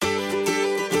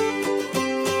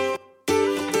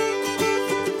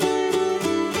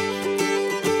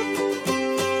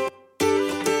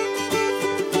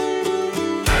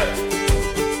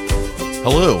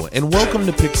and welcome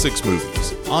to Pick 6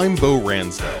 Movies. I'm Bo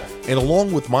Ransdell, and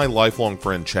along with my lifelong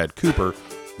friend Chad Cooper,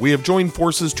 we have joined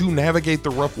forces to navigate the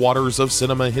rough waters of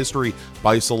cinema history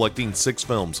by selecting 6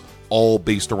 films, all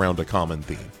based around a common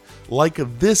theme. Like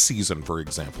this season, for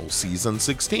example, season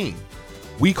 16.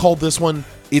 We call this one,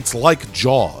 It's Like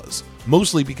Jaws,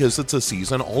 mostly because it's a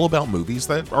season all about movies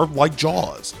that are like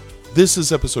Jaws. This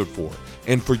is episode 4,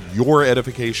 and for your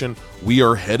edification, we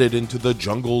are headed into the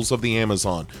jungles of the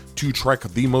Amazon to trek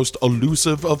the most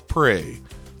elusive of prey,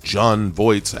 Jon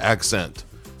Voight's accent.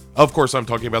 Of course, I'm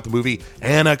talking about the movie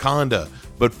Anaconda,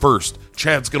 but first,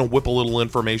 Chad's gonna whip a little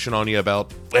information on you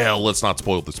about, well, let's not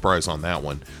spoil the surprise on that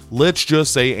one. Let's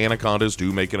just say anacondas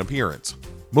do make an appearance.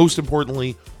 Most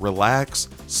importantly, relax,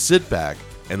 sit back,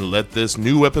 and let this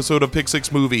new episode of Pick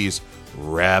 6 Movies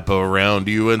wrap around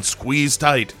you and squeeze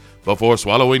tight before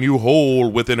swallowing you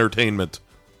whole with entertainment.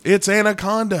 It's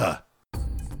Anaconda!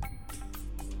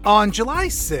 On July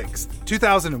 6th,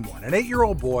 2001, an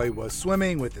 8-year-old boy was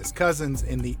swimming with his cousins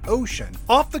in the ocean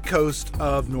off the coast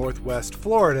of northwest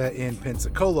Florida in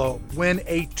Pensacola when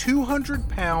a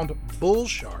 200-pound bull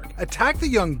shark attacked the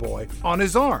young boy on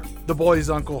his arm. The boy's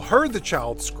uncle heard the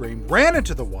child scream, ran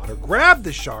into the water, grabbed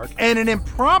the shark, and an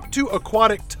impromptu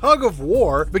aquatic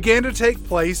tug-of-war began to take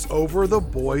place over the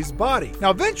boy's body. Now,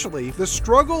 eventually, the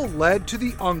struggle led to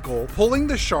the uncle pulling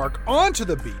the shark onto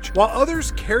the beach, while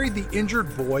others carried the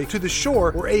injured boy to the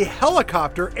shore, where a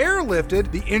helicopter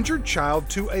airlifted the injured child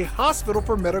to a hospital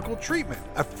for medical treatment.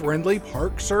 A friendly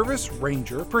Park Service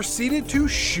ranger proceeded to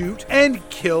shoot and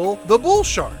kill the bull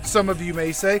shark. Some of you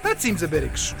may say, that seems a bit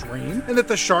extreme, and that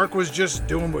the shark was just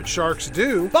doing what sharks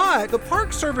do, but the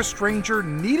Park Service ranger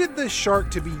needed the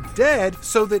shark to be dead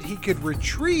so that he could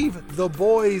retrieve the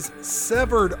boy's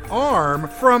severed arm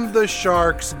from the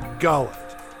shark's gullet.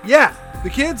 Yeah, the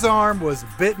kid's arm was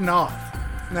bitten off.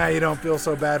 Now you don't feel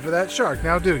so bad for that shark,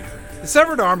 now do you? The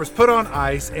severed arm was put on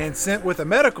ice and sent with a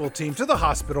medical team to the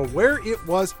hospital, where it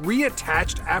was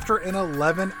reattached after an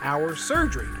 11-hour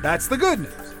surgery. That's the good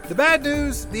news. The bad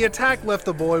news, the attack left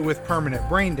the boy with permanent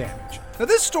brain damage. Now,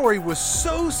 this story was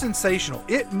so sensational,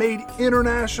 it made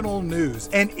international news,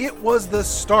 and it was the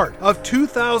start of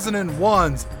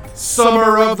 2001's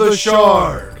Summer of the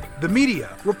Shark. The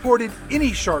media reported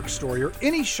any shark story or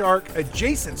any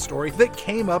shark-adjacent story that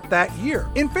came up that year.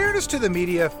 In fairness to the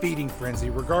media feeding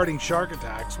frenzy regarding shark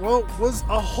attacks, well, was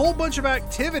a whole bunch of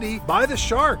activity by the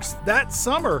sharks that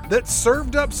summer that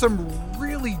served up some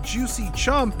really juicy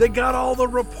chum that got all the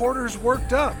reporters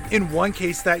worked up. In one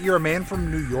case that year, a man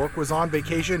from New York was on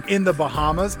vacation in the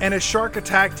Bahamas, and a shark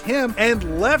attacked him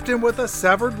and left him with a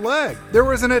severed leg. There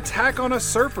was an attack on a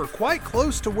surfer quite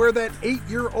close to where that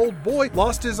 8-year-old boy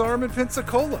lost his arm in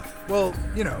Pensacola. Well,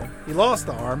 you know, he lost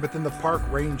the arm, but then the park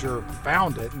ranger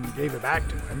found it and gave it back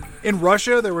to him. In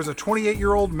Russia, there was a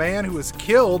 28-year-old man who was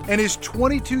killed, and his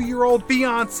 22-year-old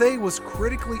fiancé was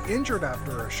critically injured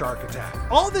after a shark attack.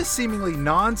 All this seemingly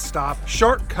non-stop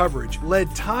shark coverage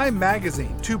led Time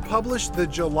magazine to publish the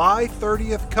July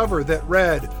 30th cover that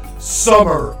read,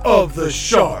 Summer of the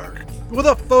Shark, with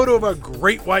a photo of a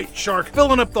great white shark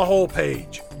filling up the whole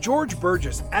page. George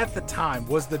Burgess, at the time,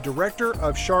 was the director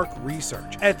of shark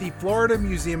research at the Florida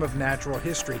Museum of Natural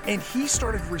History, and he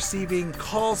started receiving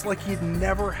calls like he'd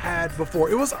never had before.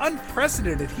 It was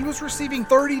unprecedented. He was receiving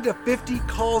 30 to 50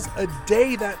 calls a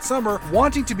day that summer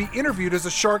wanting to be interviewed as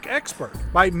a shark expert.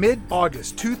 By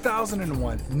mid-August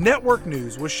 2001, Network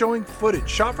News was showing footage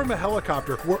shot from a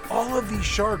helicopter where all of these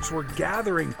sharks were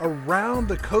gathering around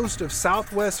the coast of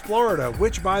southwest Florida,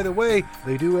 which, by the way,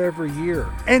 they do every year.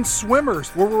 And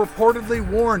swimmers were reportedly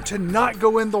warned to not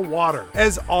go in the water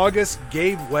as August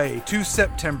gave way to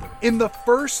September. In the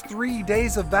first 3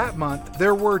 days of that month,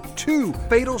 there were 2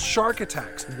 fatal shark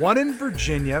attacks, one in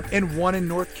Virginia and one in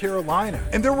North Carolina.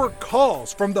 And there were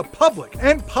calls from the public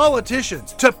and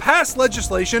politicians to pass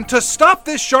legislation to stop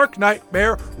this shark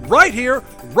nightmare right here,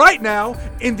 right now,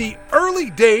 in the early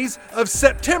days of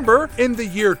September in the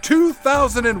year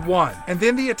 2001. And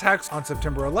then the attacks on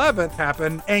September 11th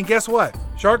happened, and guess what?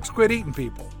 Sharks quit eating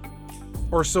people.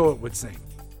 Or so it would seem.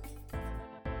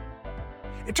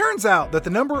 It turns out that the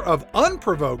number of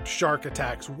unprovoked shark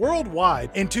attacks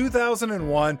worldwide in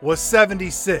 2001 was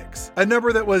 76, a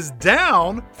number that was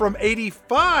down from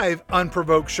 85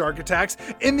 unprovoked shark attacks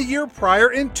in the year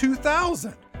prior in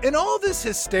 2000. And all this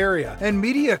hysteria and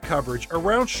media coverage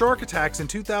around shark attacks in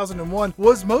 2001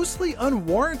 was mostly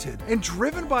unwarranted and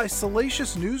driven by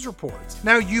salacious news reports.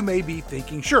 Now you may be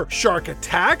thinking, sure, shark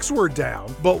attacks were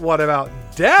down, but what about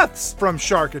deaths from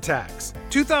shark attacks?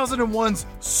 2001's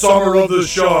Summer of the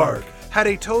Shark had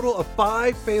a total of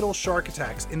 5 fatal shark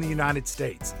attacks in the United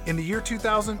States. In the year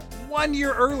 2000, 1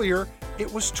 year earlier,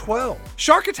 it was 12.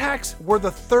 Shark attacks were the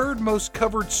third most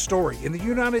covered story in the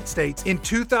United States in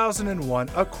 2001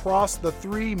 across the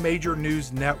 3 major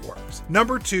news networks.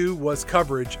 Number 2 was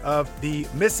coverage of the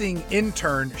missing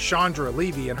intern Chandra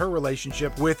Levy and her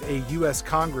relationship with a U.S.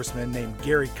 congressman named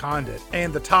Gary Condit.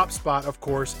 And the top spot, of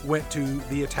course, went to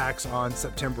the attacks on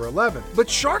September 11th. But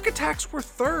shark attacks were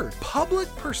third.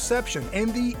 Public perception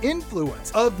and the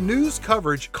influence of news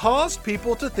coverage caused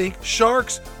people to think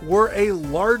sharks were a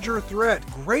larger threat,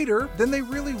 greater than they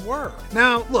really were.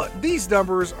 Now, look, these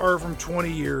numbers are from 20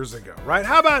 years ago, right?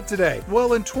 How about today?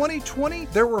 Well, in 2020,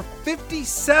 there were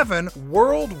 57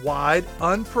 worldwide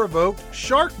unprovoked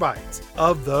shark bites.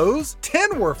 Of those,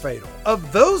 10 were fatal.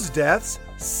 Of those deaths,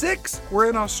 6 were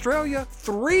in Australia,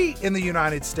 3 in the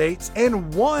United States,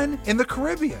 and 1 in the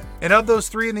Caribbean. And of those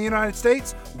 3 in the United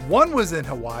States, 1 was in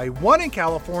Hawaii, 1 in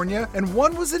California, and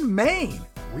 1 was in Maine.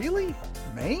 Really?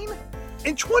 Maine?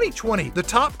 In 2020, the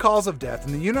top cause of death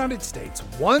in the United States,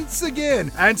 once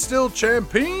again, and still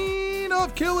champion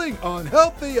of killing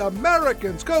unhealthy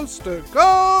Americans coast to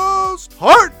coast,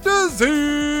 heart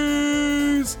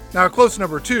disease. Now, close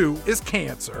number 2 is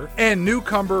cancer, and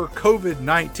newcomer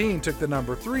COVID-19 took the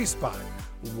number 3 spot.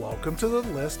 Welcome to the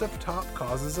list of top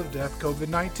causes of death,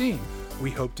 COVID-19. We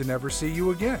hope to never see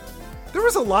you again. There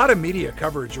was a lot of media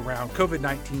coverage around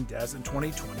COVID-19 deaths in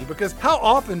 2020 because how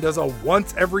often does a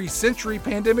once-every-century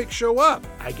pandemic show up?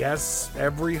 I guess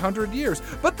every 100 years.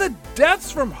 But the deaths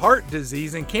from heart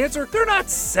disease and cancer, they're not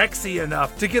sexy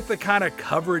enough to get the kind of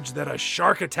coverage that a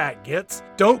shark attack gets.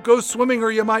 Don't go swimming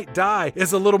or you might die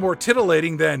is a little more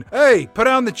titillating than, hey, put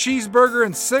down the cheeseburger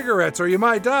and cigarettes or you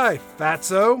might die,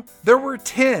 fatso. There were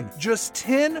just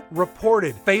 10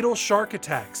 reported fatal shark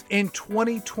attacks in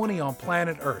 2020 on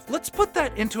planet Earth. Let's put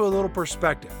that into a little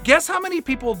perspective. Guess how many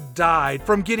people died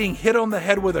from getting hit on the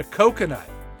head with a coconut?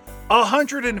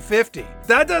 150.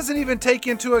 That doesn't even take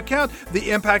into account the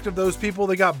impact of those people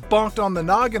that got bonked on the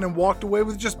noggin and walked away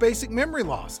with just basic memory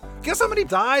loss. Guess how many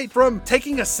died from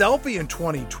taking a selfie in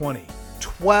 2020?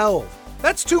 12.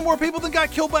 That's 2 more people than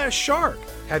got killed by a shark.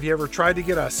 Have you ever tried to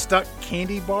get a stuck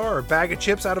candy bar or bag of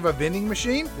chips out of a vending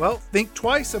machine? Well, think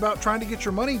twice about trying to get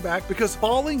your money back because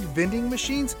falling vending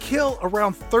machines kill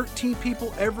around 13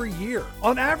 people every year.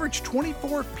 On average,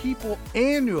 24 people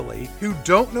annually who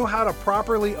don't know how to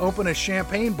properly open a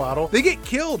champagne bottle, they get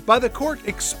killed by the cork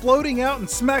exploding out and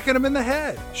smacking them in the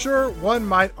head. Sure, one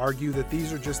might argue that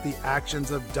these are just the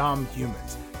actions of dumb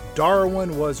humans.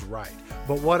 Darwin was right.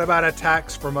 But what about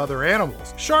attacks from other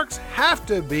animals? Sharks have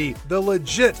to be the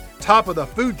legit top of the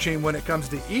food chain when it comes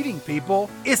to eating people.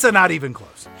 It's not even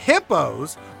close.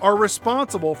 Hippos are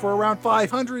responsible for around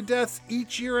 500 deaths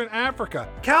each year in Africa.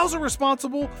 Cows are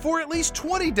responsible for at least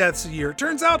 20 deaths a year.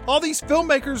 Turns out all these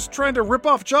filmmakers trying to rip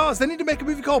off Jaws, they need to make a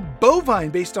movie called Bovine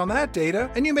based on that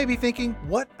data. And you may be thinking,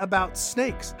 what about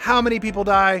snakes? How many people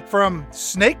die from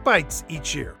snake bites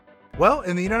each year? Well,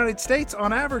 in the United States,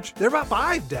 on average, there are about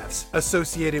 5 deaths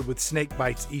associated with snake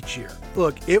bites each year.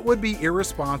 Look, it would be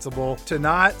irresponsible to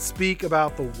not speak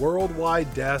about the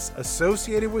worldwide deaths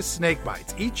associated with snake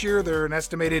bites. Each year, there are an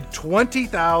estimated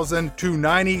 20,000 to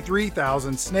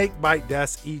 93,000 snake bite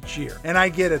deaths each year. And I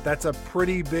get it, that's a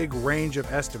pretty big range of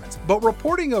estimates. But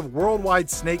reporting of worldwide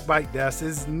snake bite deaths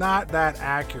is not that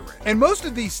accurate. And most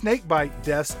of these snake bite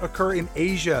deaths occur in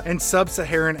Asia and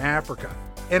sub-Saharan Africa.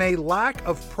 And a lack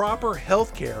of proper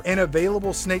health care and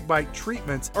available snakebite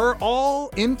treatments are all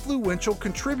influential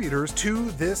contributors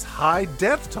to this high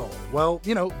death toll. Well,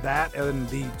 that and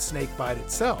the snakebite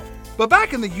itself. But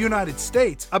back in the United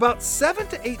States, about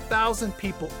 7,000 to 8,000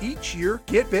 people each year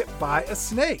get bit by a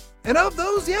snake. And of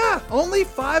those, only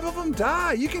 5 of them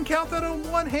die. You can count that on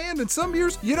one hand, and some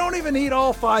years you don't even need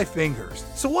all 5 fingers.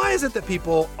 So why is it that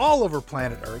people all over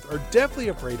planet Earth are deathly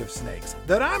afraid of snakes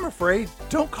that I'm afraid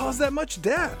don't cause that much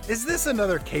death? Is this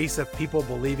another case of people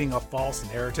believing a false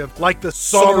narrative like the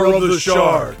sorrow of the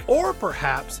shark? Or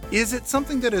perhaps is it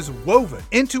something that is woven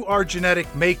into our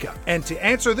genetic makeup? And to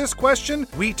answer this question,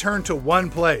 we turn to one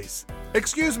place.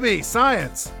 Excuse me,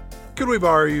 science. Could we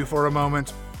borrow you for a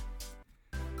moment?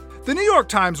 The New York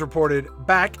Times reported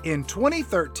back in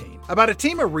 2013 about a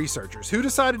team of researchers who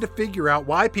decided to figure out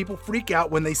why people freak out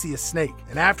when they see a snake.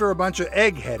 And after a bunch of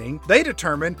eggheading, they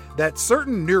determined that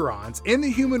certain neurons in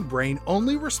the human brain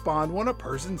only respond when a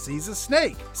person sees a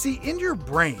snake. See, in your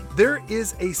brain, there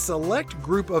is a select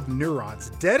group of neurons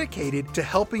dedicated to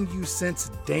helping you sense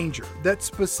danger that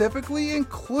specifically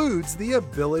includes the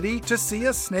ability to see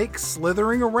a snake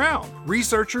slithering around.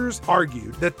 Researchers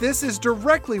argued that this is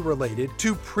directly related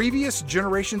to previous previous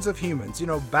generations of humans,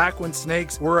 back when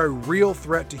snakes were a real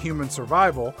threat to human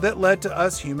survival, that led to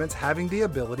us humans having the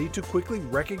ability to quickly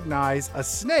recognize a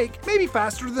snake, maybe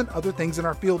faster than other things in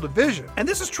our field of vision. And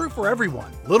this is true for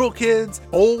everyone. Little kids,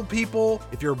 old people,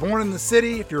 if you're born in the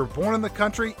city, if you're born in the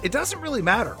country, it doesn't really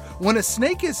matter. When a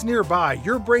snake is nearby,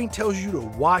 your brain tells you to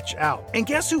watch out. And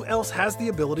guess who else has the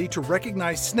ability to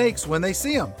recognize snakes when they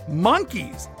see them?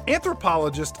 Monkeys.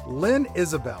 Anthropologist Lynn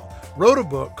Isabel wrote a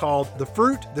book called The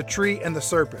Fruit, the Tree, and the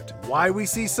Serpent, Why We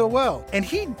See So Well. And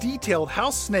he detailed how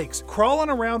snakes crawling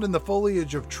around in the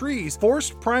foliage of trees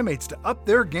forced primates to up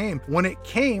their game when it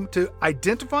came to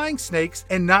identifying snakes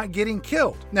and not getting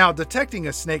killed. Now, detecting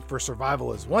a snake for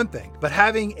survival is one thing, but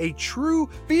having a true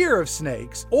fear of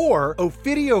snakes, or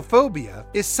ophidiophobia,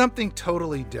 is something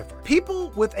totally different.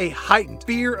 People with a heightened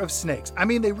fear of snakes,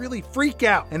 they really freak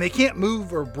out and they can't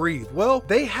move or breathe. Well,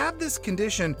 they have this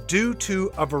condition due to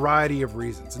a variety of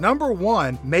reasons. Number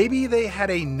one, maybe they had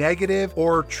a negative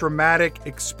or traumatic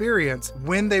experience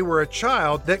when they were a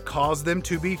child that caused them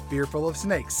to be fearful of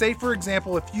snakes. Say, for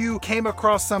example, if you came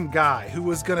across some guy who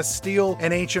was going to steal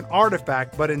an ancient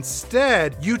artifact, but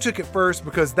instead you took it first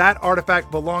because that artifact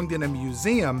belonged in a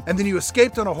museum, and then you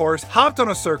escaped on a horse, hopped on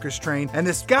a circus train, and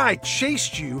this guy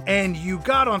chased you, and you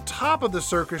got on top of the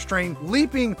circus train,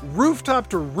 leaping rooftop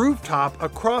to rooftop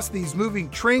across these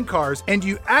moving train cars, and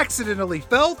you accidentally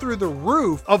fell through the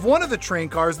roof of one of the train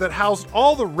cars that housed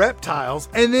all the reptiles,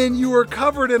 and then you were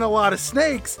covered in a lot of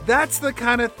snakes. That's the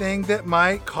kind of thing that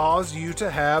might cause you to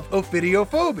have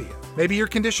ophidiophobia. Maybe your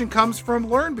condition comes from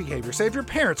learned behavior. Say if your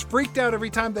parents freaked out every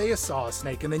time they saw a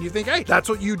snake, and then you think, hey, that's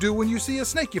what you do when you see a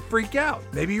snake, you freak out.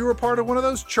 Maybe you were part of one of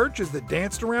those churches that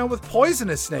danced around with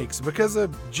poisonous snakes because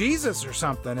of Jesus or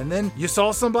something, and then you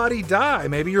saw somebody die,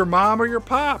 maybe your mom or your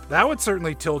pop. That would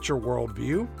certainly tilt your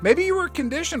worldview. Maybe you were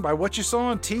conditioned by what you saw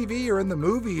on TV or in the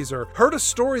movies, or heard a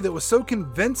story that was so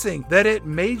convincing that it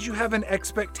made you have an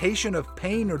expectation of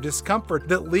pain or discomfort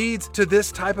that leads to this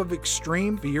type of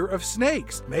extreme fear of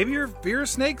snakes. Maybe your fear of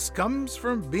snakes comes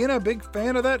from being a big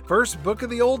fan of that first book of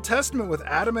the Old Testament with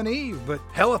Adam and Eve. But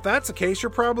hell, if that's the case, you're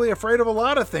probably afraid of a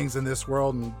lot of things in this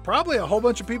world, and probably a whole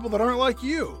bunch of people that aren't like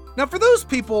you. Now, for those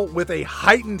people with a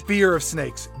heightened fear of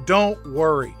snakes, don't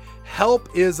worry. Help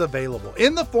is available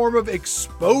in the form of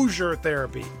exposure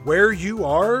therapy, where you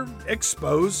are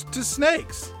exposed to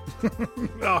snakes.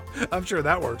 Oh, I'm sure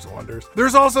that works wonders.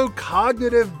 There's also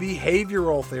cognitive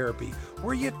behavioral therapy,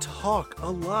 where you talk a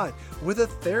lot with a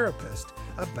therapist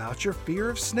about your fear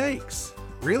of snakes.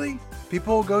 Really?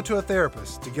 People will go to a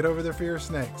therapist to get over their fear of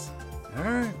snakes. All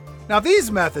right. Now,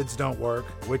 these methods don't work,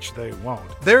 which they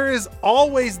won't. There is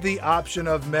always the option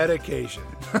of medication.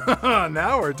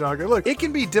 Now we're talking. Look, it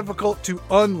can be difficult to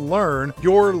unlearn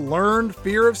your learned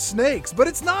fear of snakes, but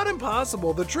it's not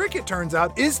impossible. The trick, it turns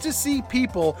out, is to see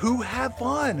people who have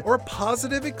fun or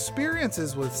positive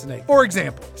experiences with snakes. For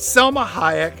example, Selma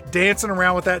Hayek dancing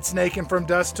around with that snake in From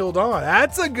Dusk Till Dawn.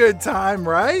 That's a good time,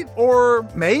 right? Or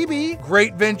maybe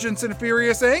Great Vengeance and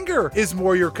Furious Anger is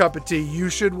more your cup of tea. You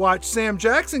should watch Sam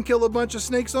Jackson kill a bunch of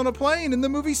snakes on a plane in the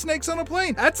movie Snakes on a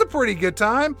Plane. That's a pretty good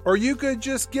time. Or you could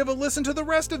just give a listen to the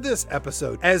rest of this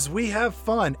episode as we have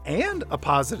fun and a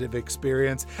positive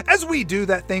experience as we do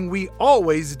that thing we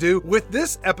always do with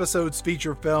this episode's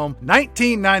feature film,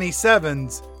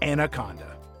 1997's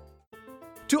Anaconda.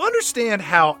 To understand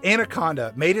how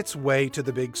Anaconda made its way to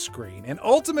the big screen and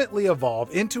ultimately evolve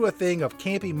into a thing of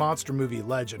campy monster movie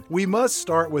legend, we must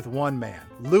start with one man,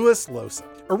 Louis Loza.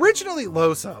 Originally,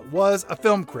 Loza was a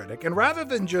film critic, and rather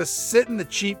than just sit in the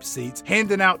cheap seats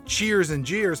handing out cheers and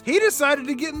jeers, he decided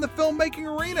to get in the filmmaking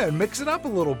arena and mix it up a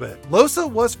little bit. Loza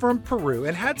was from Peru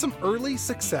and had some early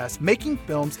success making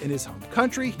films in his home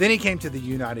country. Then he came to the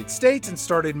United States and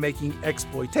started making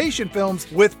exploitation films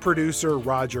with producer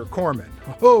Roger Corman.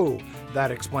 Oh,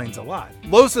 that explains a lot.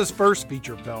 Loza's first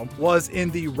feature film was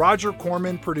in the Roger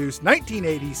Corman-produced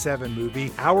 1987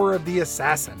 movie Hour of the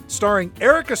Assassin, starring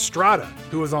Eric Estrada,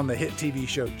 who was on the hit TV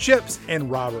show Chips,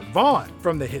 and Robert Vaughn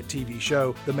from the hit TV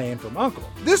show The Man from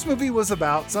U.N.C.L.E. This movie was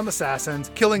about some assassins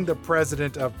killing the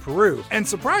president of Peru, and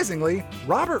surprisingly,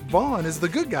 Robert Vaughn is the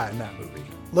good guy in that movie.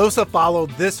 Loza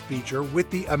followed this feature with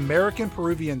the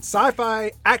American-Peruvian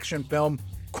sci-fi action film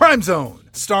Crime Zone,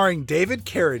 starring David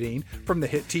Carradine from the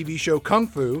hit TV show Kung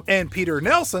Fu and Peter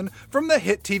Nelson from the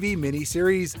hit TV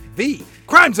miniseries V.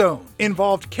 Crime Zone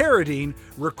involved Carradine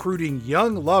recruiting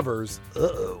young lovers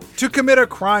to commit a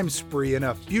crime spree in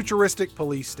a futuristic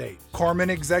police state. Corman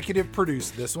executive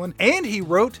produced this one, and he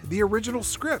wrote the original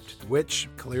script, which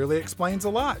clearly explains a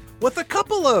lot. With a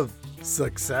couple of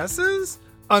successes,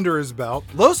 under his belt,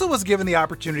 Losa was given the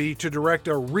opportunity to direct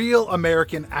a real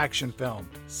American action film,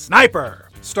 Sniper,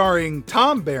 starring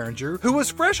Tom Berenger, who was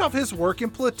fresh off his work in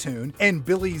Platoon, and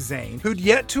Billy Zane, who'd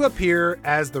yet to appear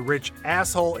as the rich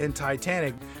asshole in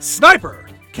Titanic. Sniper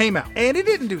came out, and it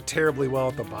didn't do terribly well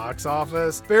at the box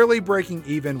office, barely breaking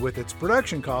even with its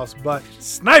production costs, but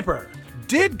Sniper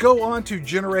did go on to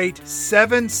generate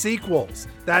 7 sequels.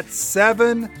 That's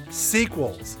 7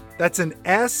 sequels. That's an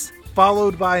S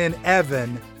followed by an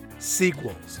Evan,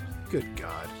 sequels. Good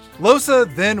God. Losa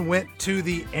then went to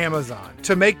the Amazon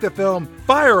to make the film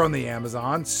Fire on the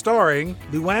Amazon, starring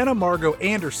Luana Margot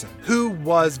Anderson, who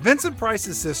was Vincent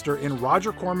Price's sister in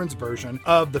Roger Corman's version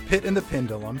of The Pit and the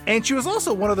Pendulum, and she was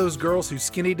also one of those girls who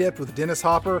skinny dipped with Dennis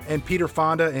Hopper and Peter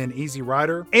Fonda in Easy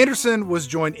Rider. Anderson was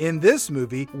joined in this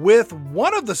movie with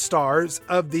one of the stars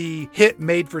of the hit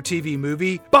made-for-TV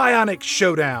movie Bionic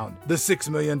Showdown, The $6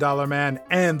 Million Man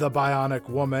and the Bionic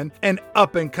Woman, an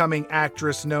up-and-coming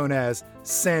actress known as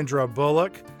Sandra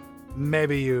Bullock.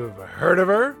 Maybe you've heard of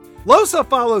her. Losa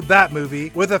followed that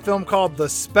movie with a film called The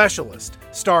Specialist,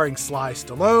 starring Sly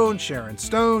Stallone, Sharon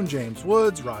Stone, James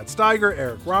Woods, Rod Steiger,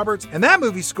 Eric Roberts, and that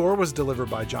movie's score was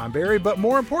delivered by John Barry, but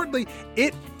more importantly,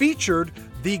 it featured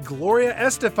the Gloria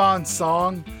Estefan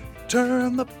song,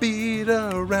 Turn the Beat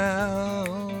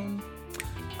Around.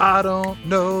 I don't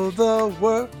know the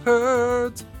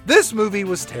words. This movie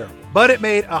was terrible, but it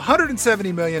made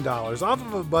 $170 million off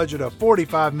of a budget of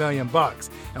 $45 million.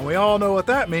 And we all know what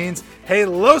that means. Hey,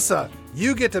 Losa,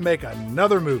 you get to make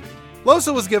another movie.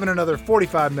 Losa was given another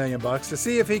 $45 million to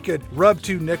see if he could rub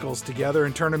 2 nickels together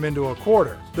and turn them into a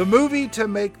quarter. The movie to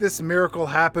make this miracle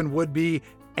happen would be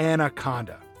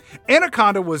Anaconda.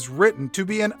 Anaconda was written to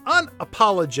be an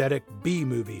unapologetic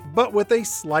B-movie, but with a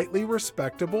slightly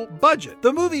respectable budget.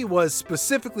 The movie was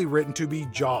specifically written to be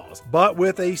Jaws, but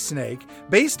with a snake,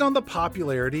 based on the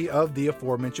popularity of the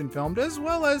aforementioned film, as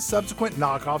well as subsequent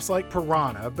knockoffs like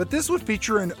Piranha, but this would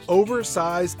feature an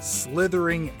oversized,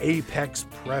 slithering apex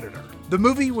predator. The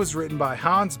movie was written by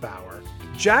Hans Bauer,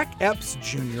 Jack Epps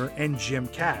Jr., and Jim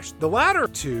Cash. The latter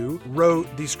two wrote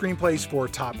the screenplays for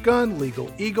Top Gun,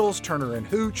 Legal Eagles, Turner and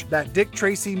Hooch, that Dick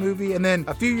Tracy movie, and then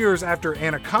a few years after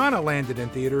Anaconda landed in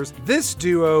theaters, this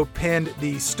duo penned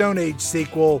the Stone Age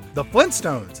sequel, The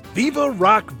Flintstones, Viva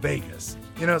Rock Vegas.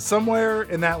 You know, somewhere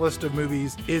in that list of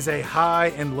movies is a high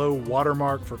and low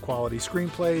watermark for quality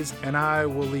screenplays, and I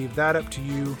will leave that up to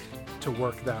you to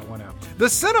work that one out. The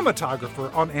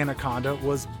cinematographer on Anaconda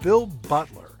was Bill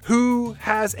Butler, who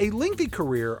has a lengthy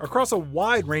career across a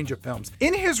wide range of films.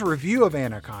 In his review of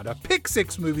Anaconda, Pick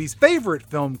Six Movies' favorite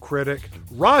film critic,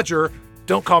 Roger,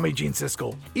 don't call me Gene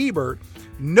Siskel, Ebert,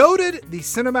 noted the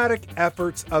cinematic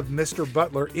efforts of Mr.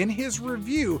 Butler in his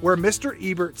review, where Mr.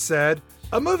 Ebert said,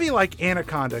 "A movie like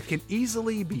Anaconda can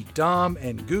easily be dumb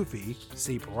and goofy,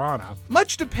 see Piranha.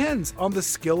 Much depends on the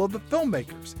skill of the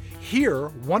filmmakers. Here,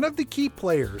 one of the key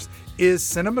players is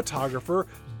cinematographer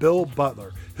Bill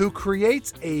Butler, who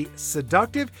creates a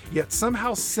seductive yet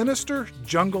somehow sinister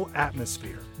jungle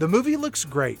atmosphere. The movie looks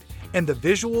great, and the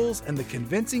visuals and the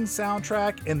convincing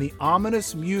soundtrack and the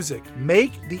ominous music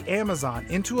make the Amazon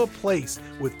into a place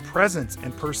with presence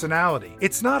and personality.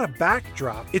 It's not a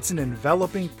backdrop, it's an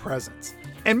enveloping presence."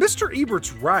 And Mr.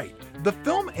 Ebert's right. The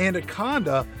film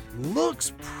Anaconda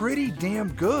looks pretty damn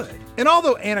good. And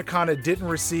although Anaconda didn't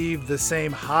receive the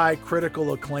same high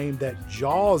critical acclaim that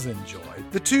Jaws enjoyed,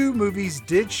 the two movies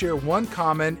did share one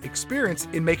common experience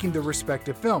in making the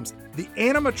respective films. The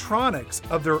animatronics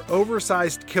of their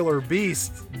oversized killer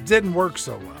beasts didn't work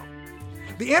so well.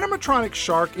 The animatronic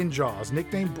shark in Jaws,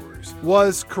 nicknamed Bruce,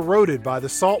 was corroded by the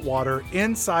salt water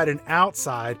inside and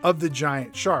outside of the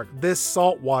giant shark. This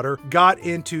salt water got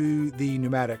into the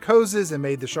pneumatic hoses and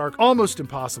made the shark almost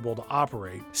impossible to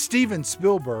operate. Steven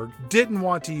Spielberg didn't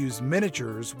want to use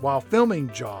miniatures while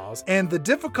filming Jaws, and the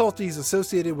difficulties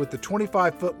associated with the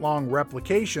 25-foot-long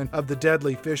replication of the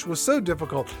deadly fish was so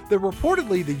difficult that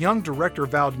reportedly the young director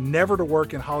vowed never to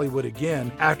work in Hollywood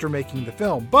again after making the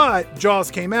film. But Jaws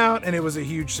came out and it was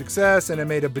a huge success and it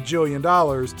made $1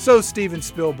 bajillion, so Steven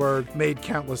Spielberg made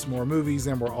countless more movies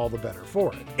and we're all the better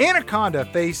for it. Anaconda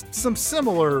faced some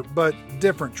similar but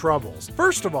different troubles.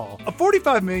 First of all, a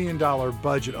 $45 million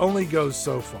budget only goes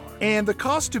so far, and the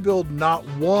cost to build not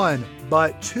one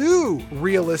but 2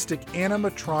 realistic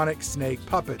animatronic snake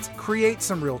puppets create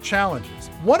some real challenges.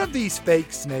 One of these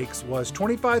fake snakes was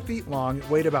 25 feet long, it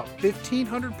weighed about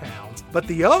 1,500 pounds, but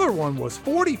the other one was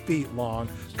 40 feet long,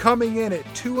 coming in at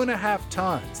 2.5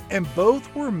 tons, and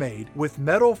both were made with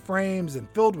metal frames and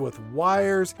filled with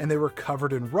wires, and they were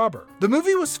covered in rubber. The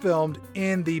movie was filmed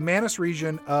in the Manaus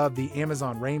region of the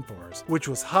Amazon rainforest, which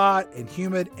was hot and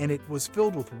humid, and it was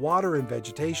filled with water and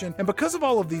vegetation, and because of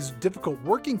all of these difficult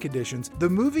working conditions, the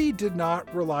movie did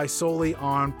not rely solely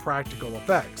on practical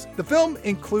effects. The film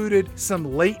included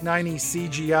some late 90s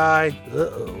CGI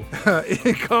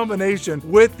in combination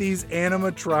with these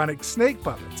animatronic snake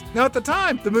puppets. Now at the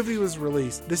time the movie was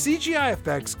released, the CGI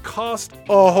effects cost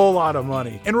a whole lot of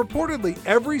money, and reportedly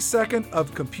every second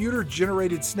of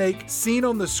computer-generated snake seen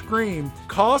on the screen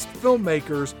cost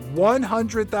filmmakers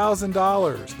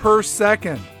 $100,000 per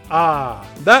second. Ah,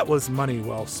 that was money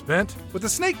well spent. With the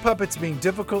snake puppets being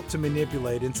difficult to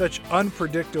manipulate in such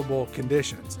unpredictable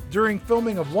conditions, during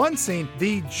filming of one scene,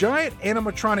 the giant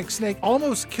animatronic snake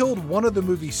almost killed one of the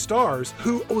movie stars,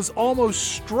 who was almost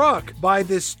struck by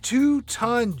this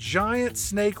 2-ton giant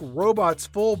snake robot's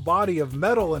full body of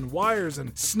metal and wires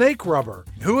and snake rubber.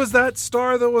 Who was that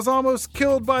star that was almost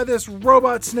killed by this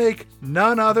robot snake?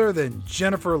 None other than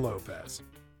Jennifer Lopez.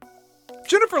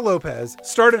 Jennifer Lopez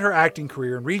started her acting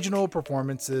career in regional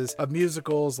performances of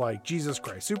musicals like Jesus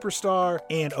Christ Superstar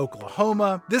and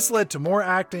Oklahoma. This led to more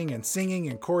acting and singing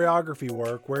and choreography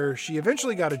work, where she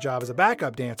eventually got a job as a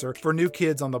backup dancer for New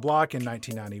Kids on the Block in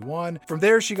 1991. From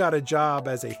there, she got a job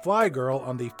as a fly girl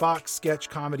on the Fox sketch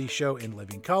comedy show In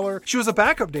Living Color. She was a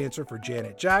backup dancer for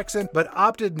Janet Jackson, but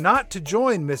opted not to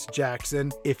join Miss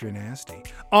Jackson, if you're nasty,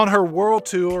 on her world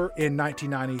tour in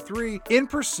 1993 in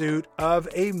pursuit of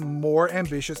a more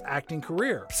ambitious acting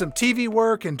career. Some TV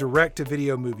work and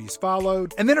direct-to-video movies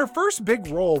followed, and then her first big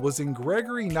role was in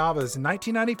Gregory Nava's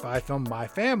 1995 film My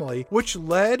Family, which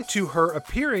led to her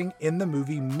appearing in the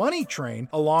movie Money Train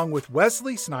along with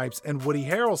Wesley Snipes and Woody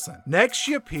Harrelson. Next,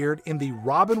 she appeared in the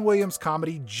Robin Williams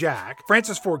comedy Jack.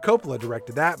 Francis Ford Coppola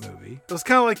directed that movie. It was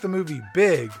kind of like the movie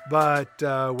Big, but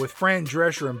with Fran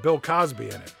Drescher and Bill Cosby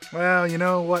in it. Well, you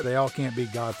know what? They all can't be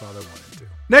Godfather 1 and 2.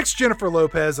 Next, Jennifer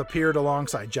Lopez appeared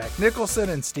alongside Jack Nicholson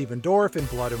and Stephen Dorff in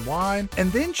Blood and Wine,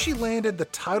 and then she landed the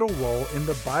title role in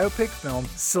the biopic film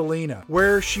Selena,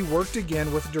 where she worked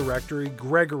again with director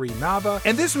Gregory Nava,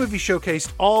 and this movie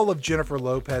showcased all of Jennifer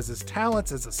Lopez's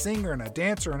talents as a singer and a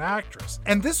dancer and actress.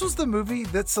 And this was the movie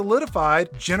that solidified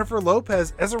Jennifer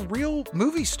Lopez as a real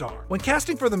movie star. When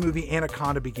casting for the movie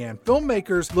Anaconda began,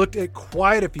 filmmakers looked at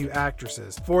quite a few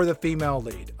actresses for the female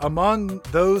lead. Among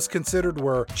those considered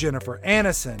were Jennifer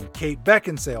Aniston, Kate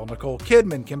Beckinsale, Nicole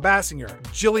Kidman, Kim Basinger,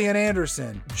 Gillian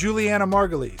Anderson, Juliana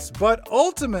Margulies, but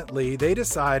ultimately they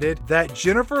decided that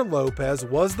Jennifer Lopez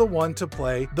was the one to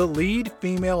play the lead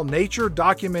female nature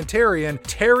documentarian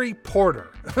Terry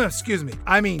Porter.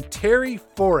 Terry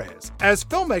Forres, as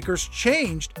filmmakers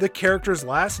changed the character's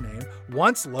last name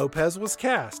once Lopez was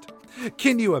cast.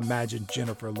 Can you imagine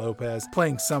Jennifer Lopez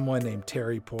playing someone named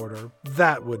Terry Porter?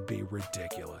 That would be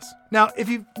ridiculous. Now, if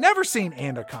you've never seen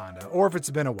Anaconda, or if it's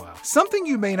been a while, something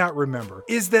you may not remember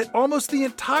is that almost the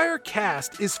entire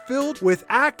cast is filled with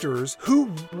actors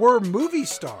who were movie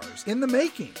stars in the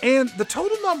making. And the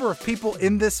total number of people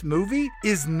in this movie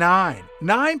is 9.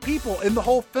 9 people in the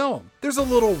whole film. There's a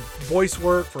little voice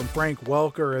work from Frank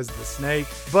Welker as the snake,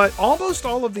 but almost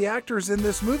all of the actors in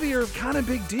this movie are kind of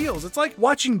big deals. It's like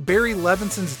watching Barry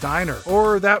Levinson's Diner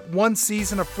or that one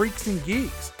season of Freaks and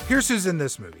Geeks. Here's who's in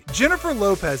this movie. Jennifer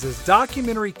Lopez's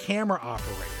documentary camera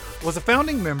operator was a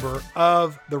founding member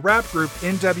of the rap group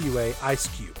NWA Ice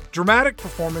Cube. Dramatic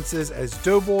performances as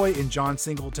Doughboy in John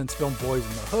Singleton's film Boys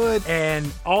in the Hood, and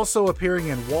also appearing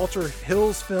in Walter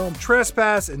Hill's film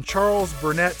Trespass and Charles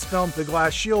Burnett's film The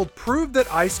Glass Shield proved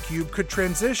that Ice Cube could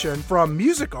transition from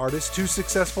music artist to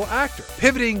successful actor.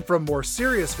 Pivoting from more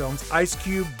serious films, Ice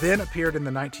Cube then appeared in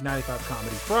the 1995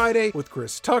 comedy Friday with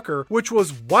Chris Tucker, which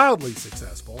was wildly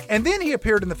successful, and then he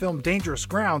appeared in the film Dangerous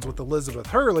Grounds with Elizabeth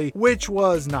Hurley, which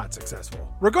was not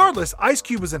successful. Regardless, Ice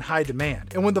Cube was in high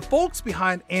demand, and when the folks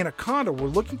behind Anaconda were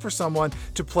looking for someone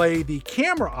to play the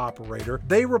camera operator,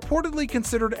 they reportedly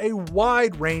considered a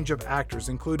wide range of actors,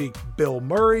 including Bill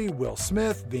Murray, Will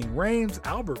Smith, Ving Rhames,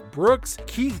 Albert Brooks,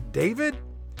 Keith David.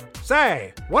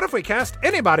 Say, what if we cast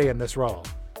anybody in this role?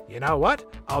 You know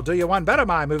what? I'll do you one better,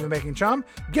 my movie-making chum.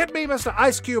 Get me Mr.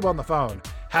 Ice Cube on the phone.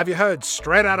 Have you heard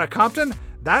Straight Outta Compton?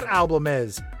 That album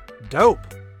is dope.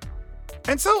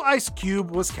 And so Ice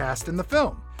Cube was cast in the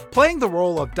film. Playing the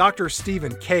role of Dr.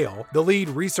 Stephen Kale, the lead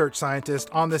research scientist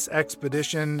on this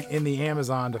expedition in the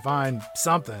Amazon to find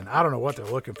something. I don't know what they're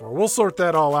looking for. We'll sort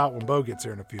that all out when Bo gets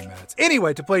here in a few minutes.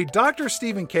 Anyway, to play Dr.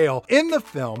 Stephen Kale in the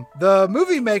film, the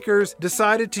movie makers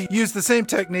decided to use the same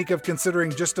technique of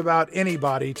considering just about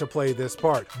anybody to play this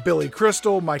part. Billy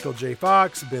Crystal, Michael J.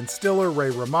 Fox, Ben Stiller, Ray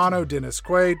Romano, Dennis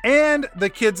Quaid, and the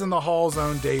Kids in the Hall's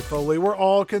own Dave Foley were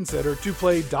all considered to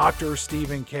play Dr.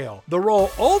 Stephen Kale. The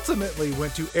role ultimately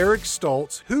went to Eric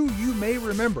Stoltz, who you may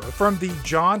remember from the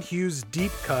John Hughes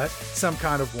deep cut, Some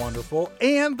Kind of Wonderful,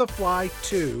 and The Fly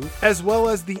 2, as well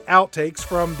as the outtakes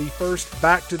from the first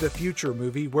Back to the Future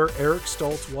movie where Eric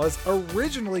Stoltz was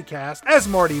originally cast as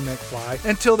Marty McFly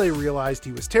until they realized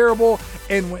he was terrible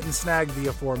and went and snagged the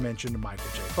aforementioned Michael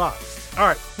J. Fox. All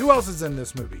right, who else is in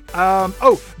this movie?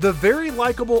 The very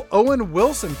likable Owen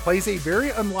Wilson plays a very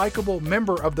unlikable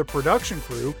member of the production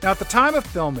crew. Now, at the time of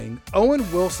filming, Owen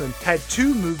Wilson had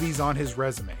 2 movies on his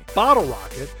resume. Bottle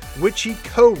Rocket, which he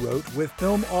co-wrote with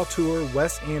film auteur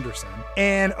Wes Anderson,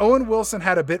 and Owen Wilson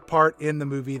had a bit part in the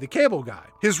movie The Cable Guy.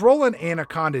 His role in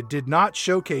Anaconda did not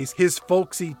showcase his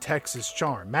folksy Texas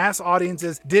charm. Mass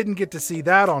audiences didn't get to see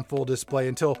that on full display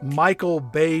until Michael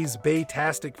Bay's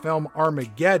Baytastic film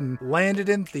Armageddon landed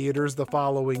in theaters the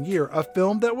following year, a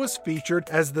film that was featured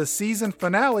as the season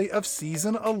finale of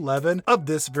season 11 of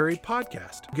this very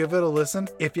podcast. Give it a listen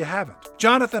if you haven't.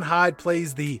 Jonathan Hyde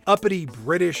plays the uppity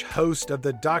British host of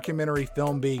the documentary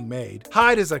film being made.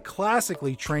 Hyde is a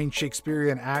classically trained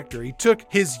Shakespearean actor. He took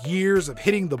his years of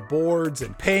hitting the boards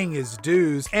and paying his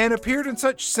dues and appeared in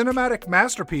such cinematic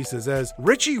masterpieces as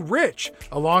Richie Rich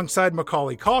alongside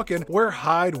Macaulay Culkin, where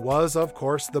Hyde was, of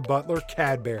course, the butler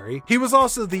Cadbury. He was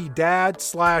also the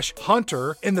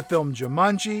dad/hunter in the film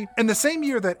Jumanji. In the same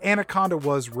year that Anaconda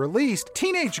was released,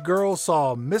 teenage girls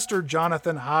saw Mr.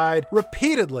 Jonathan Hyde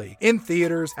repeatedly in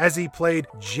theaters as he played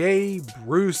J.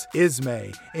 Bruce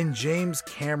Ismay in James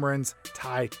Cameron's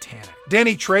Titanic.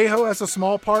 Danny Trejo has a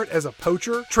small part as a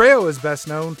poacher. Trejo is best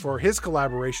known for his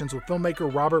collaborations with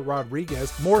filmmaker Robert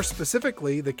Rodriguez, more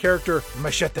specifically the character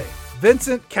Machete.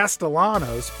 Vincent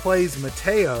Castellanos plays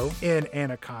Mateo in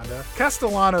Anaconda.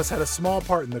 Castellanos had a small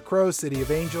part in The Crow, City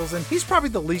of Angels, and he's probably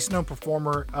the least known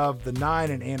performer of the 9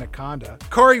 in Anaconda.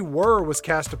 Kari Wuhrer was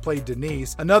cast to play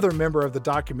Denise, another member of the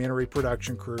documentary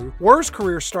production crew. Wuhrer's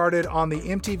career started on the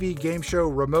MTV game show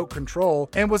Remote Control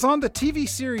and was on the TV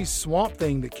series Swamp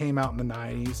Thing that came out in the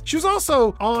 90s. She was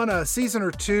also on a season or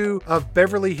 2 of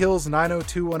Beverly Hills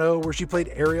 90210 where she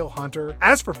played Ariel Hunter.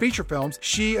 As for feature films,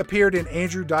 she appeared in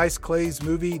Andrew Dice Clay's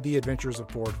movie The Adventures of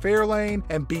Ford Fairlane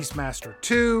and Beastmaster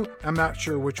 2. I'm not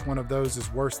sure which one of those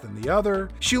is worse than the other.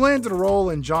 She landed a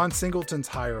role in John Singleton's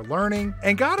Higher Learning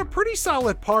and got a pretty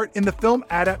solid part in the film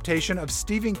adaptation of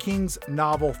Stephen King's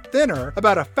novel Thinner,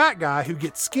 about a fat guy who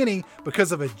gets skinny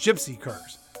because of a gypsy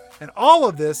curse. And all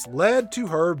of this led to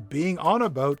her being on a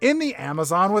boat in the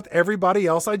Amazon with everybody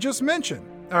else I just mentioned.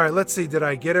 All right, let's see. Did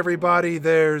I get everybody?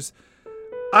 There's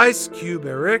Ice Cube,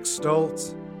 Eric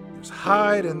Stoltz. There's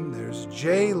Hyde and there's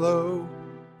J-Lo.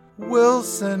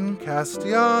 Wilson,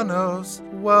 Castellanos,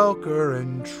 Welker,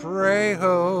 and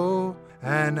Trejo.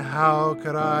 And how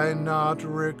could I not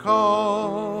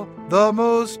recall the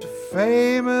most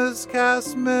famous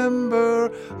cast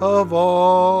member of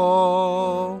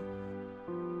all?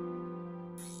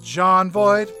 Jon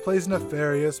Voight plays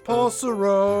nefarious Paul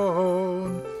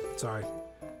Cerrone. Sorry.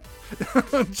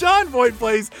 Jon Voight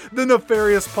plays the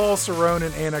nefarious Paul Cerrone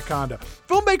in Anaconda.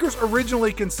 Filmmakers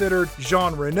originally considered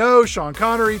Jean Reno, Sean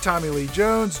Connery, Tommy Lee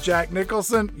Jones, Jack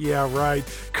Nicholson, yeah right,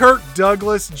 Kirk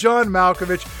Douglas, John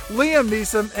Malkovich, Liam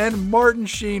Neeson, and Martin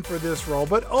Sheen for this role,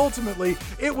 but ultimately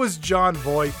it was Jon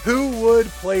Voight who would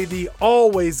play the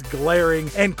always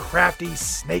glaring and crafty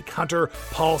snake hunter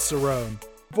Paul Cerrone.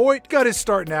 Voight got his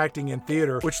start in acting in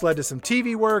theater, which led to some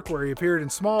TV work where he appeared in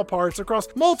small parts across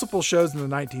multiple shows in the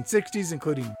 1960s,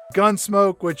 including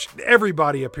Gunsmoke, which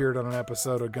everybody appeared on an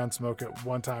episode of Gunsmoke at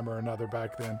one time or another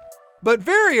back then. But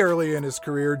very early in his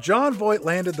career, Jon Voight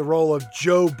landed the role of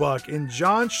Joe Buck in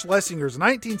John Schlesinger's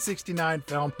 1969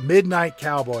 film Midnight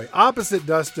Cowboy, opposite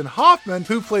Dustin Hoffman,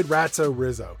 who played Ratso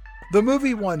Rizzo. The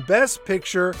movie won Best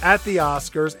Picture at the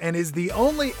Oscars and is the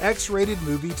only X-rated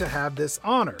movie to have this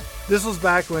honor. This was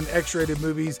back when X-rated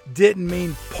movies didn't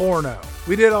mean porno.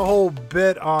 We did a whole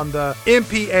bit on the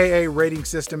MPAA rating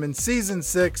system in Season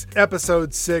 6,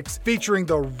 Episode 6, featuring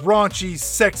the raunchy,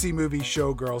 sexy movie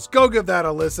Showgirls. Go give that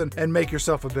a listen and make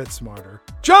yourself a bit smarter.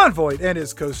 Jon Voight and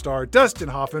his co-star Dustin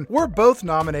Hoffman were both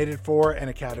nominated for an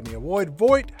Academy Award.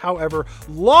 Voight, however,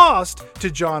 lost to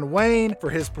John Wayne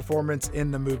for his performance in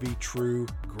the movie True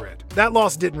Grit. That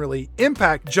loss didn't really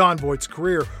impact Jon Voight's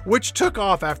career, which took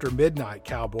off after Midnight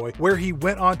Cowboy, where he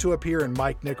went on to appear in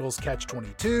Mike Nichols'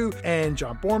 Catch-22 and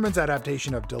John Borman's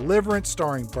adaptation of Deliverance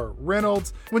starring Burt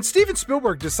Reynolds. When Steven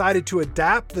Spielberg decided to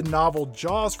adapt the novel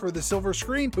Jaws for the silver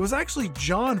screen, it was actually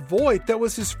Jon Voight that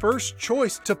was his first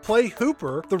choice to play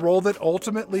Hooper, the role that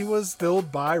ultimately was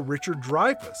filled by Richard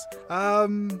Dreyfuss.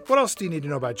 What else do you need to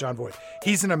know about Jon Voight?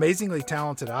 He's an amazingly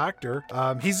talented actor.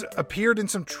 He's appeared in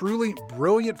some truly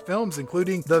brilliant films,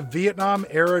 including the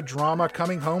Vietnam-era drama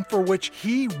Coming Home, for which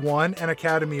he won an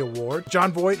Academy Award.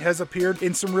 Jon Voight has appeared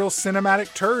in some real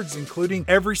cinematic turds, including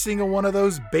every single one of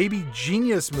those Baby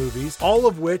Genius movies, all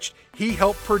of which he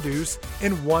helped produce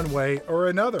in one way or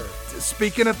another.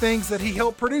 Speaking of things that he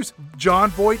helped produce, Jon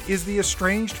Voight is the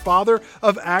estranged father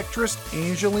of actress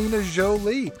Angelina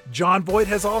Jolie. Jon Voight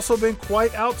has also been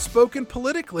quite outspoken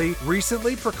politically,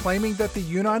 recently proclaiming that the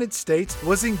United States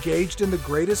was engaged in the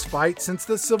greatest fight since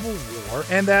the Civil War,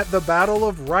 and that the battle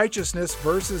of righteousness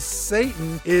versus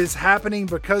Satan is happening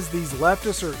because these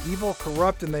leftists are evil,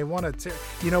 corrupt, and they want to tear.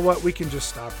 You know what? We can just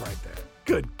stop right there.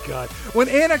 Good God. When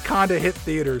Anaconda hit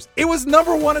theaters, it was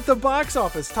number one at the box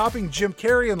office, topping Jim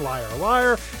Carrey in Liar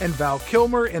Liar and Val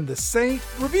Kilmer in The Saint.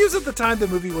 Reviews at the time the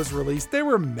movie was released, they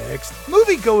were mixed.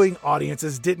 Movie-going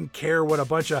audiences didn't care what a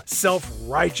bunch of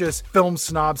self-righteous film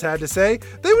snobs had to say.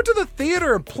 They went to the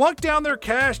theater and plunked down their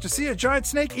cash to see a giant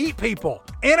snake eat people.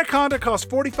 Anaconda cost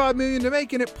 $45 million to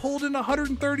make, and it pulled in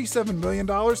 $137 million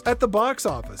at the box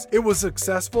office. It was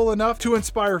successful enough to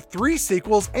inspire 3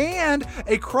 sequels and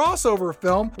a crossover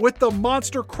film with the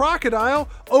monster crocodile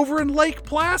over in Lake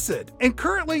Placid. And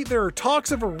currently there are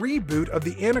talks of a reboot of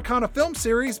the Anaconda film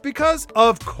series because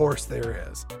of course there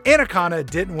is. Anaconda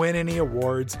didn't win any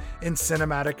awards in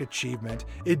cinematic achievement.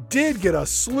 It did get a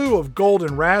slew of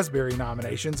Golden Raspberry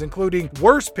nominations, including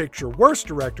Worst Picture, Worst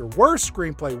Director, Worst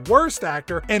Screenplay, Worst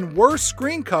Actor, and Worst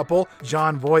Screen Couple,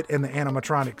 Jon Voight and the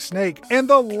animatronic snake, and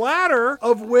the latter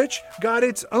of which got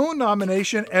its own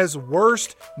nomination as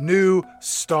Worst New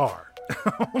Star.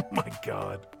 Oh my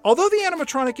God. Although the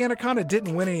animatronic Anaconda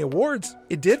didn't win any awards,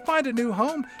 it did find a new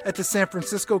home at the San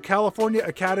Francisco, California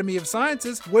Academy of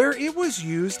Sciences, where it was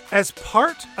used as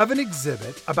part of an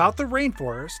exhibit about the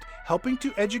rainforest, helping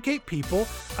to educate people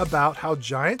about how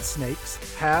giant snakes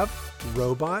have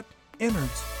robot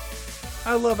innards.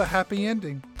 I love a happy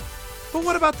ending. But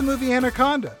what about the movie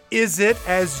Anaconda? Is it,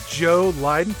 as Joe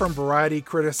Lydon from Variety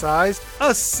criticized,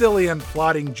 a silly and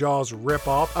plotting Jaws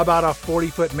ripoff about a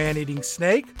 40-foot man-eating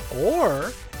snake?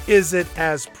 Or is it,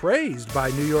 as praised by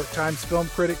New York Times film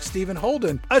critic Stephen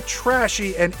Holden, a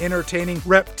trashy and entertaining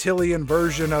reptilian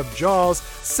version of Jaws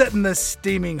set in the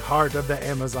steaming heart of the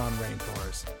Amazon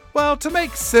rainforest? Well, to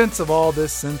make sense of all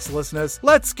this senselessness,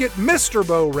 let's get Mr.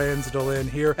 Bo Ransdell in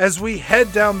here as we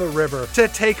head down the river to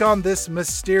take on this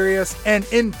mysterious and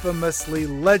infamously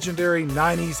legendary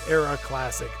 90s era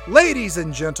classic. Ladies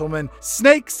and gentlemen,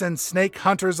 snakes and snake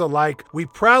hunters alike, we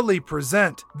proudly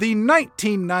present the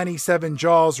 1997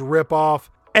 Jaws ripoff,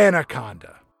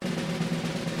 Anaconda.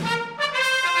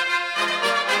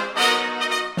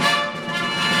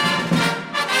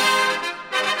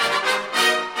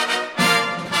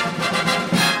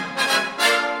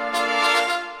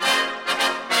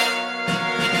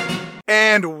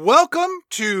 And welcome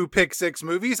to Pick Six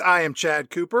Movies. I am Chad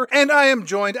Cooper, and I am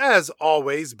joined, as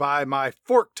always, by my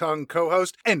fork-tongued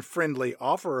co-host and friendly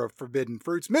offerer of forbidden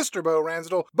fruits, Mr. Bo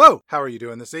Ransdell. Bo, how are you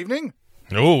doing this evening?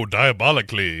 Oh,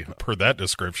 diabolically, per that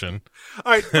description.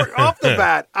 All right, off the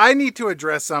bat, I need to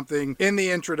address something in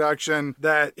the introduction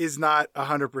that is not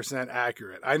 100%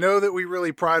 accurate. I know that we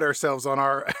really pride ourselves on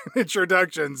our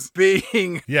introductions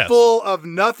being full of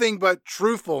nothing but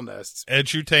truthfulness.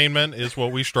 Edutainment is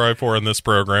what we strive for in this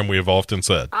program, we have often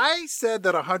said. I said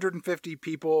that 150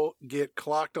 people get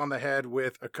clocked on the head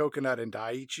with a coconut and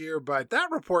die each year, but that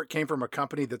report came from a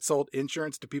company that sold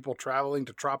insurance to people traveling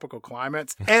to tropical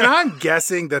climates, and I'm guessing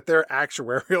that their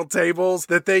actuarial tables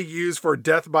that they use for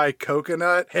death by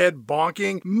coconut head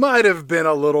bonking might have been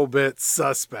a little bit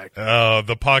suspect. Oh,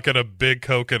 the pocket of big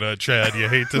coconut, Chad. You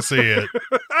hate to see it.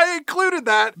 I included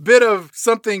that bit of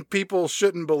something people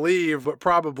shouldn't believe, but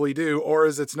probably do, or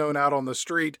as it's known out on the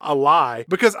street, a lie,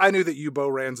 because I knew that you, Bo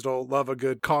Ransdell, love a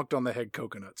good conked on the head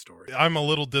coconut story. I'm a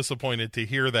little disappointed to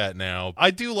hear that now. I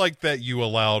do like that you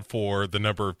allowed for the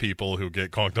number of people who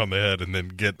get conked on the head and then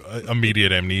get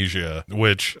immediate amnesia.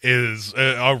 which is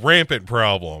a rampant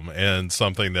problem and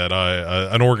something that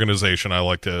an organization I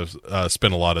like to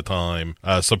spend a lot of time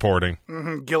supporting.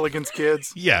 Mm-hmm. Gilligan's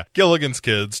Kids. Yeah, Gilligan's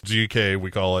Kids, GK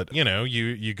we call it. You know,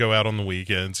 you go out on the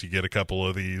weekends, you get a couple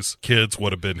of these kids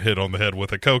would have been hit on the head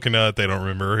with a coconut, they don't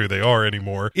remember who they are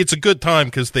anymore. It's a good time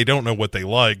because they don't know what they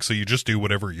like, so you just do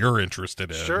whatever you're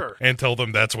interested in. Sure. And tell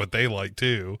them that's what they like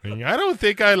too. I don't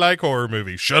think I like horror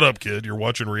movies. Shut up, kid, you're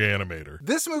watching Reanimator.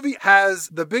 This movie has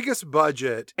the biggest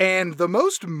budget and the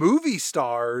most movie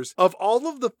stars of all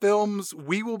of the films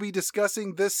we will be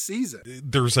discussing this season.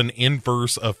 There's an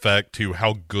inverse effect to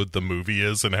how good the movie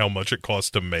is and how much it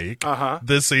costs to make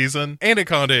this season.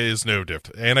 Anaconda is no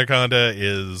different. Anaconda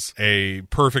is a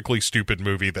perfectly stupid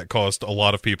movie that cost a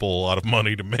lot of people a lot of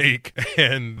money to make,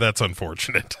 and that's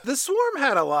unfortunate. The Swarm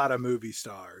had a lot of movie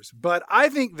stars, but I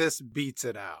think this beats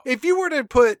it out. If you were to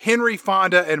put Henry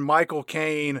Fonda and Michael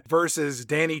Caine versus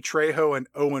Danny Trejo and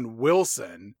Owen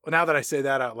Wilson, well, now that I say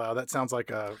that out loud, that sounds like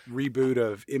a reboot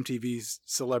of MTV's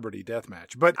Celebrity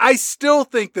Deathmatch. But I still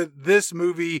think that this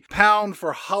movie, pound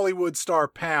for Hollywood star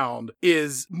pound,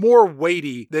 is more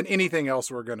weighty than anything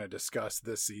else we're going to discuss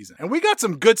this season. And we got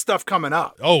some good stuff coming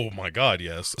up. Oh my God,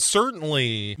 yes.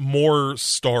 Certainly more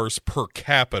stars per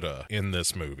capita in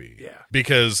this movie. Yeah.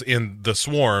 Because in The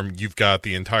Swarm, you've got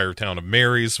the entire town of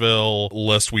Marysville,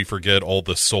 lest we forget all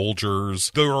the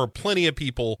soldiers. There are plenty of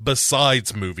people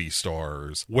besides movie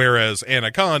stars. Whereas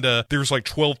Anaconda, there's like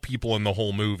 12 people in the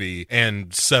whole movie,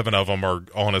 and 7 of them are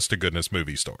honest to goodness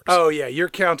movie stars. Oh yeah, you're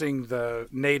counting the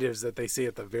natives that they see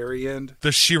at the very end. The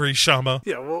Shirishama.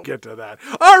 Yeah, we'll get to that.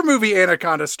 Our movie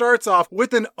Anaconda starts off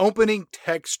with an opening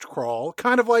text crawl,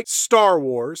 kind of like Star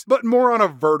Wars, but more on a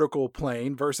vertical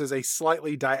plane versus a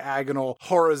slightly diagonal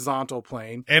horizontal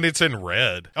plane. And it's in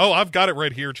red. Oh, I've got it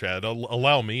right here, Chad.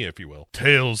 Allow me, if you will.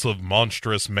 Tales of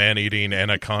monstrous man-eating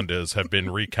anacondas have been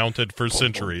recounted for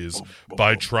centuries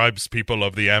by tribespeople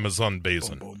of the Amazon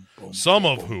basin, some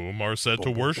of whom are said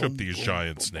to worship these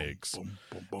giant snakes.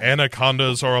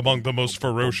 Anacondas are among the most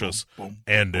ferocious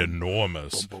and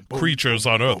enormous creatures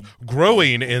on Earth,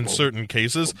 growing in certain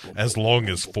cases as long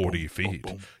as 40 feet.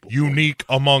 Unique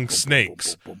among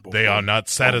snakes, they are not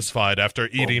satisfied after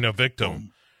eating a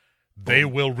victim. They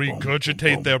will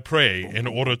regurgitate their prey in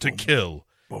order to kill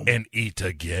and eat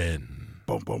again.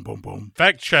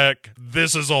 Fact check,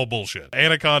 this is all bullshit.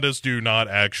 Anacondas do not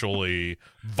actually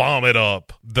vomit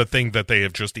up the thing that they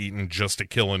have just eaten just to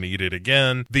kill and eat it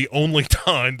again. The only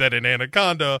time that an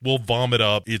anaconda will vomit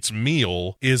up its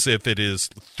meal is if it is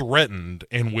threatened,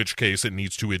 in which case it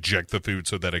needs to eject the food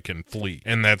so that it can flee.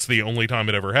 And that's the only time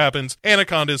it ever happens.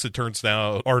 Anacondas, it turns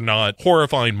out, are not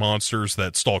horrifying monsters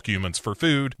that stalk humans for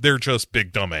food. They're just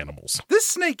big dumb animals. This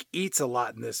snake eats a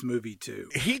lot in this movie too.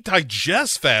 He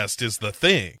digests fast is the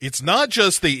thing. It's not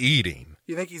just the eating.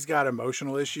 You think he's got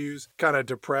emotional issues, kind of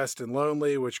depressed and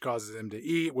lonely, which causes him to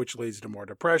eat, which leads to more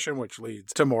depression, which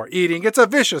leads to more eating. It's a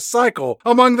vicious cycle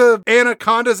among the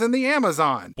anacondas in the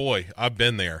Amazon. Boy, I've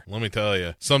been there. Let me tell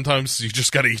you. Sometimes you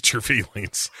just got to eat your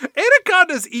feelings.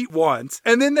 Anacondas eat once,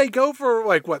 and then they go for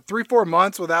 3-4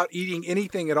 months without eating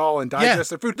anything at all and digest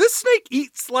their food. This snake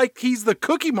eats like he's the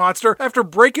Cookie Monster after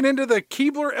breaking into the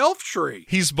Keebler elf tree.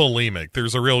 He's bulimic.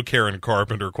 There's a real Karen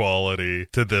Carpenter quality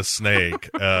to this snake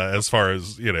as far as,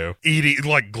 eating,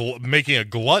 making a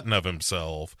glutton of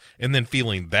himself and then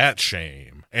feeling that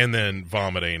shame and then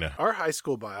vomiting. Our high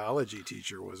school biology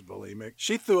teacher was bulimic.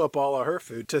 She threw up all of her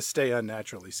food to stay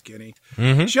unnaturally skinny.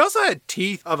 Mm-hmm. She also had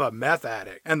teeth of a meth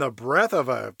addict and the breath of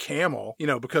a camel,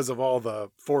 because of all the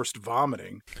forced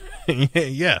vomiting.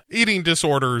 Yeah. Eating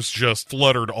disorders just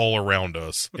fluttered all around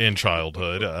us in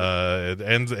childhood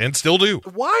and still do.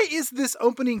 Why is this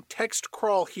opening text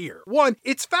crawl here? One,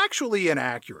 it's factually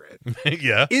inaccurate.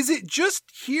 Yeah. Is it just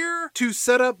here to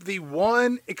set up the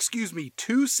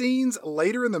 2 scenes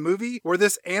later in the movie where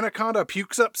this anaconda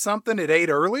pukes up something it ate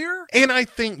earlier? And I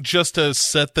think just to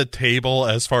set the table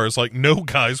as far as no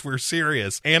guys, we're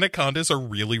serious. Anacondas are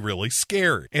really, really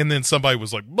scary. And then somebody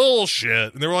was like,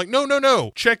 bullshit. And they were like,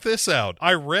 no, check this out.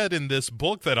 I read in this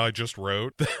book that I just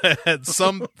wrote that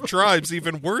some tribes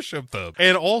even worship them.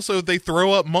 And also they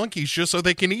throw up monkeys just so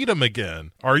they can eat them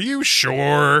again. Are you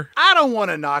sure? I don't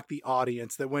want to knock the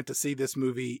audience that went to see this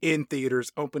movie in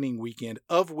theaters opening weekend,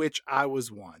 of which I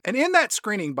was one. And in that screen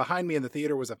screening, behind me in the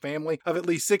theater was a family of at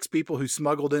least 6 people who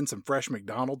smuggled in some fresh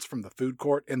McDonald's from the food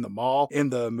court in the mall in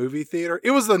the movie theater.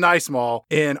 It was the nice mall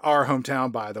in our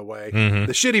hometown, by the way. Mm-hmm.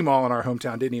 The shitty mall in our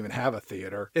hometown didn't even have a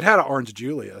theater. It had an Orange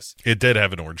Julius. It did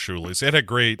have an Orange Julius. It had a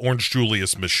great Orange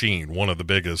Julius machine, one of the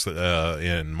biggest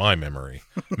in my memory.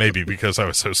 Maybe because I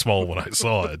was so small when I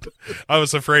saw it. I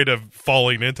was afraid of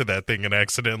falling into that thing and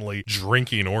accidentally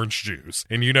drinking orange juice.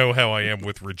 And you know how I am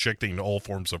with rejecting all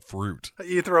forms of fruit.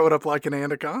 You throw it up like an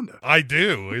anaconda. I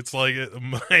do. It's like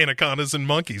anacondas and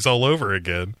monkeys all over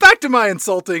again. Back to my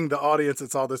insulting the audience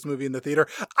that saw this movie in the theater.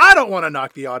 I don't want to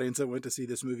knock the audience that went to see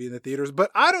this movie in the theaters, but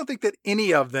I don't think that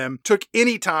any of them took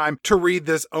any time to read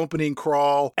this opening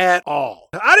crawl at all.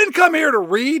 I didn't come here to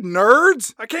read,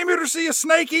 nerds. I came here to see a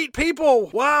snake eat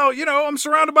people. Wow, I'm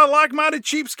surrounded by like-minded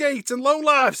cheapskates and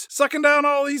lowlifes, sucking down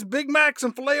all these Big Macs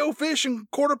and Filet-O-Fish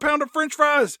and quarter-pounder French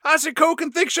fries, Icy Coke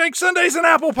and thick shake sundaes and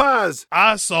apple pies.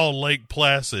 I saw Lake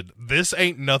Placid. This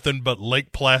ain't nothing but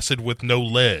Lake Placid with no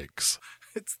legs.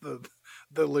 It's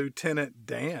the Lieutenant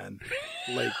Dan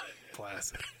Lake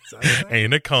Placid.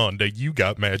 Anaconda, you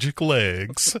got magic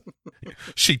legs.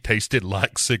 She tasted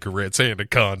like cigarettes,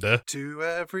 Anaconda. To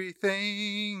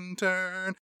everything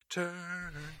turn. So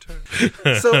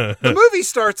the movie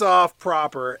starts off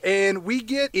proper, and we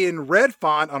get in red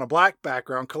font on a black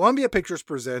background, Columbia Pictures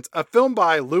presents a film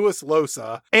by Louis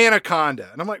Losa, Anaconda.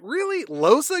 And I'm like, really?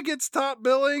 Losa gets top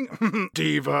billing?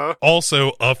 Diva.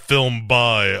 Also, a film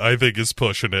by, I think, is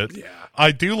pushing it. Yeah.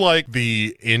 I do like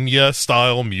the Enya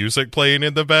style music playing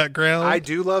in the background. I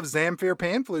do love Zamfir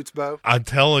pan flutes, Bo. I'm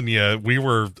telling you, we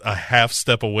were a half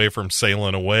step away from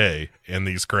sailing away in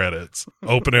these credits.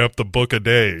 Opening up the book of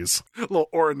days. A little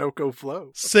Orinoco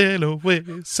flow. Sail away,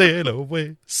 sail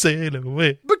away, sail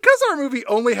away. Because our movie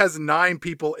only has 9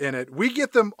 people in it, we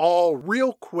get them all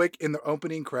real quick in the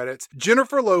opening credits.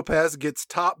 Jennifer Lopez gets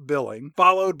top billing,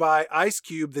 followed by Ice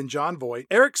Cube, then Jon Voight,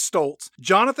 Eric Stoltz,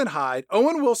 Jonathan Hyde,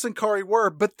 Owen Wilson, Kari Wurr,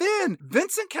 but then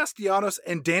Vincent Castellanos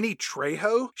and Danny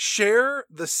Trejo share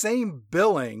the same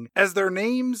billing as their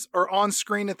names are on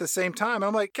screen at the same time.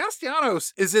 I'm like,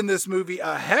 Castellanos is in this movie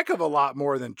a heck of a lot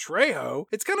more than Trejo.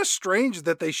 It's kind of strange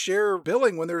that they share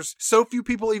billing when there's so few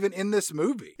people even in this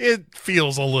movie. It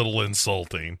feels a little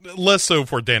insulting. Less so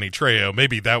for Danny Trejo.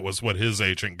 Maybe that was what his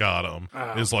agent got him.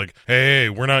 Is like, hey,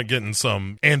 we're not getting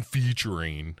some and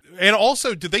featuring. And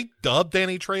also, did they dub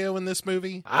Danny Trejo in this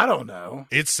movie? I don't know.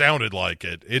 It sounded like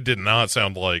it. It did not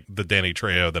sound like the Danny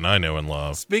Trejo that I know and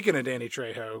love. Speaking of Danny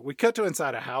Trejo, we cut to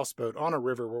inside a houseboat on a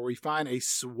river where we find a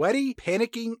sweaty,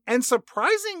 panicking, and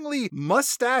surprisingly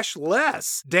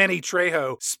mustache-less Danny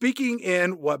Trejo speaking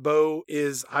in what Bo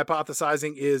is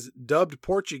hypothesizing is dubbed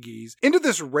Portuguese into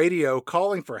this radio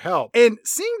calling for help. And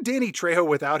seeing Danny Trejo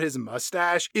without his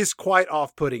mustache is quite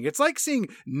off-putting. It's like seeing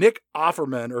Nick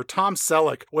Offerman or Tom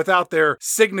Selleck without their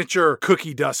signature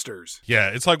cookie dusters. Yeah,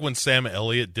 it's like when Sam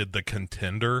Elliott did The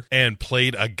Contender and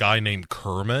played a guy named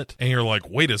Kermit, and you're like,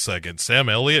 wait a second, Sam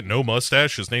Elliott, no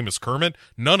mustache, his name is Kermit?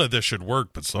 None of this should work,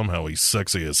 but somehow he's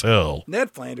sexy as hell.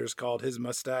 Ned Flanders called his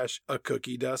mustache a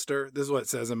cookie duster. This is what it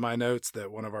says in my notes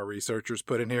that one of our researchers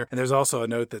put in here. And there's also a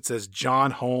note that says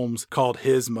John Holmes called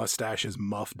his mustache his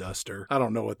muff duster. I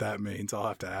don't know what that means. I'll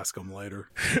have to ask him later.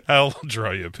 I'll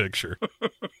draw you a picture.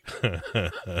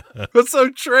 But so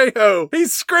Trejo,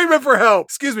 he's screaming for help.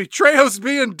 Excuse me, Trejo's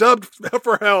being dubbed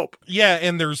for help. Yeah,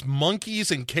 and there's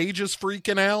monkeys in cages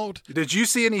freaking out. Did you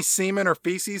see any semen or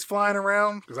feces flying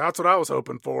around? Because that's what I was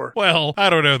hoping for. Well, I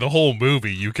don't know. The whole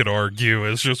movie, you could argue,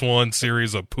 is just one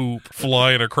series of poop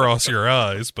flying across your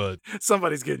eyes, but...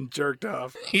 Somebody's getting jerked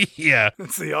off. Yeah.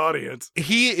 It's the audience.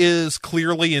 He is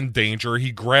clearly in danger.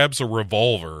 He grabs a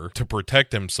revolver to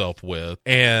protect himself with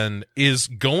and is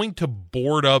going to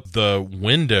board up the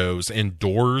windows and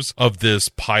doors of this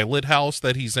pilot house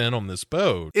that he's in on this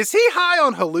boat. Is he high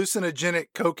on hallucinogenic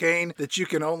cocaine that you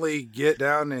can only get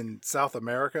down in South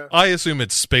America? I assume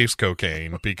it's space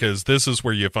cocaine because this is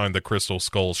where you find the crystal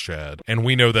skulls, Chad. And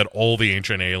we know that all the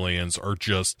ancient aliens are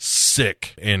just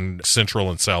sick in Central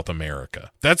and South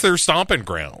America. That's their stomping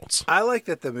grounds. I like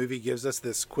that the movie gives us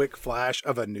this quick flash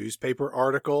of a newspaper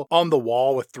article on the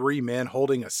wall with 3 men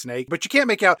holding a snake, but you can't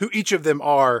make out who each of them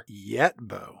are yet,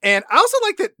 Bo. And I also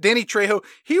like that Danny Trejo,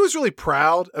 he was really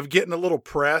proud of getting a little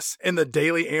press in the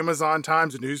Daily Amazon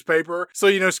Times newspaper.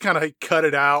 So, just kind of cut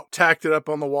it out, tacked it up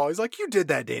on the wall. He's like, you did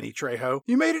that, Danny Trejo.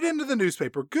 You made it into the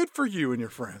newspaper. Good for you and your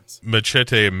friends.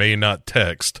 Machete may not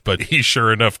text, but he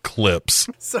sure enough clips.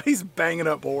 So he's banging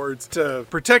up boards to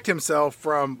protect himself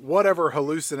from whatever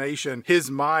hallucination his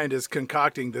mind is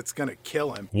concocting that's going to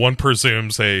kill him. One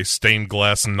presumes a stained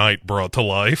glass knight brought to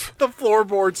life. The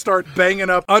floorboards start banging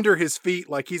up under his feet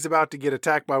like he's about to get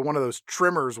attacked by one of those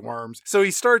trimmers worms. So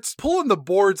he starts pulling the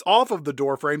boards off of the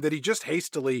door frame that he just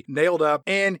hastily nailed up,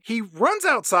 and he runs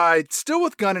outside, still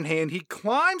with gun in hand. He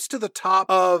climbs to the top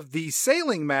of the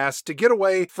sailing mast to get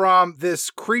away from this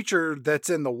creature that's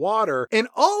in the water. And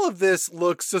all of this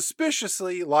looks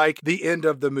suspiciously like the end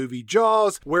of the movie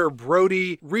Jaws, where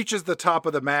Brody reaches the top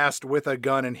of the mast with a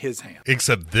gun in his hand.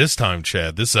 Except this time,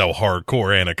 Chad, this is how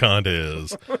hardcore Anaconda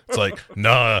is. It's like,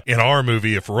 nah, in our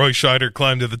movie, if Roy Scheider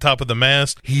climbed to the top of the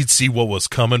mast, he'd see what was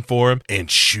coming for him and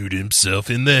shoot himself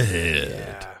in the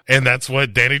head. Yeah. And that's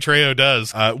what Danny Trejo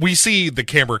does. We see the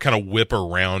camera kind of whip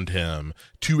around him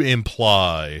to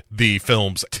imply the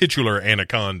film's titular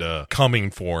anaconda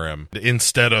coming for him,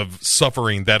 instead of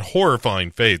suffering that horrifying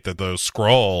fate that the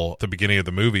scrawl at the beginning of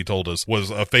the movie told us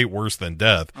was a fate worse than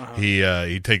death.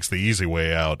 He takes the easy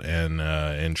way out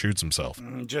and shoots himself.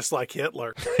 Just like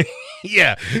Hitler.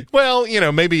 Yeah. Well,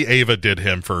 maybe Ava did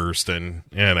him first, and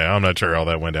I'm not sure how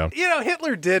that went down.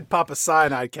 Hitler did pop a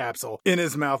cyanide capsule in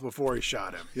his mouth before he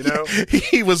shot him,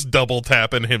 He was double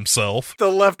tapping himself.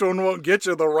 The left one won't get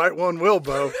you, the right one will,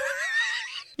 Bo.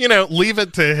 Leave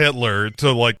it to Hitler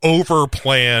to over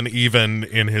plan even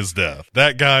in his death.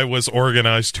 That guy was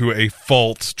organized to a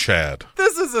fault, Chad.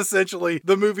 This is essentially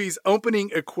the movie's opening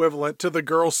equivalent to the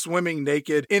girl swimming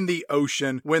naked in the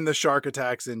ocean when the shark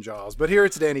attacks in Jaws. But here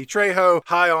it's Danny Trejo,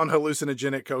 high on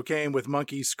hallucinogenic cocaine with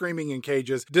monkeys screaming in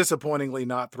cages, disappointingly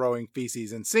not throwing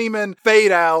feces and semen.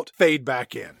 Fade out, fade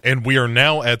back in. And we are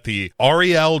now at the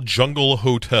Arial Jungle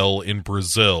Hotel in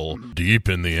Brazil, deep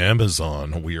in the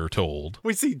Amazon, we are told.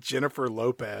 We see Jennifer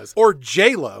Lopez, or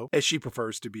J-Lo, as she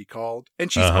prefers to be called. And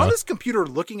she's on this computer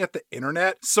looking at the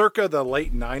internet circa the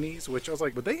late 90s, which I was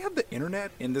like, would they have the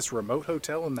internet in this remote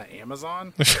hotel in the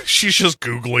Amazon? She's just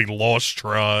Googling lost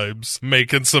tribes,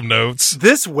 making some notes.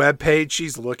 This webpage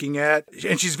she's looking at,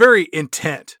 and she's very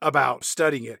intent about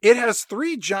studying it, it has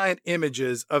 3 giant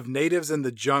images of natives in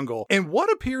the jungle and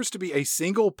what appears to be a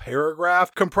single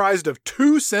paragraph comprised of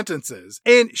 2 sentences.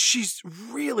 And she's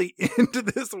really into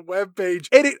this webpage.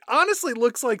 And it honestly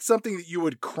looks like something that you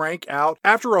would crank out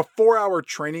after a 4-hour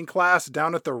training class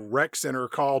down at the rec center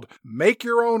called Make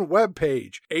Your Own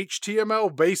Webpage,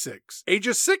 HTML Basics,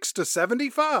 ages 6 to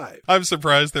 75. I'm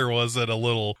surprised there wasn't a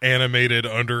little animated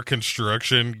under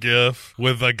construction gif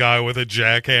with a guy with a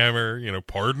jackhammer,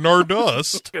 pardon our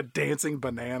dust. Like a dancing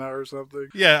banana or something.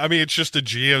 Yeah, I mean, it's just a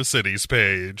GeoCities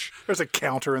page. There's a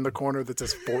counter in the corner that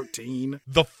says 14.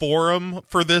 The forum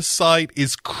for this site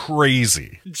is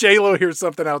crazy. J-Lo hears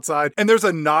something outside, and there's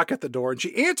a knock at the door, and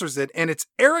she answers it, and it's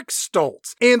Eric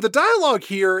Stoltz. And the dialogue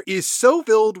here is so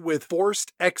filled with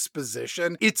forced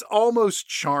exposition, it's almost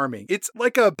charming. It's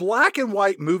like a black and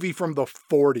white movie from the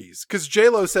 40s, because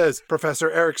J-Lo says, Professor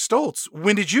Eric Stoltz,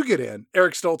 when did you get in?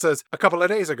 Eric Stoltz says, a couple of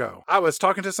days ago. I was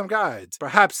talking to some guides.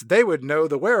 Perhaps they would know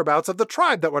the whereabouts of the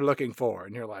tribe that we're looking for.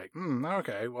 And you're like,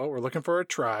 okay, well, we're looking for a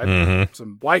tribe.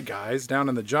 Some white guys down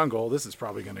in the jungle. This is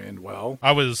probably going to end well.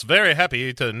 I was very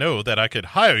happy to know that I could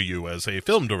hire you as a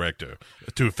film director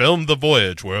to film the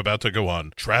voyage we're about to go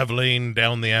on, traveling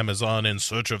down the Amazon in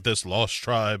search of this lost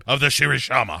tribe of the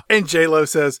Shirishama. And J-Lo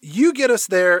says, you get us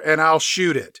there and I'll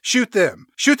shoot it. Shoot them.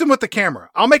 Shoot them with the camera.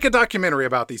 I'll make a documentary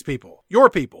about these people. Your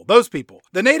people. Those people.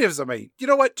 The natives, I mean. You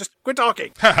know what? Just quit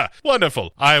talking. Haha,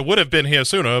 wonderful. I would have been here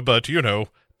sooner, but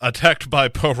attacked by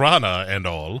piranha and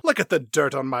all. Look at the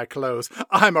dirt on my clothes.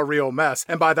 I'm a real mess.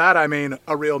 And by that, I mean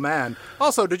a real man.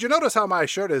 Also, did you notice how my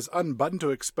shirt is unbuttoned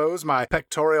to expose my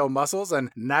pectoral muscles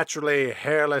and naturally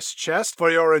hairless chest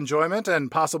for your enjoyment and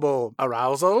possible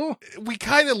arousal? We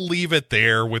kind of leave it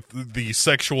there with the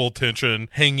sexual tension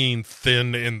hanging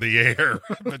thin in the air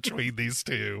between these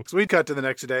two. So we cut to the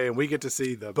next day and we get to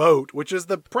see the boat, which is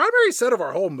the primary set of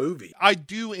our whole movie. I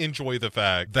do enjoy the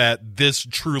fact that this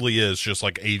truly is just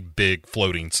like a big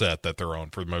floating set that they're on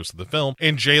for most of the film.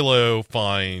 And J-Lo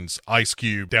finds Ice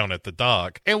Cube down at the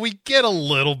dock. And we get a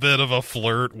little bit of a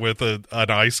flirt with an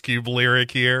Ice Cube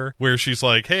lyric here where she's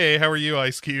like, hey, how are you,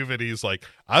 Ice Cube? And he's like,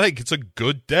 I think it's a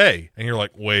good day. And you're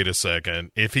like, wait a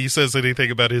second. If he says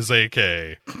anything about his AK,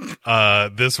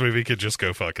 this movie could just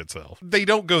go fuck itself. They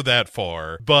don't go that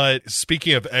far. But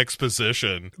speaking of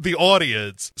exposition, the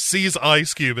audience sees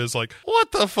Ice Cube as like,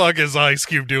 what the fuck is Ice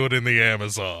Cube doing in the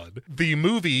Amazon? The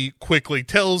movie quickly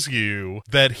tells you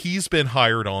that he's been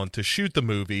hired on to shoot the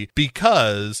movie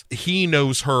because he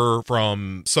knows her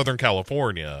from Southern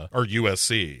California or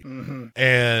USC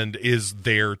and is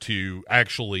there to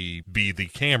actually be the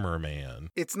cameraman.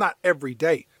 It's not every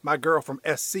day my girl from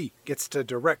SC gets to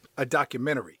direct a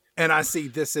documentary, and I see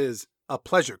this is a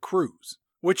pleasure cruise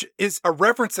which is a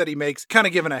reference that he makes, kind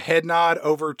of giving a head nod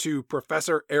over to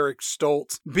Professor Eric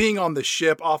Stoltz being on the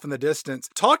ship off in the distance,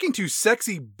 talking to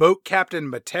sexy boat captain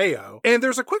Mateo. And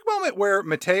there's a quick moment where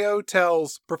Mateo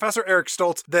tells Professor Eric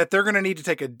Stoltz that they're going to need to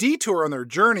take a detour on their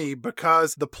journey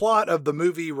because the plot of the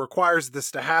movie requires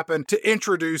this to happen to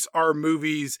introduce our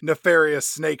movie's nefarious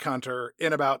snake hunter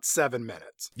in about 7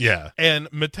 minutes. Yeah. And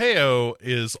Mateo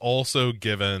is also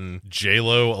giving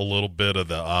J-Lo a little bit of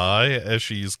the eye as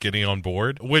she's getting on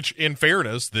board, which in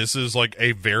fairness, this is like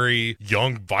a very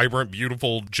young, vibrant,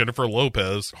 beautiful Jennifer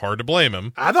Lopez. Hard to blame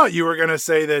him. I thought you were going to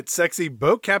say that sexy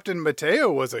boat captain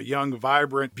Mateo was a young,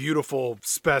 vibrant, beautiful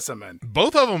specimen.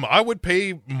 Both of them, I would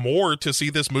pay more to see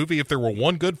this movie if there were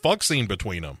one good fuck scene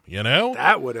between them, you know?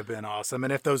 That would have been awesome.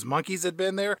 And if those monkeys had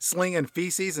been there slinging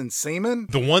feces and semen.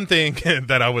 The one thing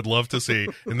that I would love to see,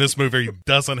 and this movie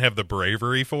doesn't have the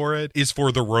bravery for it, is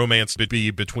for the romance to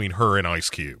be between her and Ice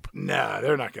Cube. Nah,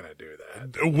 they're not going to do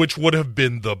that. Which would have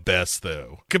been the best,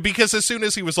 though. Because as soon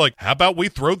as he was like, how about we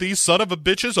throw these son of a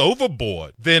bitches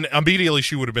overboard? Then immediately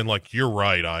she would have been like, you're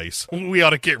right, Ice. We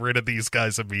ought to get rid of these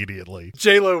guys immediately.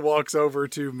 J-Lo walks over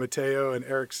to Mateo and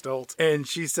Eric Stoltz, and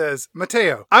she says,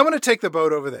 Mateo, I want to take the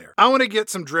boat over there. I want to get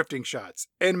some drifting shots.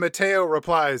 And Mateo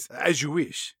replies, as you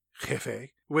wish, jefe.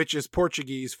 Which is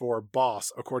Portuguese for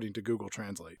boss, according to Google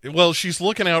Translate. Well, she's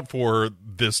looking out for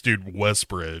this dude,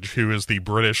 Westbridge, who is the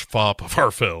British fop of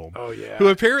our film. Oh, yeah. Who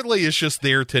apparently is just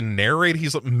there to narrate.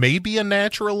 He's maybe a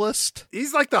naturalist.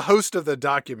 He's like the host of the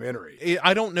documentary.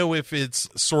 I don't know if it's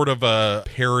sort of a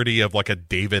parody of like a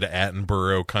David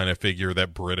Attenborough kind of figure,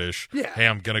 that British, hey,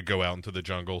 I'm going to go out into the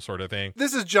jungle sort of thing.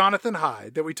 This is Jonathan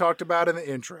Hyde that we talked about in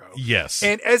the intro. Yes.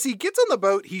 And as he gets on the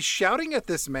boat, he's shouting at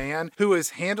this man who is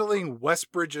handling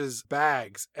Westbridge's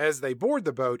bags as they board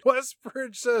the boat.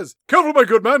 Westbridge says, careful, my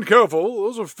good man, careful.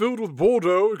 Those are filled with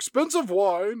Bordeaux, expensive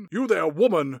wine. You there,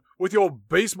 woman, with your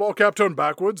baseball cap turned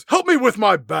backwards. Help me with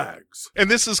my bags. And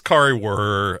this is Kari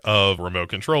Wuhrer of Remote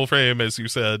Control fame, as you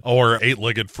said, or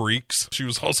Eight-Legged Freaks. She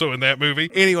was also in that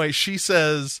movie. Anyway, she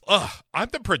says, I'm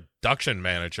the production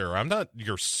manager. I'm not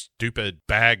your stupid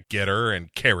bag getter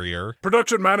and carrier.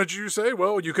 Production manager, you say?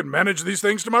 Well, you can manage these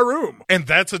things to my room. And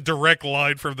that's a direct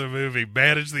line from the movie.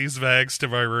 Manage these bags to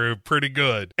my room. Pretty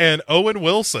good. And Owen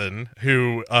Wilson,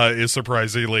 who is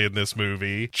surprisingly in this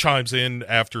movie, chimes in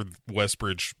after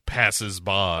Westbridge passes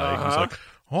by. He's like,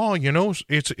 oh, you know,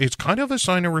 it's kind of a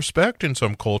sign of respect in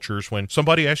some cultures when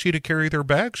somebody asks you to carry their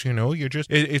bags, you know,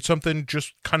 it's something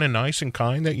just kind of nice and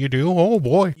kind that you do. Oh,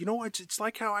 boy. You know, it's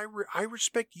like how I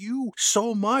respect you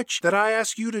so much that I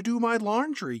ask you to do my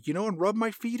laundry, you know, and rub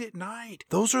my feet at night.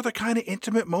 Those are the kind of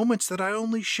intimate moments that I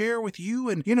only share with you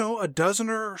and, you know, a dozen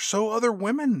or so other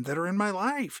women that are in my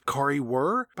life. Kari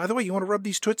Wuhrer, by the way, you want to rub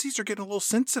these tootsies? They're getting a little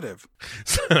sensitive.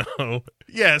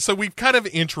 So we've kind of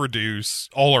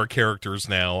introduced all our characters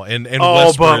now. And all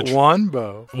Westbridge, but one,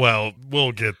 Bo. Well,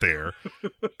 we'll get there.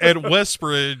 And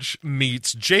Westbridge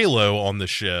meets J-Lo on the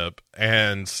ship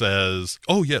and says,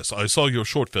 oh, yes, I saw your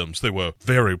short films. They were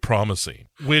very promising,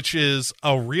 which is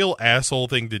a real asshole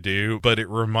thing to do. But it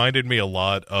reminded me a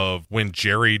lot of when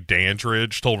Jerry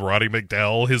Dandridge told Roddy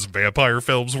McDowell his vampire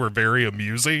films were very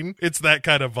amusing. It's that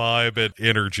kind of vibe and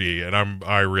energy, and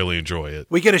I really enjoy it.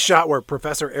 We get a shot where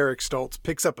Professor Eric Stoltz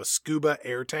picks up a scuba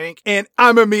air tank, and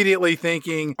I'm immediately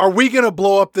thinking, are we going to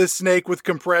blow up this snake with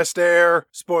compressed air?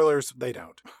 Spoilers, they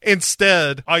don't.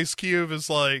 Instead, Ice Cube is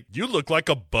like, you look like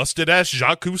a busted-ass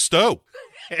Jacques Cousteau.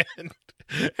 And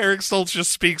Eric Stoltz just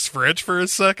speaks French for a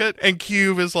second, and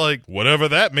Cube is like, whatever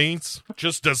that means,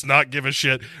 just does not give a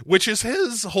shit, which is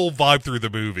his whole vibe through the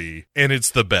movie, and it's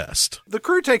the best. The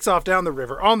crew takes off down the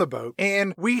river on the boat,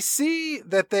 and we see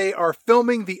that they are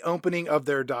filming the opening of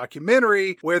their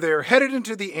documentary, where they're headed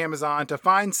into the Amazon to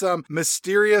find some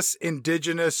mysterious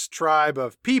indigenous tribe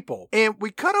of people. And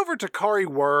we cut over to Kari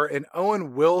Wuhrer and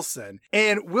Owen Wilson,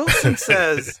 and Wilson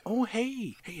says, oh,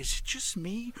 hey, is it just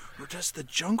me, or does the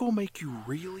jungle make you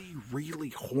really, really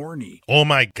horny? Oh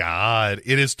my God,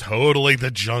 it is totally the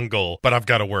jungle, but I've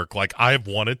got to work. Like, I've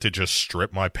wanted to just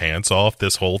strip my pants off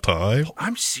this whole time. Oh,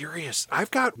 I'm serious. I've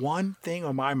got one thing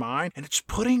on my mind, and it's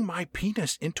putting my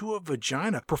penis into a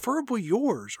vagina, preferably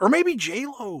yours, or maybe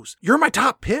J-Lo's. You're my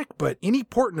top pick, but any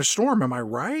port in a storm, am I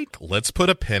right? Let's put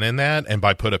a pin in that, and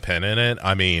by put a pin in it,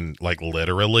 I mean, like,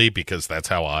 literally, because that's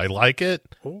how I like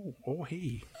it. Oh,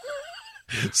 hey.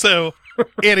 So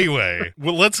anyway,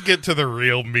 well, let's get to the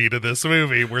real meat of this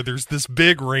movie, where there's this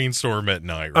big rainstorm at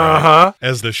night, right?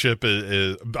 As the ship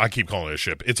is, I keep calling it a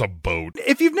ship. It's a boat.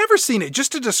 If you've never seen it,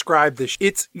 just to describe this,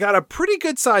 it's got a pretty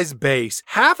good sized base.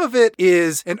 Half of it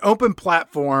is an open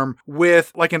platform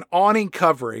with like an awning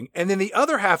covering, and then the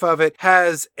other half of it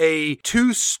has a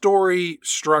 2-story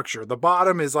structure. The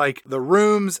bottom is like the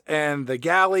rooms and the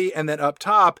galley, and then up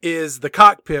top is the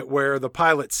cockpit where the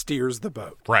pilot steers the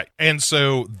boat. Right. And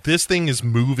so this thing is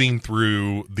moving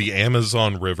through the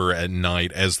Amazon River at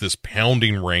night as this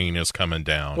pounding rain is coming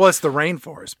down. Well, it's the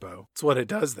rainforest, Bo. It's what it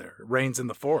does there. It rains in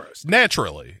the forest.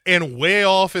 Naturally. And way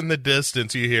off in the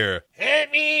distance, you hear,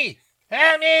 "Help me!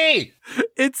 Help me!"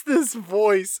 It's this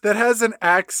voice that has an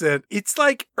accent. It's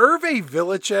like Hervé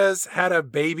Villechaize had a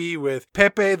baby with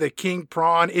Pepe the King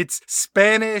Prawn. It's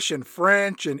Spanish and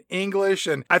French and English,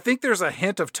 and I think there's a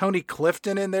hint of Tony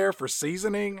Clifton in there for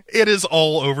seasoning. It is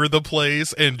all over the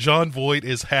place, and Jon Voight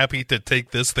is happy to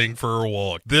take this thing for a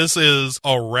walk. This is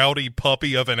a rowdy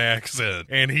puppy of an accent,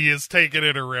 and he is taking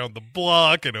it around the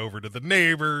block and over to the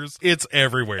neighbors. It's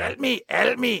everywhere. Help me,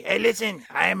 help me. Hey, listen,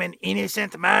 I am an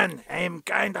innocent man. I am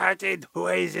kind-hearted, who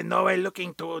is in no way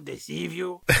looking to deceive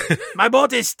you. My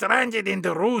boat is stranded in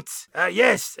the roots.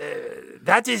 Yes,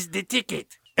 that is the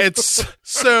ticket. It's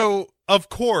so, of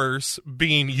course,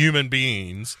 being human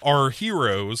beings, our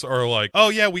heroes are like, oh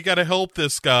yeah, we got to help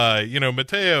this guy. You know,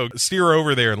 Mateo, steer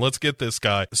over there and let's get this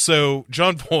guy. So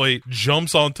Jon Voight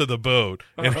jumps onto the boat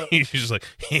and he's just like,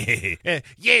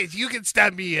 yes, you can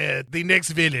stop me at the next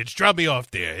village. Drop me off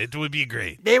there. It would be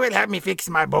great. They will help me fix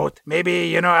my boat.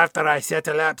 Maybe, after I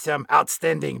settle up some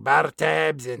outstanding bar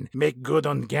tabs and make good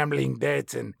on gambling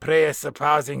debts and pay a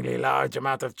surprisingly large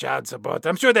amount of child support,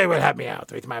 I'm sure they will help me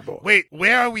out with my boat. Wait,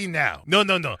 where are we now? No.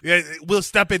 We'll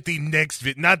stop at the next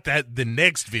not the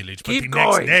next village, but Keep the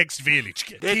going. next village.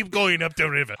 Keep going up the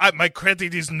river. My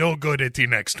credit is no good at the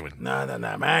next one. No.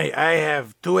 I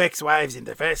have 2 ex-wives in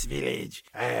the first village.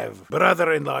 I have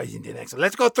brother-in-laws in the next one.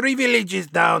 Let's go 3 villages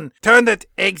down. Turn at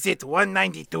exit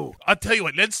 192. I'll tell you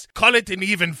what, let's call it an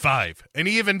even 5. An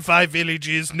even 5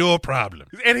 villages, no problem.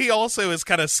 And he also is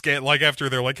kind of scared, like after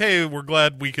they're like, hey, we're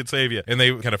glad we could save you. And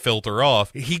they kind of filter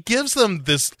off. He gives them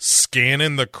this scan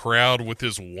in the crowd with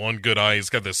his one good eye. He's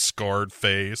got this scarred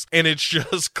face. And it's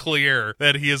just clear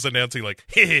that he is announcing like,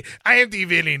 hey, I am the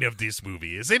villain of this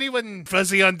movie. Is anyone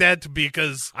fuzzy on that?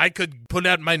 Because I could pull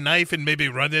out my knife and maybe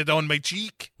run it on my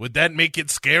cheek. Would that make it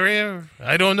scarier?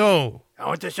 I don't know. I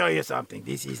want to show you something.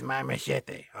 This is my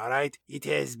machete, all right? It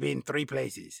has been 3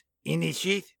 places. In the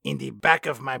sheath, in the back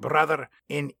of my brother,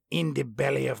 and in the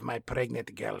belly of my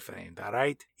pregnant girlfriend, all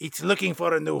right? It's looking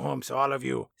for a new home, so all of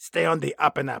you, stay on the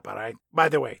up and up, all right? By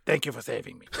the way, thank you for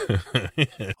saving me.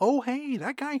 Oh, hey,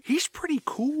 that guy, he's pretty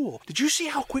cool. Did you see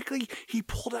how quickly he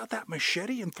pulled out that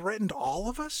machete and threatened all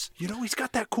of us? He's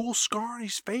got that cool scar on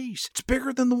his face. It's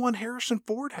bigger than the one Harrison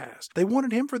Ford has. They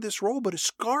wanted him for this role, but his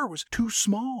scar was too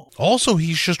small. Also,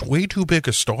 he's just way too big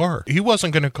a star. He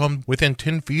wasn't going to come within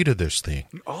 10 feet of this thing.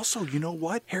 Also, you know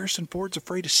what? Harrison Ford's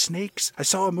afraid of snakes. I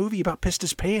saw a movie about pissed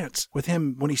his pants with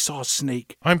him when he saw a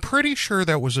snake. I'm pretty sure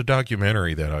that was a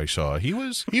documentary that I saw. He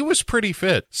was pretty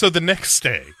fit. So the next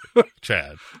day,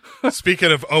 Chad,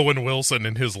 speaking of Owen Wilson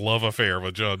and his love affair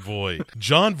with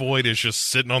Jon Voight is just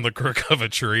sitting on the crook of a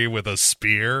tree with a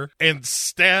spear and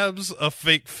stabs a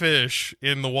fake fish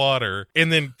in the water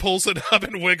and then pulls it up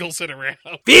and wiggles it around.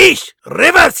 Fish!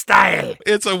 River style!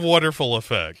 It's a wonderful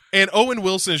effect. And Owen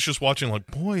Wilson is just watching like,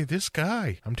 boy, this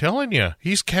guy, I'm telling you,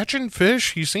 he's catching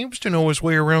fish. He seems to know his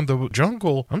way around the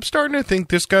jungle. I'm starting to think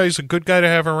this guy's a good guy to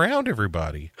have around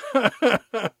everybody.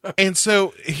 And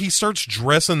so he starts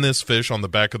dressing this fish on the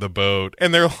back of the boat,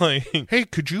 and they're like, hey,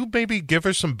 could you maybe give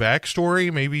us some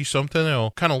backstory? Maybe something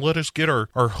that'll kind of let us get our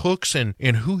hooks in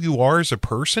who you are as a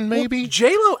person, maybe? Well,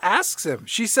 J-Lo asks him.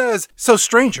 She says, so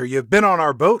stranger, you've been on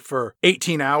our boat for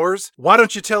 18 hours. Why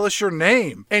don't you tell us your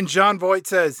name? And Jon Voight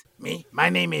says, Me? My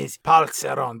name is Paul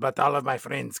Ceron, but all of my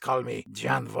friends call me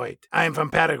Jon Voight. I am from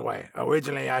Paraguay.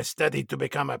 Originally, I studied to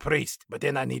become a priest, but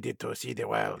then I needed to see the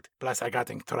world. Plus, I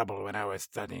got in trouble when I was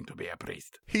studying to be a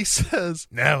priest. He says,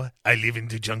 now I live in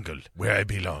the jungle where I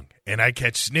belong, and I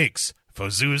catch snakes for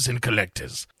zoos and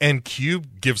collectors. And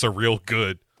Cube gives a real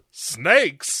good,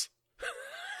 snakes?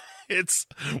 It's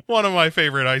one of my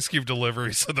favorite Ice Cube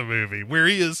deliveries of the movie, where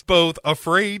he is both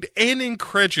afraid and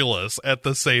incredulous at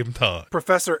the same time.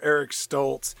 Professor Eric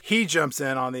Stoltz, he jumps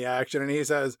in on the action and he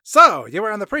says, so, you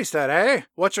were in the priesthood, eh?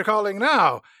 What you calling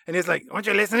now? And he's like, weren't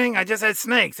you listening? I just said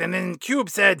snakes. And then Cube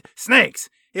said, snakes.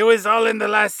 It was all in the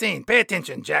last scene. Pay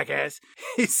attention, jackass.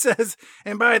 He says,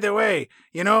 and by the way,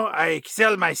 I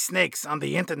sell my snakes on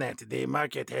the internet. The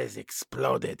market has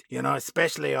exploded,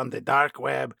 especially on the dark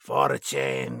web,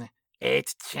 4chan,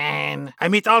 8chan. I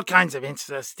meet all kinds of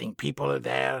interesting people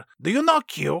there. Do you know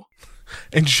Q?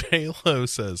 And J-Lo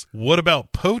says, what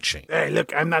about poaching? Hey,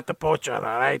 look, I'm not the poacher, all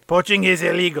right? Poaching is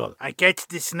illegal. I catch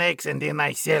the snakes and then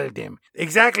I sell them.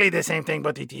 Exactly the same thing,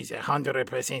 but it is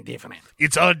 100% different.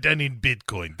 It's all done in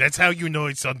Bitcoin. That's how you know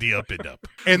it's on the up and up.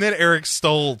 And then Eric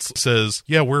Stoltz says,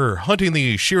 yeah, we're hunting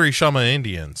the Shirishama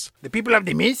Indians. The people of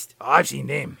the mist? Oh, I've seen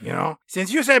them,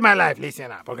 Since you saved my life,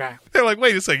 listen up, okay? They're like,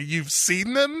 wait a second, you've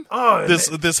seen them? Oh,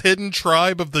 this hidden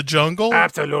tribe of the jungle?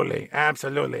 Absolutely.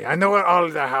 I know where all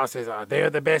the houses are. They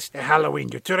are the best at Halloween.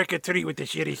 You trick or treat with the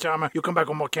Shirishama, you come back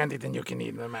with more candy than you can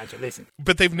eat. Imagine. Listen.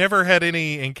 But they've never had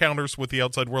any encounters with the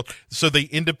outside world, so they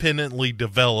independently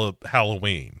develop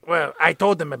Halloween. Well, I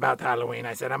told them about Halloween.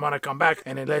 I said, I'm going to come back,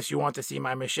 and unless you want to see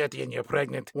my machete in your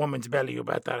pregnant woman's belly, you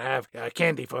better have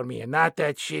candy for me, and not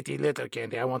that shitty little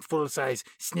candy. I want full-size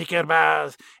Snicker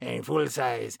bars and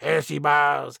full-size Hershey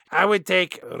bars. I would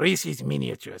take Reese's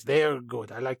miniatures. They are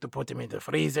good. I like to put them in the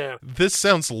freezer. This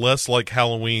sounds less like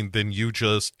Halloween than you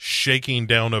just shaking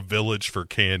down a village for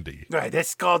candy. Right,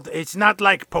 it's not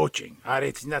like poaching. All right,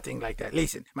 it's nothing like that.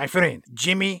 Listen, my friend,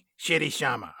 Jimmy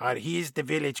Shirishama, all right, he's the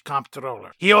village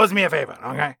comptroller. He owes me a favor,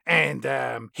 okay? And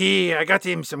I got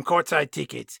him some courtside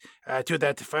tickets to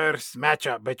that first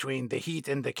matchup between the Heat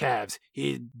and the Cavs.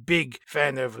 He's a big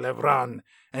fan of LeBron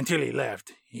until he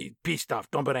left. He pissed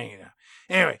off. Don't bring it up.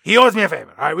 Anyway, he owes me a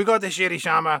favor. All right, we got the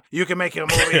Shirishama. You can make a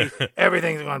movie.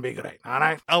 Everything's going to be great. All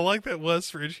right? I like that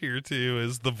Westridge here, too,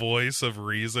 is the voice of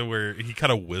Reza, where he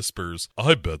kind of whispers,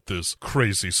 I bet this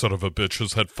crazy son of a bitch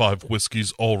has had 5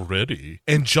 whiskeys already.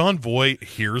 And John Voight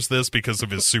hears this because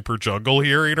of his super jungle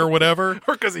hearing or whatever.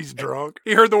 Or because he's drunk.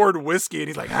 He heard the word whiskey and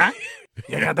he's like, huh?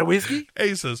 You got the whiskey? And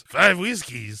he says, 5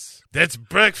 whiskeys. That's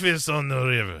breakfast on the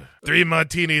river. 3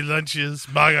 martini lunches,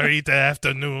 margarita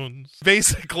afternoons.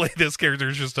 Basically, this character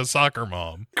is just a soccer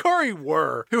mom. Kari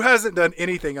Wurr, who hasn't done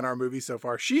anything in our movie so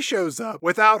far, she shows up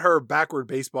without her backward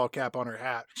baseball cap on her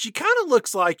hat. She kind of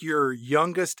looks like your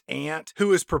youngest aunt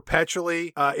who is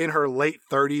perpetually in her late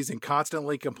 30s and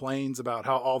constantly complains about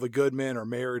how all the good men are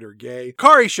married or gay.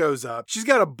 Kari shows up. She's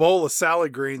got a bowl of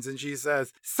salad greens and she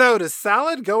says, so does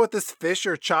salad go with this fish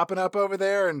you're chopping up over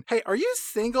there? And hey, are you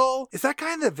single? Is that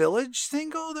kind of village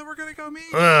single that we're going to go meet?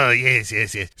 Oh, yes.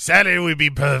 Salad would be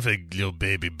perfect, little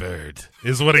baby bird,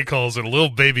 is what he calls it, a little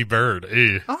baby bird.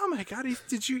 Ew. Oh my God,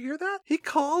 did you hear that? He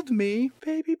called me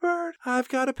baby bird. I've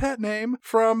got a pet name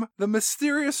from the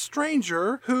mysterious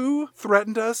stranger who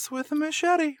threatened us with a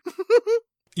machete.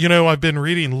 I've been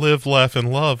reading Live, Laugh,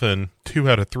 and Love, and 2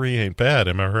 out of 3 ain't bad,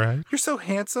 am I right? You're so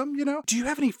handsome, Do you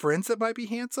have any friends that might be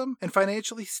handsome and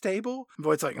financially stable?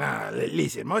 Voight's like, nah,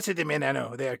 listen, most of the men I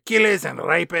know, they're killers and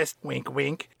rapists, wink,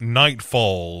 wink. Night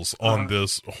falls on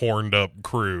this horned-up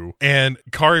crew, and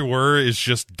Kari Wurr is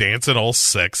just dancing all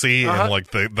sexy in,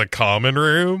 the common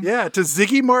room. Yeah, to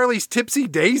Ziggy Marley's Tipsy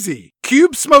Daisy.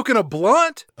 Cube smoking a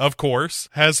blunt. Of course,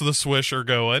 has the swisher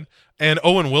going. And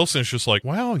Owen Wilson's just like,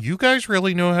 wow, you guys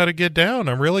really know how to get down.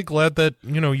 I'm really glad that,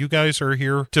 you guys are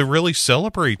here to really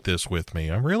celebrate this with me.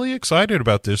 I'm really excited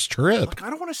about this trip. Look, I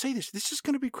don't want to say this. This is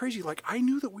going to be crazy. I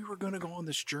knew that we were going to go on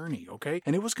this journey, okay?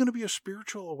 And it was going to be a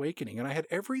spiritual awakening. And I had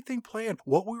everything planned,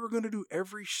 what we were going to do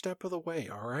every step of the way,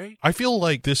 all right? I feel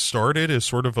like this started as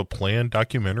sort of a planned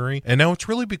documentary, and now it's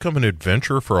really become an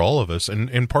adventure for all of us.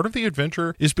 And part of the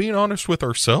adventure is being honest with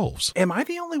ourselves. Am I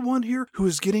the only one here who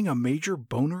is getting a major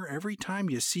boner every time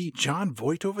you see John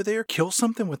Voight over there kill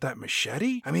something with that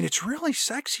machete? I mean, it's really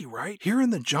sexy, right? Here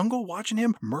in the jungle watching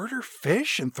him murder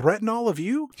fish and threaten all of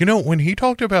you. When he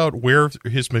talked about where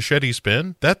his machete's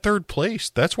been, that 3rd place,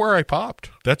 that's where I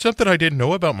popped. That's something I didn't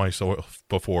know about myself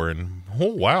before, and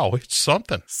oh wow, it's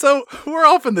something. So we're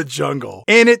off in the jungle,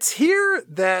 and it's here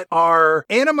that our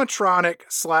animatronic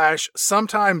 /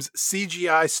 sometimes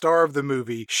CGI star of the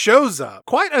movie shows up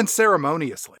quite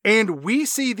unceremoniously, and we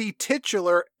see the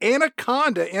titular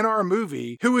anaconda in our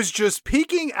movie who is just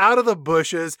peeking out of the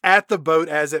bushes at the boat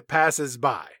as it passes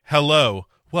by. Hello,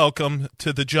 welcome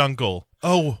to the jungle.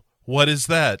 Oh, what is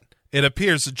that? It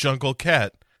appears a jungle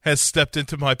cat has stepped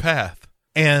into my path.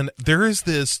 And there is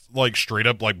this straight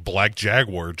up black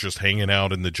jaguar just hanging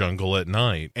out in the jungle at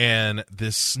night. And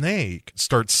this snake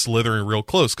starts slithering real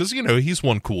close because, he's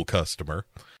one cool customer.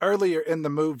 Earlier in the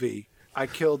movie, I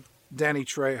killed Danny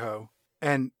Trejo,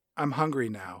 and I'm hungry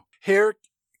now. Here,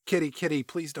 kitty,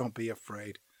 please don't be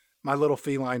afraid. My little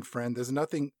feline friend, there's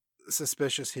nothing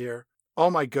suspicious here. oh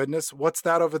my goodness, what's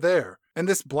that over there? And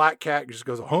this black cat just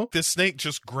goes, huh? This snake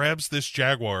just grabs this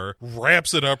jaguar,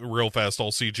 wraps it up real fast,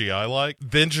 all CGI like,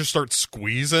 then just starts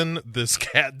squeezing this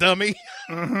cat dummy.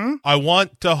 Mm-hmm. I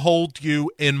want to hold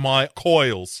you in my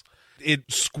coils.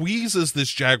 It squeezes this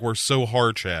jaguar so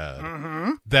hard, Chad,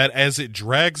 that as it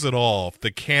drags it off, the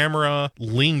camera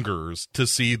lingers to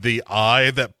see the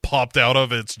eye that popped out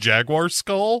of its jaguar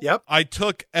skull. Yep. I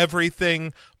took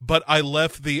everything, but I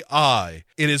left the eye.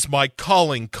 It is my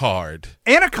calling card.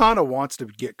 Anaconda wants to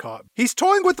get caught. He's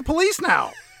toying with the police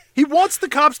now. He wants the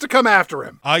cops to come after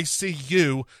him. I see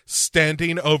you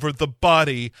standing over the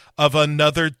body of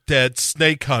another dead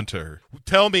snake hunter.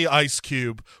 Tell me, Ice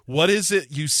Cube, what is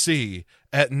it you see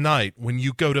at night when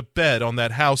you go to bed on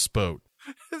that houseboat?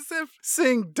 As if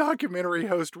seeing documentary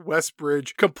host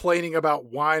Westbridge complaining about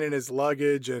wine in his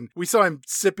luggage, and we saw him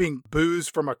sipping booze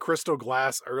from a crystal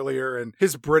glass earlier, and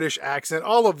his British accent,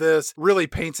 all of this really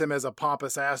paints him as a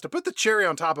pompous ass. To put the cherry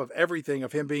on top of everything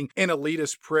of him being an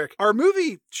elitist prick, our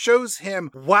movie shows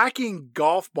him whacking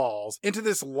golf balls into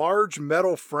this large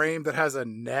metal frame that has a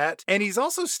net, and he's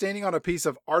also standing on a piece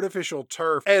of artificial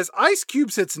turf as Ice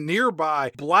Cube sits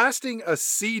nearby blasting a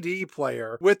CD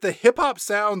player with the hip-hop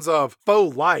sounds of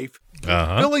Faux Life,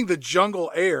 filling the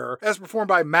jungle air, as performed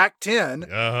by Mac 10,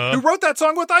 who wrote that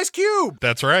song with Ice Cube.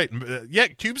 That's right. Yeah,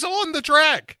 Cube's on the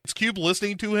track. It's Cube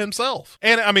listening to himself.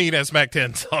 And I mean, as Mac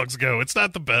 10 songs go, it's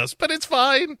not the best, but it's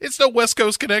fine. It's no West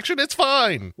Coast connection. It's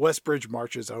fine. Westbridge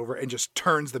marches over and just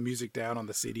turns the music down on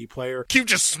the CD player. Cube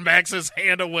just smacks his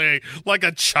hand away like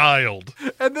a child.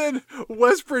 And then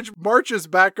Westbridge marches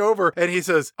back over and he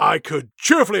says, I could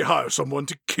cheerfully hire someone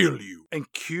to kill you.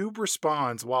 And Cube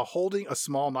responds while holding a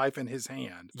small knife in his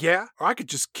hand. Yeah, or I could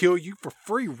just kill you for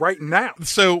free right now.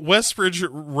 So Westbridge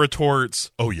retorts,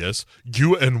 oh yes,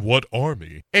 you and what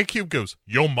army? And Cube goes,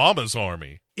 yo mama's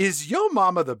army. Is yo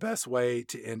mama the best way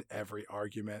to end every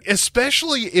argument?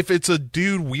 Especially if it's a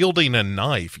dude wielding a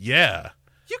knife, yeah.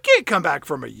 You can't come back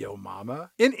from a yo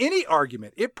mama. In any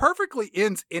argument, it perfectly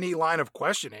ends any line of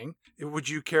questioning. Would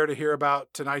you care to hear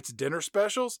about tonight's dinner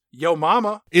specials? Yo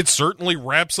mama. It certainly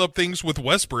wraps up things with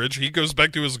Westbridge. He goes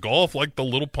back to his golf like the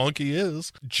little punk he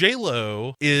is.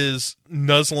 J-Lo is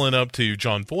nuzzling up to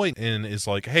John Voight and is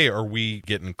like, hey, are we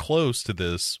getting close to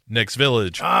this next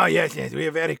village? Oh, yes, we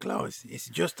are very close. It's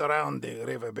just around the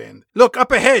river bend. Look,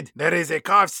 up ahead, there is a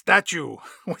carved statue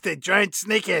with a giant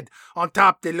snakehead on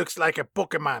top that looks like a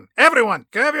Pokemon. Everyone,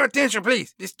 can I have your attention,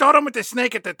 please? This totem with the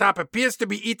snake at the top appears to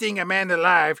be eating a man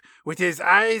alive, with his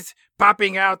eyes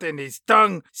popping out and his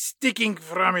tongue sticking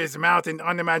from his mouth in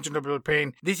unimaginable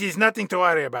pain. This is nothing to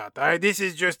worry about. All right? This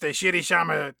is just a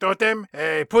Shirishama totem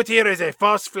put here as a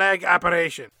false flag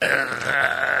operation.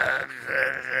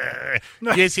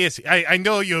 Yes. I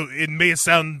know it may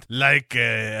sound like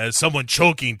someone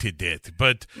choking to death,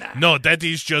 but no, that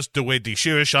is just the way the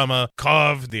Shirishama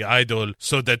carved the idol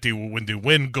so that when the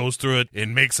wind goes through it, it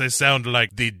makes a sound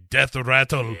like the death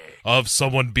rattle of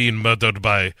someone being murdered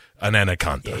by an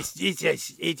anaconda.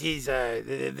 Yes, it is.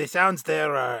 The sounds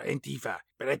there are Antifa,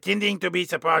 pretending to be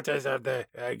supporters of the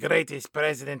greatest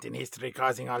president in history,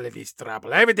 causing all of this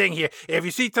trouble. Everything here, if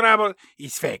you see trouble,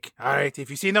 it's fake. All right, if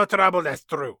you see no trouble, that's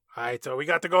true. All right, so we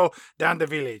got to go down the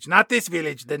village. Not this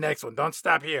village, the next one. Don't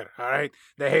stop here. All right,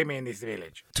 they hate me in this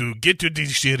village. To get to the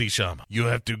Shirishama, you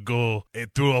have to go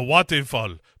through a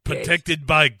waterfall protected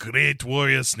by great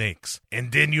warrior snakes.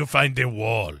 And then you find a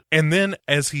wall. And then,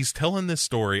 as he's telling this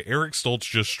story, Eric Stoltz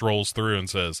just strolls through and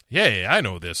says, yeah, I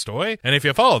know this story. And if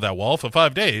you follow that wall for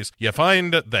 5 days, you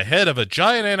find the head of a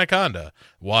giant anaconda.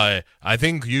 Why, I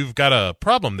think you've got a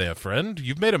problem there, friend.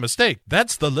 You've made a mistake.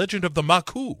 That's the legend of the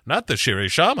Maku, not the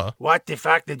Shirishama. What the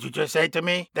fuck did you just say to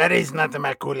me? That is not the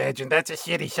Maku legend. That's a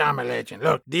Shirishama legend.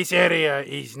 Look, this area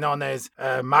is known as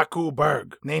Maku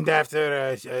Berg, named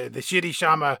after the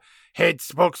Shirishama head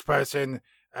spokesperson,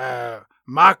 Maku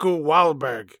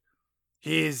Wahlberg.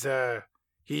 He's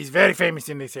very famous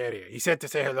in this area. He said to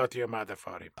say hello to your mother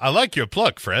for him. I like your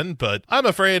pluck, friend, but I'm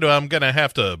afraid I'm going to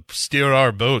have to steer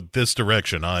our boat this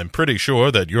direction. I'm pretty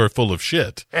sure that you're full of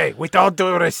shit. Hey, with all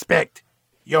due respect,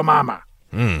 your mama.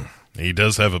 He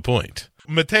does have a point.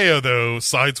 Mateo, though,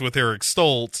 sides with Eric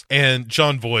Stoltz, and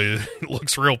John Voight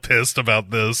looks real pissed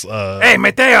about this. Hey,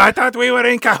 Mateo, I thought we were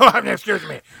in... Excuse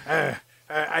me.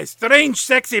 A strange,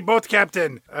 sexy boat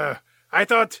captain. I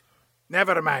thought...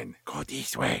 Never mind. Go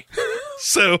this way.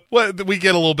 So we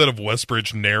get a little bit of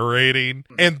Westbridge narrating,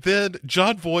 and then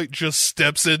John Voight just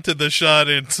steps into the shot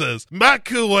and says,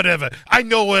 Maku, whatever. I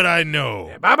know what I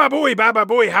know. Baba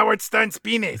Booey, Howard Stern's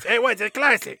penis. Hey, what's a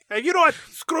classic? You know what?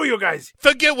 Screw you guys.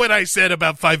 Forget what I said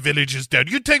about 5 villages down.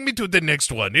 You take me to the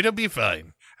next one. It'll be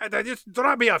fine. Just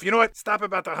drop me off. You know what? Stop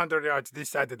about 100 yards this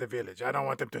side of the village. I don't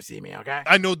want them to see me, okay?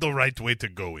 I know the right way to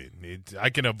go in. I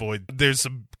can avoid. There's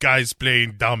some guys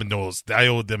playing dominoes. I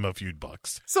owe them a few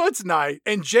bucks. So it's night,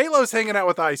 and J-Lo's hanging out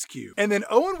with Ice Cube. And then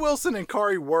Owen Wilson and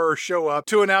Kari Wuhrer show up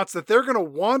to announce that they're going to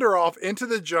wander off into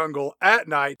the jungle at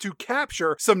night to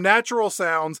capture some natural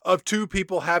sounds of two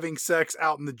people having sex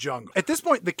out in the jungle. At this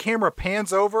point, the camera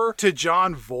pans over to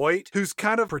Jon Voight, who's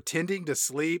kind of pretending to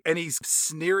sleep, and he's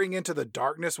sneering into the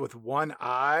darkness with one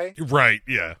eye. Right,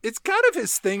 yeah. It's kind of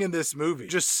his thing in this movie,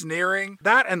 just sneering,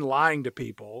 that and lying to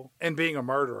people, and being a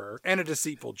murderer, and a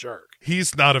deceitful jerk.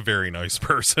 He's not a very nice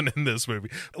person in this movie.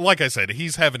 Like I said,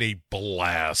 he's having a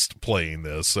blast playing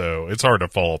this, so it's hard to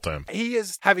fault him. He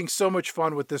is having so much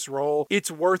fun with this role,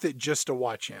 it's worth it just to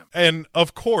watch him. And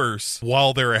of course,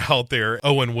 while they're out there,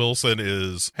 Owen Wilson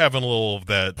is having a little of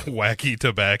that wacky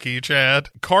tobacco chat.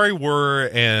 Kari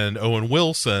Wuhrer and Owen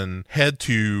Wilson head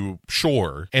to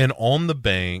shore, and on the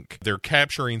bank, they're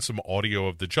capturing some audio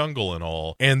of the jungle and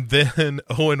all. And then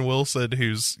Owen Wilson,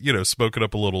 who's, spoken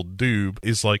up a little doob,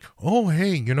 is like, oh,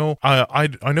 hey,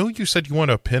 I know you said you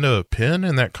want to pin a pin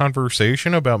in that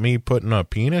conversation about me putting a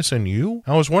penis in you.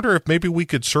 I was wondering if maybe we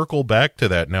could circle back to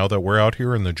that now that we're out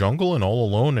here in the jungle and all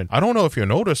alone. And I don't know if you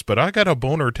noticed, but I got a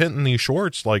boner tent in these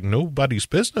shorts like nobody's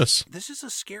business. This is a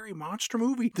scary monster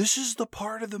movie. This is the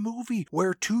part of the movie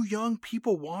where two young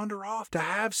people wander off to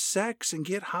have sex and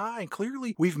get high. And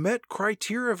clearly, we've met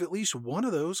criteria of at least one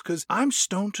of those because I'm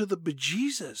stoned to the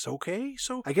bejesus, okay?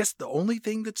 So I guess the only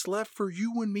thing that's left for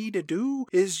you and me to do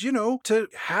is, to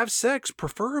have sex,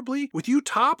 preferably with you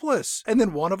topless. And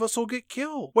then one of us will get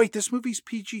killed. Wait, this movie's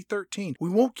PG-13. We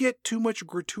won't get too much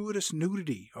gratuitous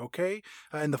nudity, okay?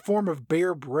 In the form of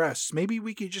bare breasts. Maybe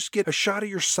we could just get a shot of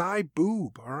your side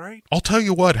boob, all right? I'll tell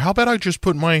you what, how about I just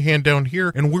put my hand down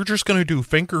here and we're just going to do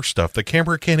finger stuff. The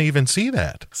camera can't even see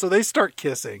that. So they start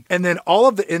kissing. And then all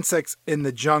of the insects in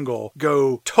the jungle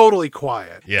go totally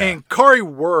quiet. Yeah. And Kari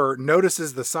Wuhrer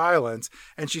notices the silence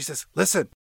and she says, listen,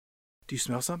 do you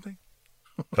smell something?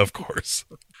 Of course.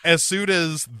 As soon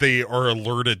as they are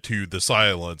alerted to the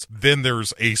silence, then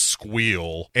there's a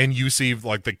squeal, and you see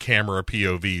like the camera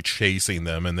POV chasing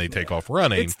them, and they take off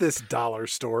running. It's this dollar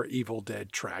store Evil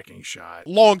Dead tracking shot.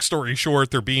 Long story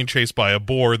short, they're being chased by a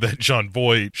boar that Jon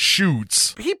Voight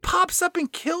shoots. He pops up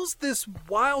and kills this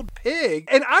wild pig.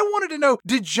 And I wanted to know,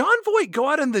 did Jon Voight go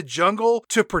out in the jungle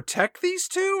to protect these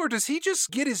two, or does he just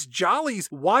get his jollies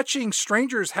watching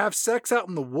strangers have sex out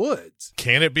in the woods?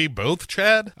 Can it be both,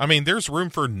 Chad? I mean, there's room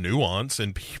for nuance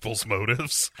in people's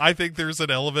motives. I think there's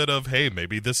an element of, hey,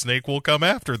 maybe the snake will come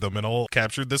after them and I'll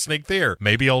capture the snake there.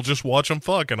 Maybe I'll just watch them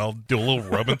fuck and I'll do a little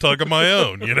rub and tug of my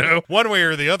own, One way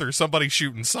or the other, somebody's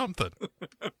shooting something.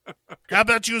 How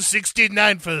about you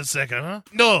 69 for a second, huh?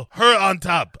 No, her on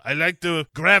top. I like the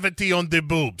gravity on the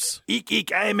boobs.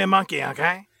 Eek, I am a monkey,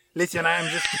 okay? Listen,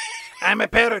 I'm a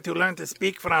parrot who learned to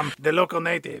speak from the local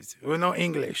natives who know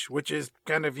English, which is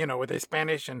kind of, with a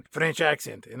Spanish and French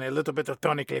accent and a little bit of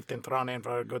Tony Clifton thrown in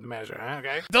for a good measure,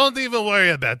 okay? Don't even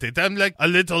worry about it. I'm like a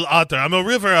little otter. I'm a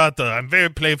river otter. I'm very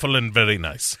playful and very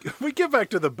nice. We get back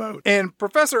to the boat, and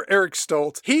Professor Eric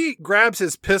Stoltz, he grabs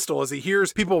his pistol as he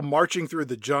hears people marching through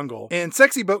the jungle. And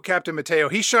sexy boat Captain Mateo,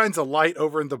 he shines a light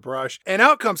over in the brush, and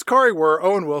out comes Kari Wuhrer,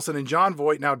 Owen Wilson, and Jon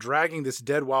Voight now dragging this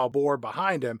dead wild boar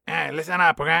behind him. Hey, listen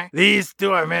up, okay? These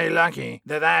two are very lucky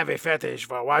that I have a fetish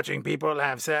for watching people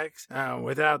have sex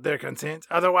without their consent.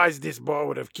 Otherwise, this boar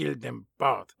would have killed them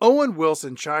both. Owen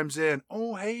Wilson chimes in,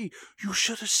 oh, hey, you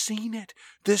should have seen it.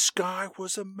 This guy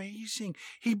was amazing.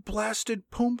 He blasted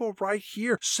Pumbaa right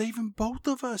here, saving both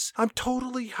of us. I'm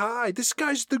totally high. This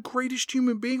guy's the greatest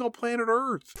human being on planet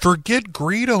Earth. Forget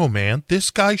Greedo, man.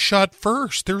 This guy shot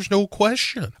first. There's no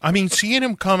question. I mean, seeing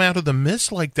him come out of the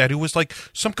mist like that, it was like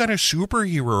some kind of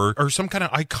superhero or some kind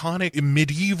of iconic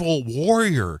medieval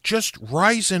warrior just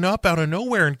rising up out of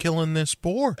nowhere and killing this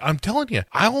boar. I'm telling you,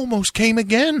 I almost came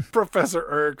again. Professor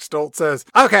Eric Stoltz says,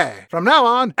 okay, from now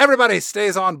on, everybody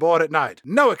stays on board at night.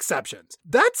 No exceptions.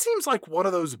 That seems like one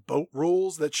of those boat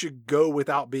rules that should go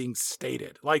without being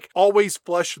stated. Like, always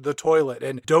flush the toilet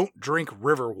and don't drink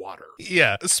river water.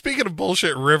 Yeah. Speaking of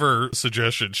bullshit river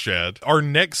suggestions, Chad, our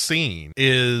next scene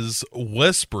is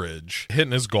Westbridge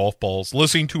hitting his golf balls,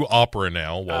 listening to opera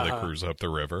now while they cruise up the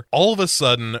river. All of a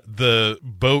sudden, the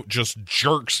boat just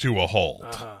jerks to a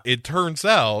halt. It turns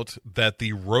out that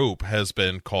the rope has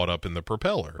been caught up in the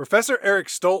propeller. Professor Eric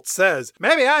Stoltz says,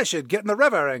 maybe I should get in the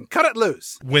river and cut it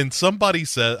loose. When somebody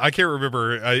said, I can't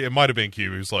remember, it might have been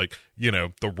Q, who's like,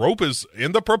 the rope is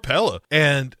in the propeller.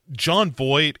 And John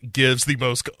Voight gives the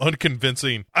most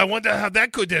unconvincing, I wonder how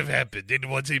that could have happened. It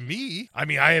wasn't me. I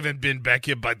mean, I haven't been back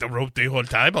here by the rope the whole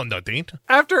time or nothing.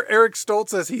 After Eric Stoltz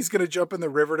says he's going to jump in the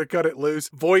river to cut it loose,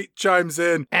 Voight chimes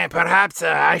in. And perhaps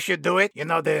I should do it.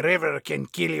 The river can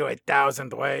kill you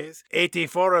 1,000 ways.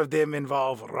 84 of them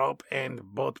involve rope and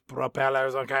boat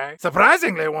propellers, okay?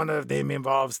 Surprisingly, one of them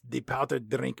involves the powdered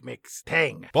drink mix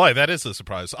Tang. Boy, that is a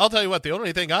surprise. I'll tell you what, the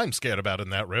only thing I'm scared about in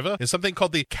that river is something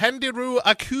called the Kandiru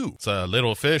Aku. It's a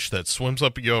little fish that swims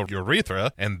up your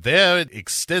urethra, and there it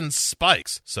extends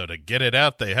spikes. So to get it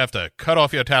out, they have to cut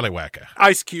off your tallywhacker.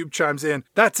 Ice Cube chimes in.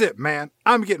 That's it, man.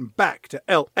 I'm getting back to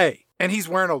L.A. And he's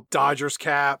wearing a Dodgers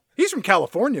cap. He's from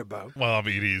California, Bo. Well, I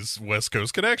mean, he's West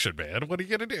Coast connection, man. What are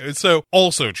you going to do? So,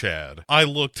 also, Chad, I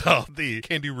looked up the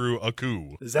Kandiru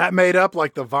Aku. Is that made up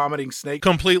like the vomiting snake?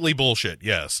 Completely bullshit,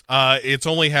 yes. It's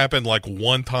only happened like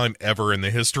one time ever in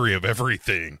the history of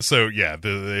everything. So, yeah,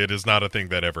 it is not a thing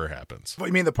that ever happens. What,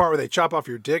 you mean the part where they chop off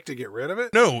your dick to get rid of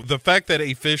it? No, the fact that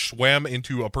a fish swam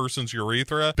into a person's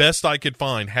urethra, best I could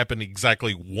find, happened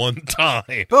exactly one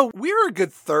time. Bo, we're a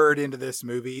good third into this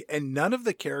movie, and none of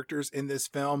the characters in this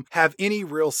film have any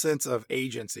real sense of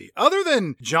agency, other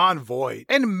than John Voight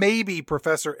and maybe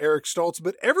Professor Eric Stoltz,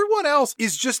 but everyone else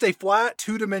is just a flat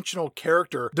two-dimensional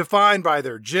character defined by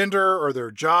their gender or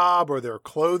their job or their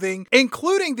clothing,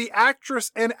 including the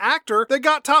actress and actor that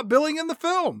got top billing in the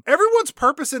film. Everyone's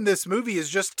purpose in this movie is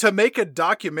just to make a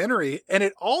documentary, and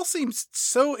it all seems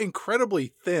so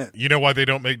incredibly thin. You know why they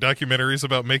don't make documentaries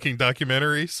about making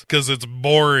documentaries? Because it's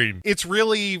boring. It's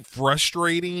really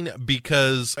frustrating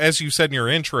because, as you said in your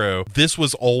intro, this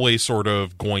was always sort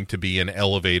of going to be an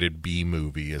elevated B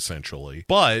movie, essentially.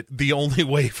 But the only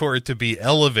way for it to be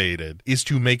elevated is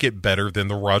to make it better than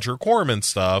the Roger Corman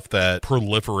stuff that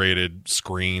proliferated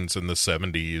screens in the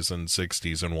 70s and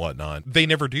 60s and whatnot. They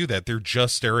never do that. They're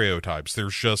just stereotypes.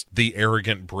 There's just the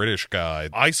arrogant British guy.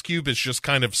 Ice Cube is just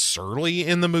kind of surly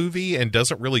in the movie and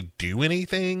doesn't really do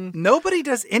anything. Nobody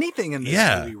does anything in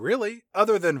this movie, really,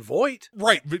 other than Voight.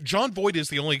 Right, but John Voight is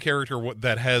the only character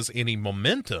that has any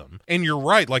momentum. And you're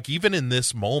right, like even in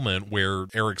this moment where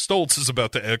Eric Stoltz is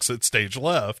about to exit stage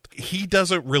left, he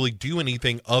doesn't really do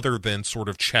anything other than sort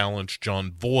of challenge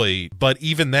John Voight. But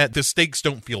even that, the stakes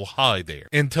don't feel high there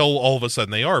until all of a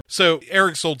sudden they are. So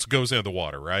Eric Stoltz goes into the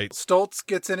water, right? Stoltz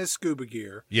gets in his scuba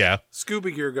gear. Yeah.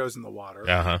 Scuba gear goes in the water.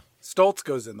 Uh-huh. Stoltz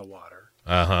goes in the water.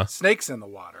 Uh-huh. Snake's in the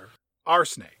water. Our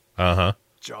snake. Uh-huh.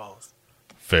 Jaws.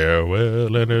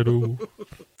 Farewell and adieu.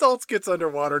 Stoltz gets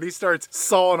underwater and he starts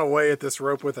sawing away at this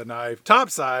rope with a knife.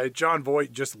 Topside, John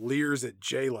Voight just leers at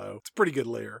J-Lo. It's a pretty good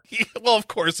leer. Yeah, well, of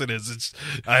course it is.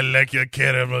 I like your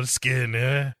caramel skin,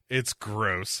 eh? It's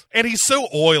gross. And he's so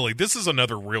oily. This is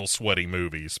another real sweaty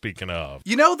movie, speaking of.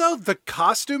 You know, though, the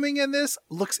costuming in this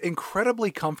looks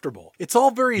incredibly comfortable. It's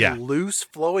all very loose,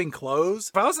 flowing clothes.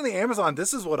 If I was in the Amazon,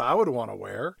 this is what I would want to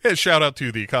wear. Yeah, shout out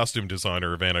to the costume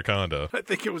designer of Anaconda. I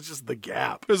think it was just the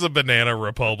Gap. There's a Banana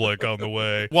Republic on the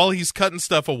way. While he's cutting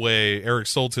stuff away, Eric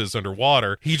Stoltz is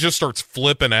underwater. He just starts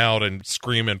flipping out and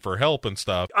screaming for help and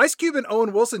stuff. Ice Cube and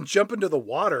Owen Wilson jump into the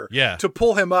water to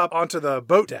pull him up onto the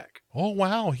boat deck. Oh,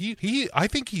 wow. I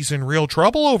think he's in real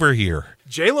trouble over here.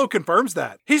 J-Lo confirms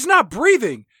that. He's not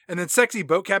breathing. And then sexy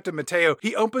boat captain Mateo,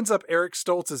 he opens up Eric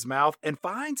Stoltz's mouth and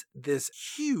finds this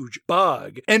huge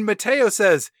bug. And Mateo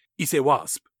says, "It's a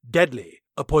wasp, deadly,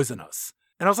 a poisonous."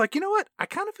 And I was like, you know what? I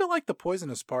kind of feel like the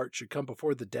poisonous part should come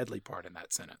before the deadly part in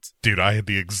that sentence. Dude, I had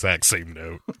the exact same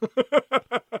note.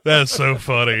 That's so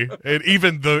funny. And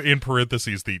even though in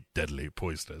parentheses, the deadly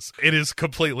poisonous, it is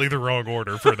completely the wrong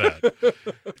order for that.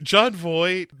 John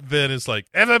Voight then is like,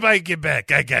 everybody get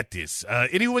back. I got this.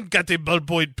 Anyone got a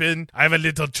ballpoint pen? I have a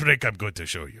little trick I'm going to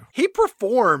show you. He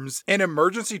performs an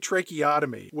emergency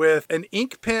tracheotomy with an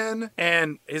ink pen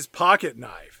and his pocket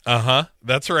knife. Uh-huh.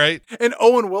 That's right. And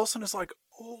Owen Wilson is like,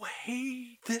 oh,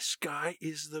 hey, this guy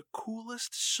is the coolest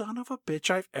son of a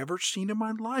bitch I've ever seen in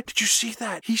my life. Did you see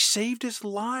that? He saved his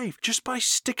life just by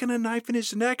sticking a knife in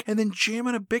his neck and then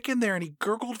jamming a bic in there, and he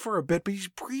gurgled for a bit, but he's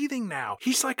breathing now.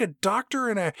 He's like a doctor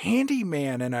and a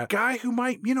handyman and a guy who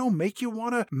might, make you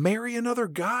want to marry another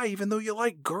guy even though you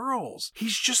like girls.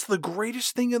 He's just the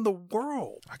greatest thing in the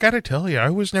world. I gotta tell you, I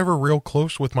was never real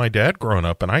close with my dad growing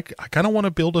up, and I kind of want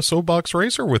to build a soapbox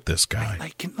racer with this guy.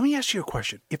 Let me ask you a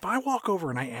question. If I walk over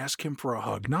and I ask him for a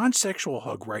hug, non-sexual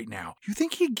hug right now, you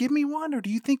think he'd give me one, or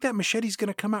do you think that machete's going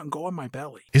to come out and go on my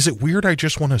belly? Is it weird I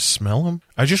just want to smell him?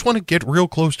 I just want to get real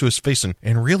close to his face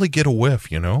and really get a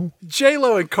whiff, you know?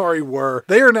 J-Lo and Kari were.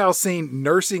 They are now seen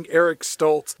nursing Eric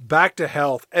Stoltz back to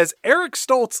health as Eric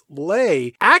Stoltz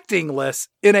lay actingless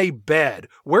in a bed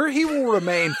where he will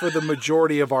remain for the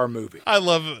majority of our movie. I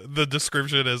love the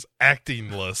description as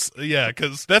actingless. Yeah,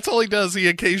 because that's all he does. He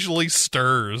occasionally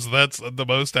stirs. That's the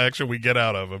most action we get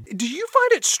out of him. Do you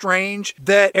find it strange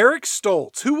that Eric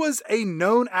Stoltz, who was a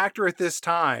known actor at this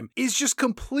time, is just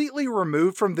completely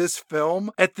removed from this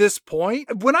film at this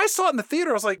point? When I saw it in the theater,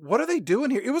 I was like, what are they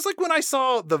doing here? It was like when I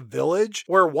saw The Village,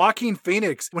 where Joaquin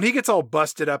Phoenix, when he gets all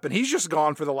busted up and he's just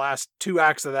gone for the last 2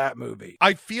 acts of that movie.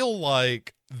 I feel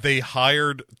like they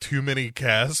hired too many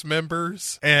cast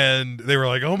members and they were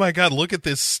like, oh my God, look at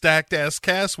this stacked ass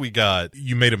cast we got.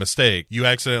 You made a mistake. You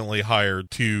accidentally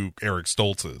hired 2 Eric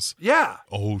Stoltzes. Yeah.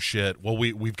 Oh shit. Well,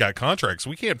 we've got contracts.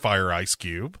 We can't fire Ice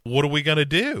Cube. What are we going to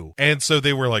do? And so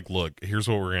they were like, look, here's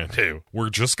what we're going to do. We're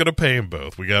just going to pay them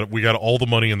both. We got all the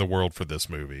money in the world for this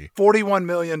movie. $41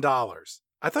 million.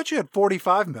 I thought you had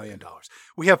 $45 million.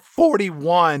 We have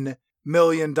 $41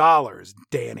 million,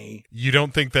 Danny. You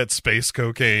don't think that space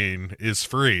cocaine is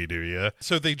free, do you?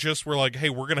 So they just were like,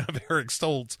 hey, we're going to have Eric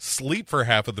Stoltz sleep for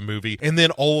half of the movie, and then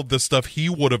all of the stuff he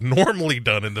would have normally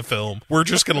done in the film, we're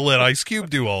just going to let Ice Cube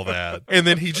do all that. And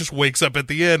then he just wakes up at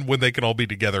the end when they can all be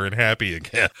together and happy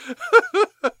again.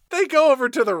 They go over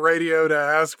to the radio to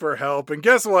ask for help, and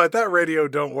guess what? That radio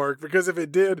don't work, because if it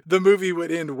did, the movie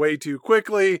would end way too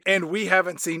quickly, and we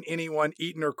haven't seen anyone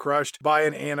eaten or crushed by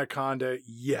an anaconda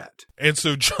yet. And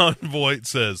so John Voight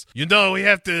says, we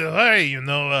have to hurry,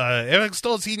 Eric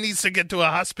Stoltz, he needs to get to a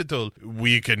hospital.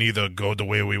 We can either go the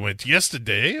way we went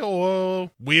yesterday,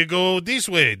 or we go this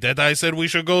way that I said we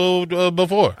should go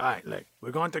before. All right, look,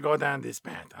 we're going to go down this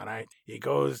path, all right? It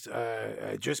goes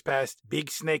just past Big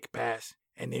Snake Pass,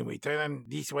 and then we turn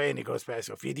this way and it goes past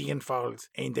Ophidian Falls,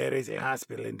 and there is a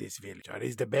hospital in this village. It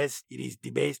is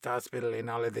the best hospital in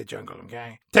all of the jungle,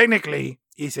 okay? Technically,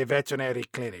 it's a veterinary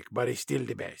clinic, but it's still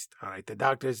the best, all right? The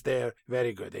doctors there,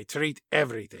 very good. They treat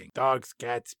everything. Dogs,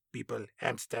 cats, people,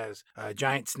 hamsters,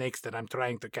 giant snakes that I'm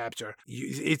trying to capture.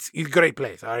 It's a great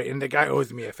place, all right? And the guy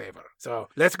owes me a favor. So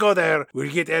let's go there.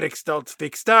 We'll get Eric Stoltz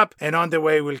fixed up, and on the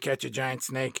way, we'll catch a giant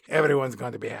snake. Everyone's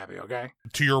going to be happy, okay?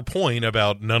 To your point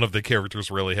about none of the characters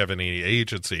really having any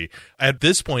agency, at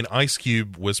this point, Ice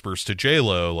Cube whispers to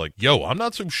J-Lo, like, yo, I'm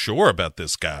not so sure about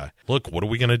this guy. Look, what are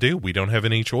we going to do? We don't have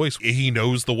any choice. He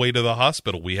knows the way to the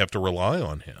hospital. We have to rely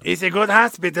on him. It's a good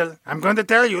hospital. I'm going to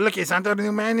tell you, look, it's under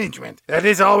new management. That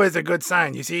is always a good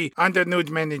sign. You see, under new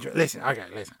management. Listen. All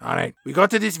right. We go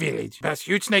to this village, past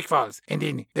Huge Snake Falls, and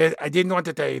then I didn't want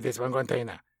to tell you this, but I'm going to tell you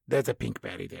now. There's a pink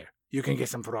berry there. You can get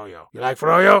some froyo. You like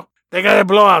froyo? They got a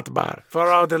blowout bar for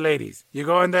all the ladies. You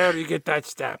go in there, you get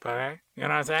touched up, all right? You know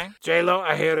what I'm saying? J-Lo,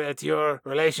 I hear that your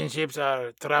relationships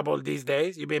are troubled these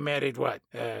days. You've been married,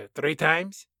 3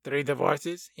 times? 3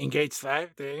 divorces, engaged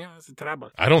 5, it's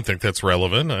trouble. I don't think that's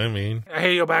relevant. I mean, I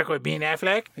hear you're back with Ben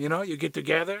Affleck. You get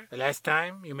together. The last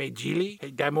time you made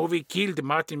Geely. That movie killed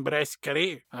Martin Brest's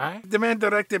career. Huh? The man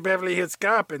directed Beverly Hills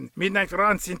Cop and Midnight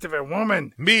Run, Scent of a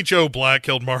Woman. Me, Joe Black,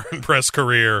 killed Martin Brest's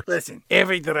career. Listen,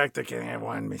 every director can have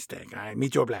one mistake. All right,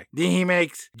 meet Joe Black. Then he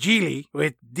makes Geely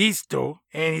with these 2,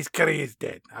 and his career is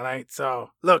dead. All right,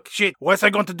 so look, shit. What's I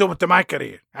going to do with my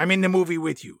career? I'm in the movie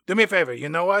with you. Do me a favor. You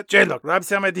know what, J-Lo, rub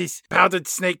some of this powdered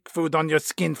snake food on your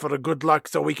skin for a good luck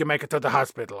so we can make it to the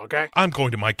hospital, okay? I'm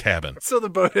going to my cabin. So the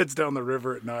boat heads down the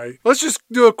river at night. Let's just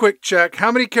do a quick check.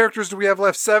 How many characters do we have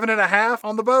left? 7.5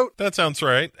 on the boat? That sounds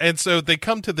right. And so they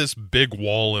come to this big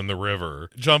wall in the river.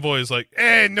 John Boy is like,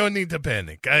 no need to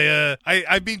panic.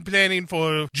 I've been planning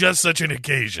for just such an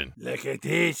occasion. Look at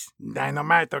this.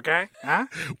 Dynamite, okay? Huh?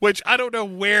 Which I don't know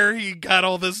where he got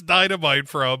all this dynamite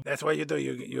from. That's what you do.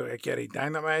 You carry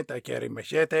dynamite. I carry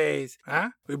machetes. Huh?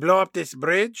 We blow up this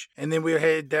bridge, and then we'll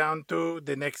head down to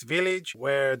the next village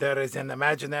where there is an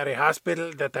imaginary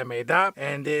hospital that I made up,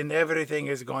 and then everything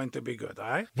is going to be good, all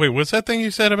right? Wait, what's that thing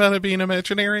you said about it being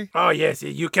imaginary? Oh, yes.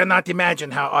 You cannot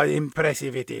imagine how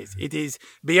impressive it is. It is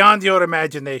beyond your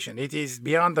imagination. It is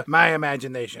beyond my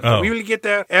imagination. Oh. But we will get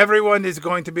there. Everyone is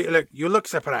going to be, look, you look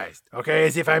surprised, okay?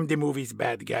 As if I'm the movie's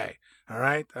bad guy. All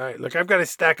right. Look, I've got a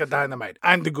stack of dynamite.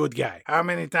 I'm the good guy. How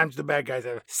many times do bad guys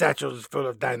have satchels full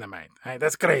of dynamite? All right,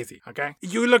 that's crazy, okay?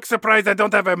 You look surprised I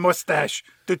don't have a mustache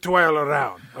to twirl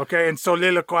around, okay? And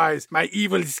soliloquize my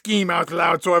evil scheme out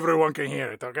loud so everyone can hear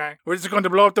it, okay? We're just going to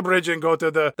blow up the bridge and go to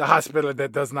the hospital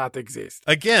that does not exist.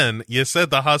 Again, you said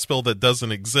the hospital that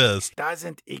doesn't exist.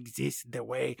 Doesn't exist the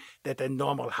way that a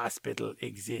normal hospital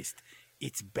exists.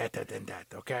 It's better than that,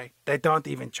 okay? They don't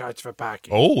even charge for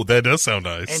parking. Oh, that does sound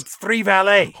nice. And it's free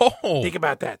valet. Oh. Think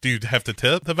about that. Do you have to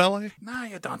tip the valet? No,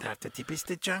 you don't have to tip. It's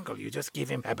the jungle. You just give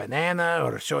him a banana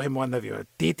or show him one of your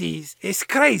titties. It's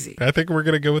crazy. I think we're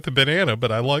going to go with the banana,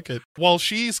 but I like it. While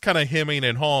she's kind of hemming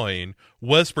and hawing,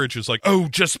 Westbridge is like, oh,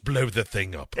 just blow the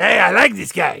thing up. Hey, I like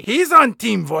this guy. He's on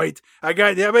Team Voight. How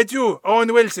about you,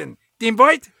 Owen Wilson? Team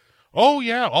Voight? Oh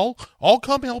yeah, I'll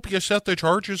come help you set the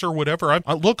charges or whatever.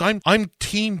 I'm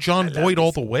Team John Voight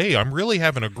all the way. I'm really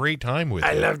having a great time with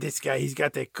I it. love this guy. He's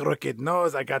got a crooked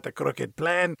nose. I got the crooked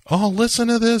plan. Oh, listen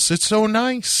to this. It's so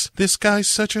nice. This guy's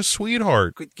such a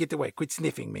sweetheart. Get away. Quit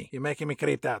sniffing me. You're making me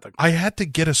creeped out. Okay? I had to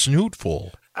get a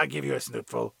snootful. I'll give you a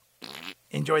snootful.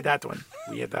 Enjoy that one,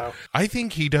 weirdo. I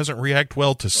think he doesn't react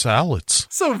well to salads.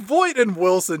 So Voight and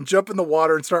Wilson jump in the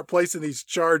water and start placing these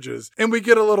charges, and we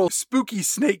get a little spooky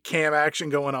snake cam action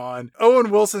going on.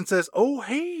 Owen Wilson says, oh,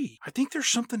 hey, I think there's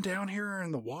something down here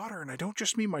in the water, and I don't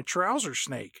just mean my trouser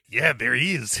snake. Yeah, there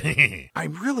is. I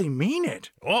really mean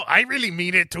it. Oh, I really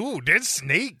mean it too. There's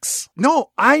snakes. No,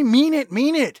 I mean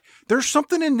it. There's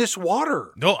something in this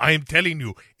water. No, I am telling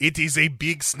you, it is a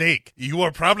big snake. You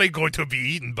are probably going to be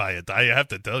eaten by it. I have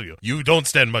to tell you. You don't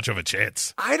stand much of a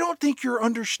chance. I don't think you're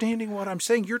understanding what I'm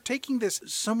saying. You're taking this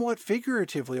somewhat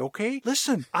figuratively, okay?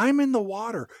 Listen, I'm in the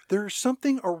water. There's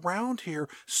something around here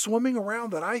swimming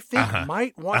around that I think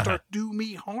might want to do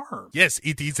me harm. Yes,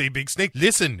 it is a big snake.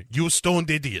 Listen, you stoned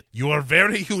idiot. You are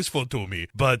very useful to me,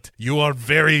 but you are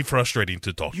very frustrating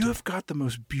to talk You to. have got the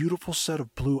most beautiful set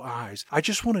of blue eyes. I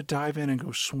just want to dive in and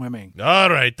go swimming.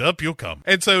 All right, up you come.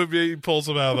 And so he pulls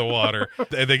them out of the water,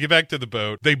 and they get back to the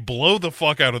boat. They blow the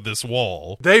fuck out of this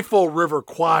wall. They full River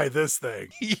Kwai this thing.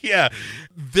 Yeah,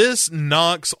 this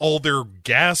knocks all their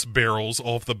gas barrels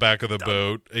off the back of the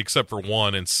boat, except for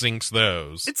one, and sinks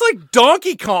those. It's like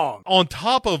Donkey Kong. On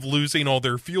top of losing all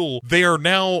their fuel, they are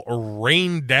now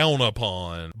rained down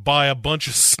upon by a bunch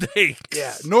of snakes.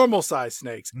 Yeah, normal size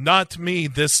snakes. Not me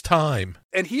this time.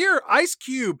 And here, Ice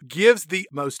Cube gives the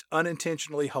most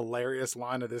unintentionally hilarious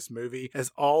line of this movie as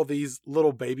all these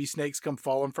little baby snakes come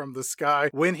falling from the sky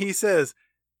when he says,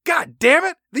 God damn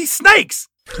it, these snakes!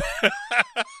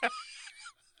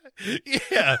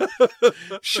 Yeah,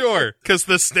 sure, because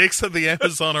the snakes of the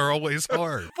Amazon are always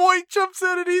hard. Voight jumps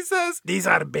in and he says, These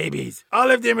are babies.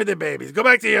 All of them are the babies. Go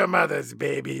back to your mothers,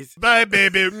 babies. Bye,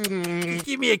 baby.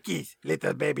 Give me a kiss,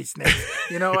 little baby snake.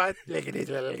 You know what? Look at these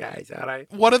little guys, all right?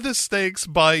 One of the snakes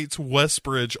bites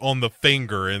Westbridge on the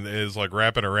finger and is like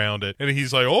wrapping around it. And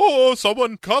he's like, oh,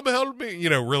 someone come help me. You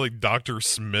know, really Dr.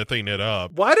 Smithing it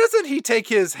up. why doesn't he take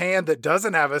his hand that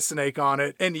doesn't have a snake on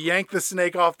it and yank the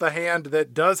snake off the hand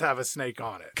that does have a snake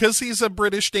on it? Because he's a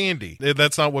British dandy.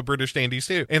 That's not what British dandies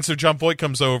do. And so John Voight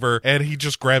comes over and he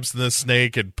just grabs the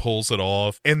snake and pulls it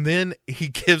off. And then he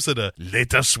gives it a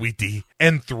later, sweetie,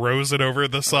 and throws it over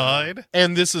the side.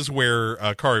 And this is where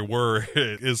Kari Wurr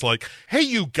is like, hey,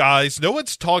 you guys, no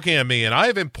one's talking to me and I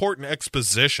have important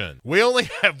exposition. We only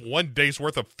have 1 day's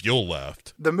worth of fuel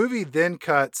left. The movie then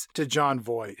cuts to John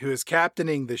Voight, who is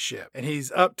captaining the ship. And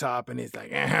he's up top and he's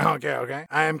like, okay.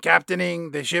 I am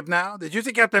captaining the ship now. Did you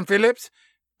see Captain Phillips?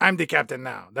 I'm the captain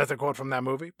now. That's a quote from that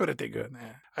movie. Pretty good.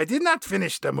 I did not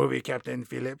finish the movie, Captain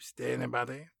Phillips. Did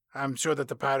anybody? I'm sure that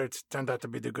the pirates turned out to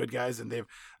be the good guys and live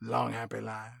long, happy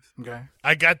lives. Okay?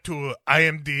 I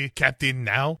am the captain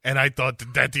now, and I thought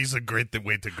that is a great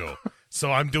way to go.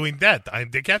 So I'm doing that.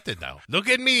 I'm the captain now. Look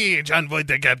at me, John Voight,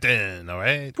 the captain, all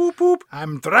right? Boop, boop.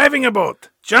 I'm driving a boat.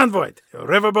 John Voight, a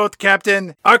riverboat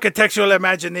captain, architectural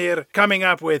imagineer, coming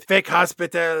up with fake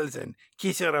hospitals and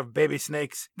kisser of baby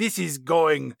snakes. This is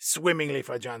going swimmingly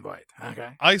for John Voight,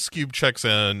 okay? Ice Cube checks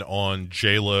in on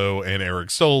J-Lo and Eric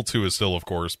Stoltz, who is still, of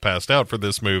course, passed out for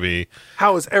this movie.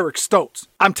 How is Eric Stoltz?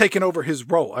 I'm taking over his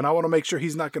role, and I want to make sure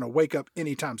he's not going to wake up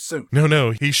anytime soon.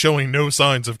 No, he's showing no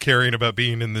signs of caring about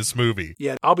being in this movie.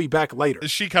 Yeah, I'll be back later.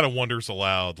 She kind of wonders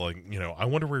aloud, like, I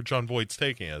wonder where John Voight's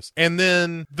taking us. And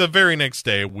then the very next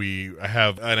day, we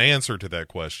have an answer to that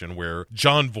question where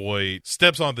John Voight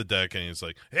steps on the deck and he's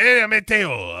like, hey,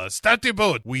 Mateo, start the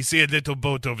boat. We see a little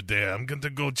boat over there. I'm going to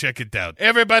go check it out.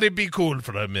 Everybody be cool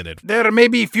for a minute. There may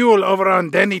be fuel over on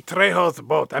Danny Trejo's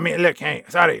boat. I mean, look,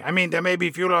 there may be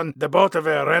fuel on the boat of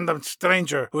a random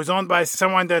stranger who's owned by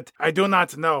someone that I do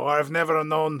not know or have never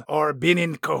known or been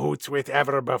in cahoots with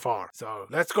ever before. So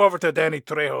let's go over to Danny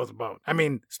Trejo's boat. I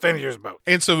mean, stranger's boat.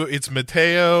 And so it's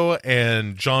Mateo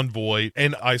and John Voight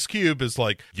And Ice Cube is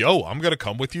like, yo, I'm going to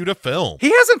come with you to film.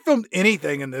 He hasn't filmed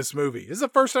anything in this movie. This is the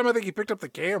first time I think he picked up the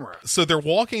camera. So they're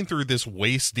walking through this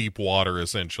waist-deep water,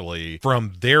 essentially,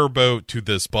 from their boat to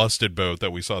this busted boat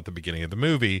that we saw at the beginning of the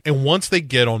movie. And once they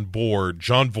get on board,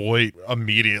 Jon Voight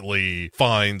immediately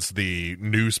finds the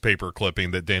newspaper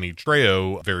clipping that Danny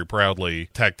Trejo very proudly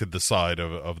tacked to the side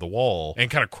of the wall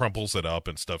and kind of crumples it up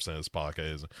and stuffs it in his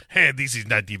pocket. Hey, this is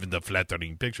not even the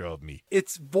flattering picture of me.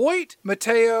 It's Voight,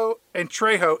 Mateo, and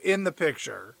Trejo in the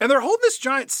picture. And they're holding this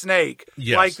giant snake.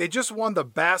 Yes. Like they just won the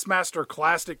Bassmaster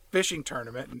Classic fishing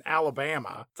tournament in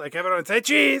Alabama. It's like everyone say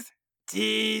cheese.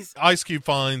 Jeez. Ice Cube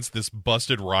finds this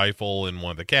busted rifle in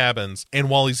one of the cabins, and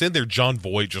while he's in there, Jon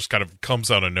Voight just kind of comes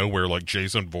out of nowhere like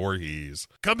Jason Voorhees.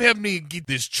 Come help me get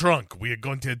this trunk. We are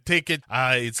going to take it.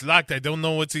 It's locked. I don't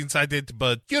know what's inside it,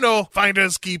 but,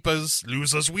 finders, keepers,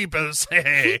 losers, weepers.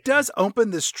 He does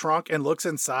open this trunk and looks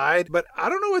inside, but I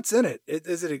don't know what's in it.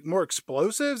 Is it more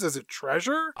explosives? Is it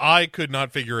treasure? I could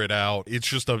not figure it out. It's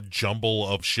just a jumble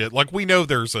of shit. Like, we know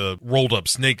there's a rolled up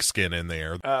snake skin in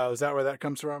there. Is that where that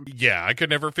comes from? Yeah, I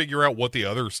could never figure out what the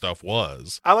other stuff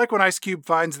was. I like when Ice Cube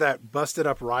finds that busted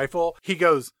up rifle. He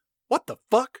goes, what the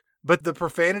fuck? But the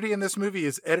profanity in this movie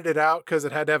is edited out because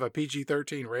it had to have a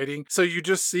PG-13 rating. So you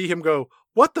just see him go,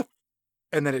 what the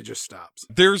and then it just stops.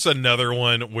 There's another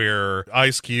one where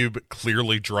Ice Cube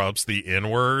clearly drops the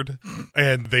N-word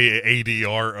and they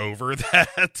ADR over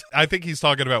that. I think he's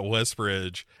talking about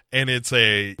Westbridge, and it's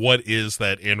what is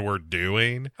that N-word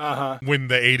doing? Uh-huh. When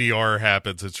the ADR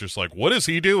happens, it's just like, what is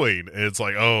he doing? And it's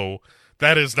like, oh,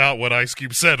 that is not what Ice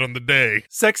Cube said on the day.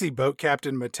 Sexy boat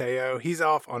captain Mateo, he's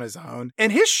off on his own.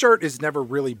 And his shirt is never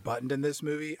really buttoned in this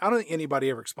movie. I don't think anybody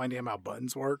ever explained to him how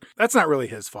buttons work. That's not really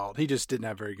his fault. He just didn't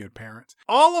have very good parents.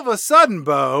 All of a sudden,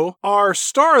 Bo, our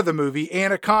star of the movie,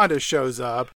 Anaconda, shows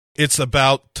up. It's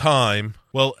about time.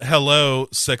 Well, hello,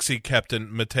 sexy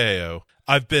Captain Mateo.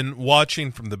 I've been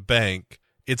watching from the bank.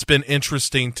 It's been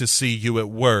interesting to see you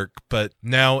at work, but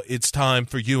now it's time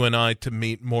for you and I to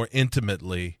meet more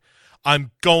intimately.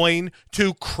 I'm going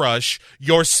to crush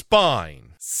your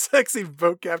spine. Sexy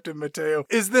boat captain Mateo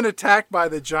is then attacked by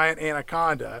the giant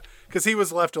anaconda because he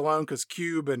was left alone because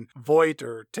Cube and Voight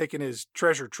are taking his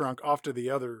treasure trunk off to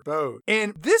the other boat.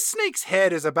 And this snake's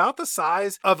head is about the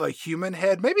size of a human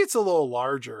head. Maybe it's a little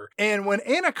larger. And when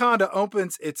Anaconda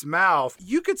opens its mouth,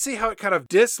 you could see how it kind of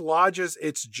dislodges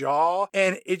its jaw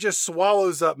and it just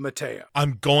swallows up Mateo.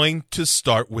 I'm going to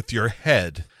start with your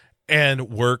head and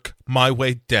work my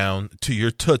way down to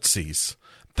your tootsies.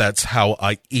 That's how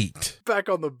I eat. Back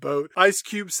on the boat, Ice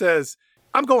Cube says,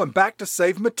 I'm going back to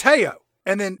save Mateo.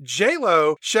 And then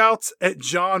J-Lo shouts at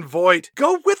Jon Voight,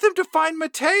 go with him to find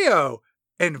Mateo.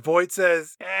 And Voight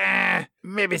says,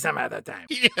 maybe some other time.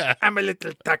 Yeah. I'm a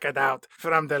little tuckered out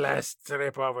from the last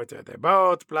trip over to the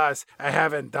boat. Plus, I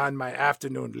haven't done my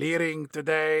afternoon leering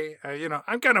today.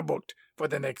 I'm kind of booked for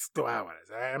the next 2 hours.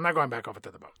 I'm not going back over to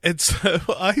the boat. And so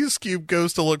Ice Cube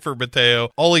goes to look for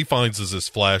Mateo. All he finds is his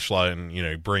flashlight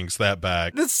and, brings that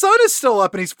back. The sun is still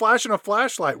up and he's flashing a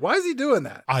flashlight. Why is he doing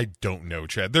that? I don't know,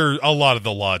 Chad. A lot of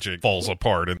the logic falls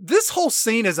apart. And this whole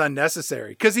scene is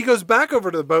unnecessary because he goes back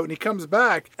over to the boat and he comes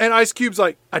back and Ice Cube's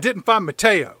like, I didn't find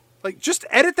Mateo. Like, just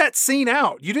edit that scene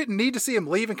out. You didn't need to see him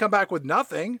leave and come back with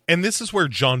nothing. And this is where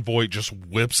Jon Voight just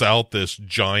whips out this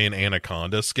giant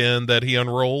anaconda skin that he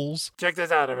unrolls. Check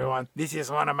this out, everyone. This is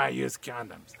one of my used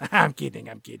condoms. I'm kidding.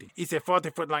 It's a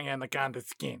 40-foot-long anaconda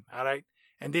skin, all right?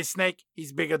 And this snake,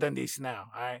 he's bigger than this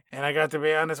now, all right? And I got to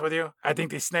be honest with you, I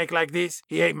think this snake like this,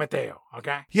 he ate Mateo,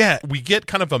 okay? Yeah, we get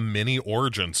kind of a mini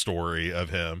origin story of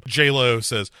him. J-Lo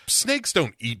says, snakes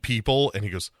don't eat people, and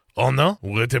he goes, oh no?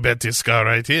 What about this guy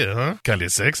right here, huh? Kinda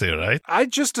sexy, right? I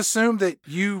just assumed that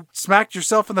you smacked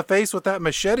yourself in the face with that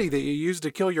machete that you used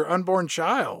to kill your unborn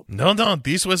child. No,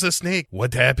 this was a snake.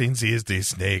 What happens is this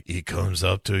snake, he comes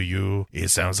up to you. It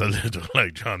sounds a little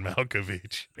like John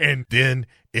Malkovich. And then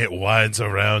it winds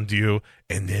around you,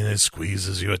 and then it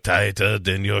squeezes you tighter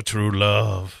than your true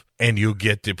love. And you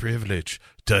get the privilege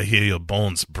to hear your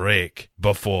bones break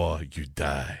before you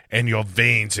die. And your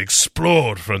veins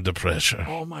explode from the pressure.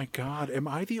 Oh my God, am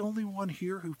I the only one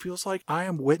here who feels like I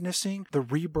am witnessing the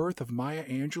rebirth of Maya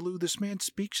Angelou? This man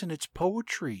speaks in its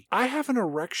poetry. I have an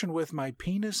erection with my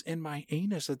penis and my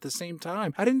anus at the same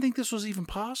time. I didn't think this was even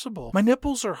possible. My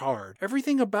nipples are hard.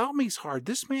 Everything about me's hard.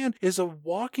 This man is a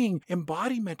walking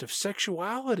embodiment of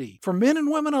sexuality for men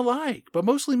and women alike, but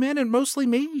mostly men and mostly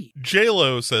me.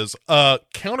 J-Lo says,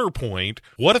 counterpoint,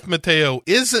 what if Mateo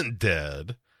isn't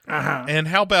dead? And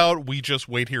how about we just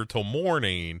wait here till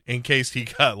morning in case he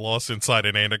got lost inside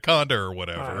an anaconda or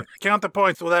whatever.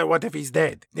 Counterpoints to that, what if he's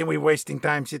dead? Then we're wasting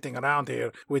time sitting around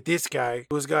here with this guy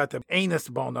who's got an anus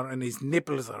boner and his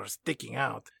nipples are sticking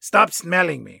out. Stop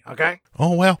smelling me, okay?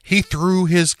 Oh, well, he threw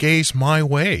his gaze my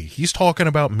way. He's talking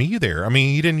about me there. I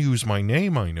mean, he didn't use my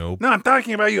name, I know. No, I'm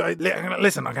talking about you.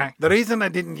 Listen, okay? The reason I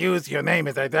didn't use your name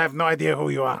is I have no idea who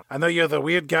you are. I know you're the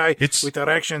weird guy with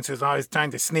erections who's always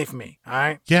trying to sniff me, all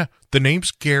right? Yeah, the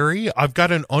name's Gary. I've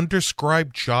got an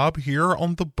undescribed job here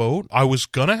on the boat. I was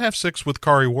gonna have sex with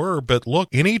Kari Wurr, but look,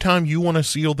 anytime you want to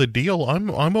seal the deal,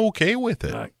 I'm okay with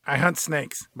it. Look, I hunt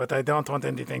snakes, but I don't want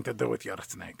anything to do with your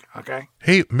snake, okay?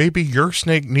 Hey, maybe your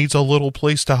snake needs a little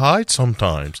place to hide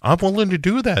sometimes. I'm willing to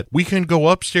do that. We can go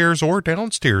upstairs or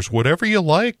downstairs, whatever you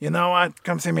like. You know what?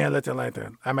 Come see me a little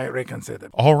later. I might reconsider.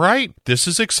 All right. This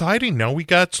is exciting. Now we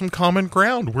got some common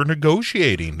ground. We're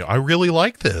negotiating. I really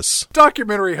like this.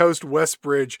 Documentary host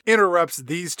Westbridge interrupts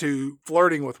these two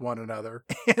flirting with one another,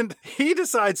 and he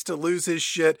decides to lose his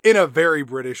shit in a very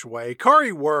British way.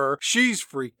 Kari Wurr, she's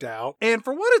freaked out, and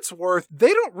for what it's worth,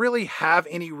 they don't really have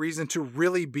any reason to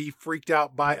really be freaked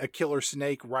out by a killer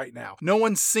snake right now. No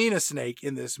one's seen a snake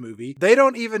in this movie. They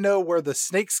don't even know where the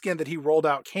snake skin that he rolled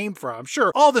out came from.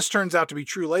 Sure, all this turns out to be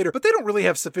true later, but they don't really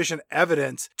have sufficient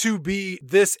evidence to be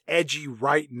this edgy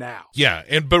right now. Yeah,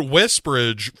 but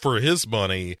Westbridge, for his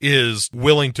money, is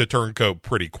willing to turncoat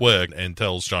pretty quick and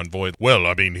tells John Voight, well,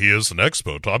 I mean, he is an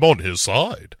expert. I'm on his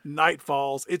side. Night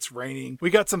falls. It's raining. We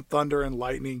got some thunder and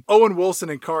lightning. Owen Wilson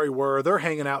and Kari Wurr, they're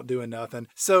hanging out doing nothing.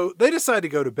 So they decide to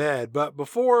go to bed, but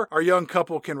before our young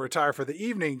couple can retire for the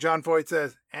evening, John Voight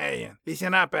says, hey,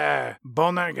 listen up,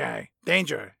 boner guy.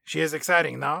 Danger. She is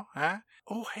exciting, no? Huh?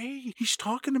 Oh, hey, he's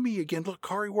talking to me again. Look,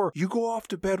 Kari Wurr, you go off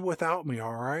to bed without me,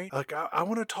 all right? Like, I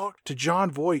want to talk to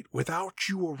John Voight without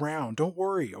you around. Don't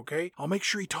worry, okay? I'll make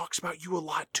sure he talks about you a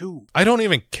lot, too. I don't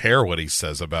even care what he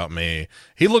says about me.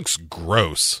 He looks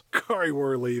gross. Kari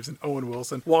Wurr leaves, and Owen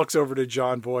Wilson walks over to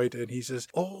John Voight, and he says,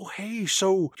 oh, hey,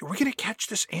 so are we going to catch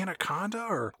this anaconda,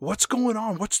 or what's going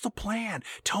on? What's the plan?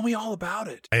 Tell me all about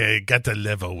it. I got to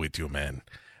level with you, man.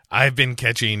 I've been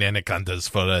catching anacondas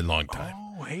for a long time.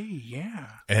 Oh, hey, yeah.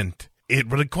 And it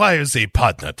requires a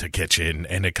partner to catch an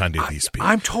anaconda this big.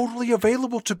 I'm totally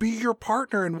available to be your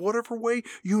partner in whatever way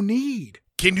you need.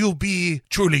 Can you be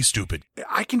truly stupid?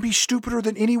 I can be stupider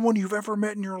than anyone you've ever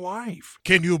met in your life.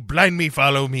 Can you blindly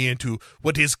follow me into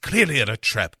what is clearly a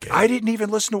trap game? I didn't even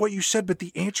listen to what you said, but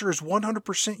the answer is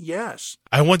 100% yes.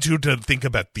 I want you to think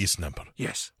about this number.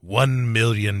 Yes. $1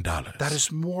 million. That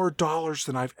is more dollars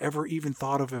than I've ever even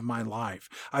thought of in my life.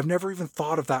 I've never even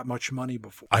thought of that much money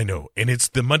before. I know, and it's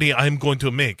the money I'm going to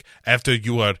make after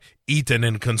you are eaten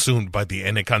and consumed by the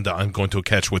anaconda I'm going to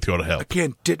catch with your help.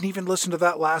 Again, didn't even listen to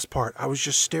that last part. I was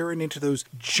just staring into those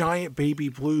giant baby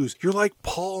blues. You're like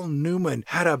Paul Newman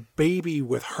had a baby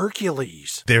with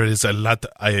Hercules. There is a lot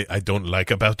I don't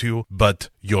like about you, but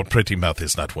your pretty mouth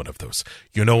is not one of those.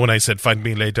 You know when I said find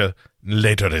me later?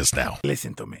 Later is now.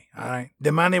 Listen to me, all right?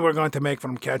 The money we're going to make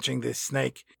from catching this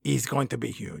snake is going to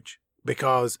be huge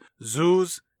because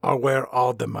zoos are where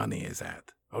all the money is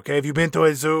at. Okay, if you've been to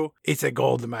a zoo, it's a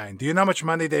gold mine. Do you know how much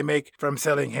money they make from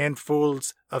selling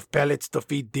handfuls of pellets to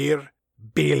feed deer?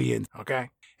 Billions,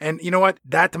 okay? And you know what?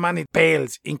 That money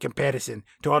pales in comparison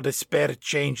to all the spare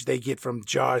change they get from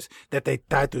jars that they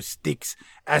tie to sticks,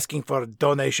 asking for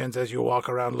donations as you walk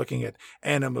around looking at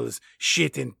animals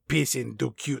shitting, pissing,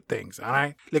 do cute things, all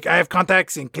right? Look, I have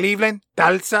contacts in Cleveland,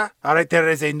 Tulsa, all right? There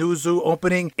is a new zoo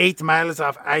opening 8 miles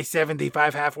off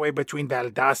I-75 halfway between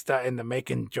Valdosta and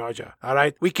Macon, Georgia, all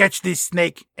right? We catch this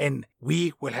snake and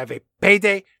we will have a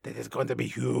payday that is going to be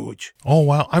huge. Oh,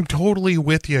 wow. I'm totally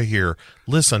with you here.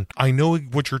 Listen, I know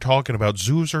what you're talking about.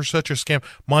 Zoos are such a scam.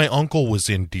 My uncle was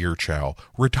in deer chow,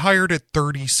 retired at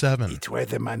 37. It's where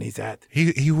the money's at.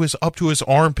 He was up to his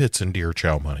armpits in deer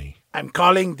chow money. I'm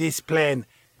calling this plan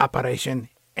Operation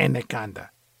Anaconda.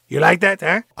 You like that,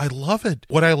 huh? I love it.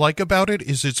 What I like about it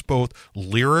is it's both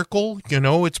lyrical,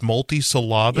 it's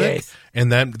multisyllabic, yes. And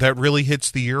that really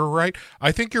hits the ear right.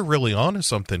 I think you're really onto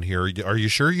something here. Are you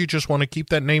sure you just want to keep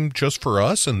that name just for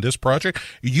us and this project?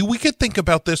 We could think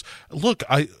about this. Look,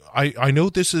 I know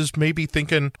this is maybe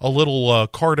thinking a little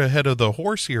cart ahead of the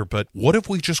horse here, but what if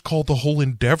we just call the whole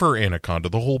endeavor Anaconda,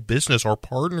 the whole business, our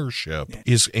partnership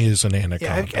is an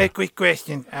anaconda? Yeah, a quick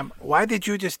question. Why did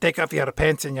you just take off your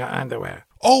pants and your underwear?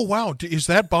 Oh, wow. Is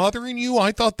that bothering you?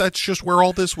 I thought that's just where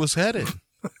all this was headed.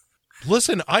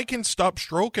 Listen, I can stop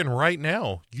stroking right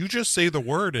now. You just say the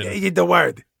word. The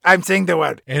word. I'm saying the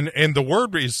word. And the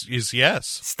word is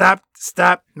yes. Stop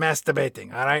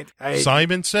masturbating, all right?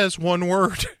 Simon says one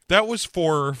word. That was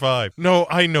 4 or 5. No,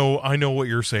 I know what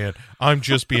you're saying. I'm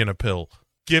just being a pill.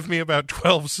 Give me about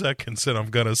 12 seconds and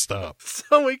I'm gonna stop.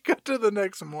 So we cut to the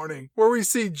next morning where we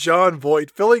see John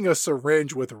Voight filling a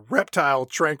syringe with reptile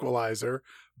tranquilizer.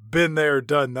 Been there,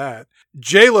 done that.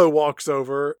 J-Lo walks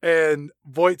over and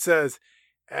Voight says,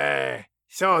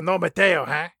 so no Mateo,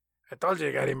 huh? I told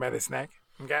you got him by the snack,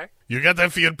 okay? You gotta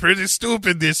feel pretty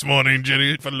stupid this morning,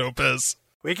 Jennifer Lopez.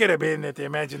 We could have been at the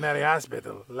imaginary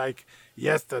hospital like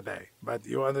yesterday, but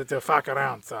you wanted to fuck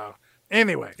around, so...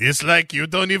 Anyway. It's like you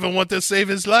don't even want to save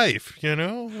his life, you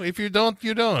know? If you don't,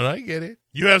 you don't. I get it.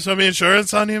 You have some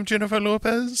insurance on him, Jennifer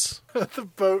Lopez? The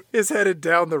boat is headed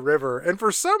down the river, and for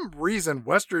some reason,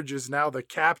 Westridge is now the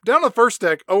captain. Down on the first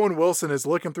deck, Owen Wilson is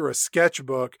looking through a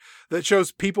sketchbook that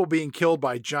shows people being killed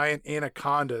by giant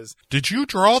anacondas. Did you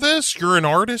draw this? You're an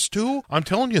artist, too? I'm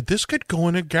telling you, this could go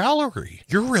in a gallery.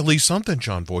 You're really something,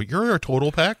 John Voight. You're a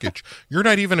total package. You're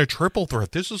not even a triple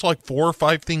threat. This is like 4 or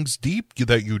 5 things deep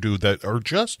that you do that are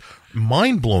just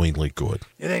mind-blowingly good.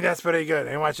 You think that's pretty good?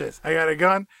 Hey, watch this. I got a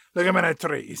gun. Look, I'm in a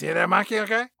tree. You see that monkey,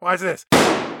 okay? Watch this.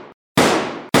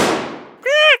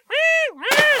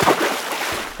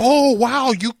 Oh,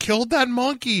 wow, you killed that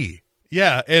monkey.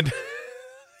 Yeah, and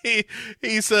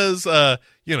he says,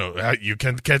 you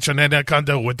can catch an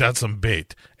anaconda without some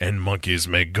bait, and monkeys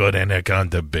make good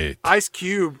anaconda bait. Ice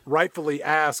Cube rightfully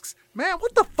asks, man,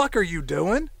 what the fuck are you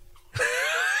doing?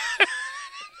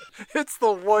 It's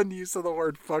the one use of the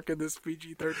word fuck in this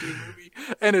PG-13 movie,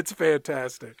 and it's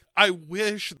fantastic. I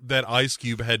wish that Ice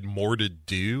Cube had more to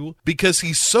do, because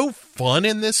he's so fun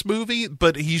in this movie,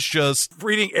 but he's just...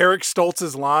 reading Eric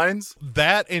Stoltz's lines?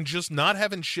 That, and just not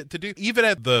having shit to do. Even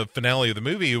at the finale of the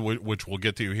movie, which we'll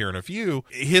get to here in a few,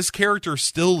 his character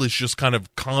still is just kind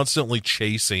of constantly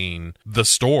chasing the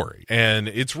story. And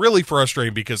it's really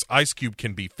frustrating, because Ice Cube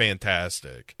can be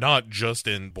fantastic. Not just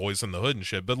in Boys in the Hood and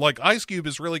shit, but like Ice Cube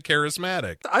is really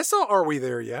charismatic. I saw Are We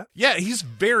There Yet? Yeah, he's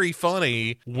very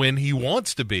funny when he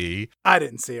wants to be. I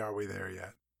didn't see Are We There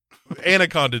Yet?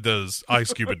 Anaconda does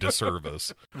Ice Cube a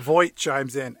disservice. Voight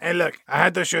chimes in. Hey, look, I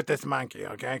had to shoot this monkey,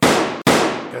 okay?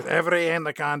 Because every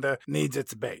anaconda needs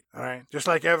its bait, all right? Just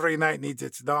like every night needs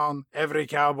its dawn, every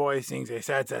cowboy sings a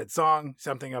sad, sad song,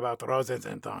 something about roses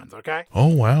and thorns, okay?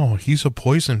 Oh, wow. He's a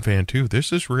Poison fan, too.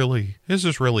 This is really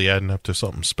adding up to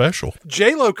something special.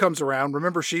 J-Lo comes around.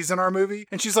 Remember, she's in our movie?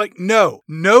 And she's like, no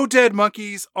dead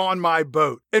monkeys on my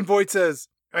boat. And Voight says,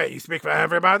 hey, you speak for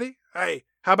everybody? Hey,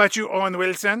 how about you, Owen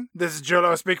Wilson? This is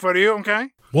J-Lo speak for you, okay?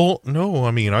 Well, no,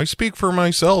 I mean, I speak for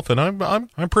myself, and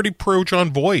I'm pretty pro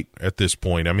John Voight at this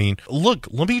point. I mean, look,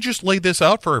 let me just lay this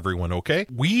out for everyone, okay?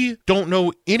 We don't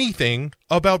know anything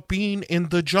about being in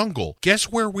the jungle.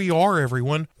 Guess where we are,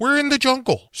 everyone? We're in the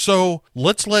jungle. So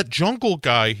let's let Jungle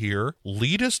Guy here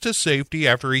lead us to safety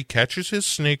after he catches his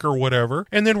snake or whatever,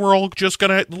 and then we're all just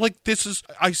gonna, like,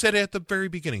 I said at the very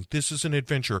beginning, this is an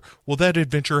adventure. Well, that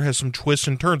adventure has some twists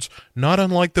and turns, not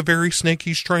unlike the very snake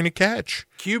he's trying to catch.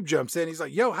 Cube jumps in. He's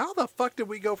like, yo, how the fuck did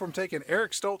we go from taking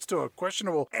Eric Stoltz to a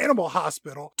questionable animal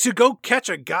hospital to go catch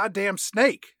a goddamn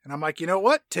snake? And I'm like, you know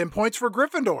what? 10 points for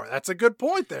Gryffindor. That's a good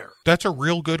point there. That's a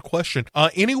real good question.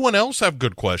 Anyone else have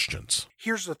good questions?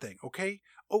 Here's the thing, okay?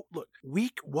 Oh, look,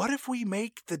 what if we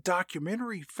make the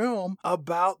documentary film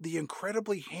about the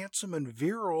incredibly handsome and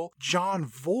virile John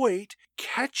Voight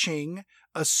catching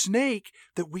a snake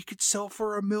that we could sell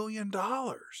for $1 million?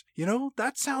 You know,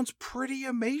 that sounds pretty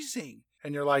amazing.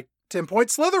 And you're like, 10-point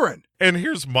Slytherin. And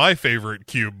here's my favorite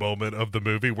Cube moment of the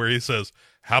movie where he says,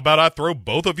 how about I throw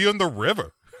both of you in the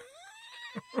river?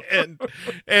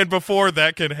 and before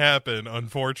that can happen,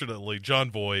 unfortunately, John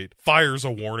Voight fires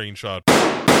a warning shot.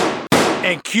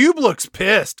 And Cube looks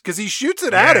pissed because he shoots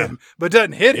it at him, but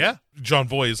doesn't hit him. Yeah. John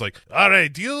Voight is like, all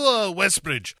right, you,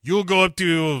 Westbridge, you'll go up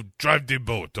to drive the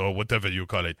boat or whatever you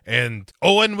call it. And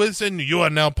Owen Wilson, you are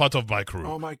now part of my crew.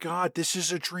 Oh my God, this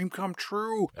is a dream come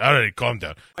true. All right, calm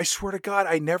down. I swear to God,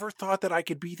 I never thought that I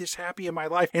could be this happy in my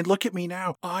life. And look at me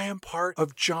now. I am part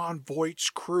of John Voight's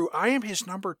crew. I am his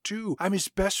number 2. I'm his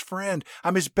best friend.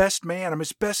 I'm his best man. I'm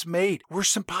his best mate. We're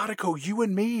simpatico, you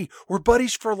and me. We're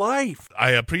buddies for life.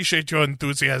 I appreciate your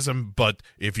enthusiasm, but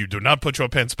if you do not put your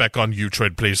pants back on, you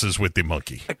trade places with the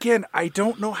monkey. Again, I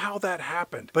don't know how that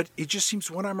happened, but it just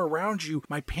seems when I'm around you,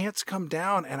 my pants come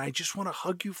down and I just want to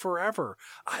hug you forever.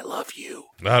 I love you.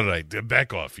 All right,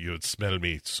 back off. You smell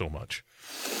me so much.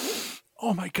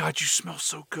 Oh my God, you smell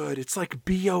so good. It's like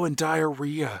BO and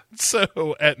diarrhea.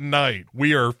 So at night,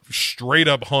 we are straight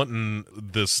up hunting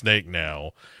the snake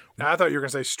now. I thought you were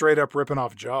going to say straight up ripping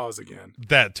off Jaws again.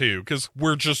 That too, because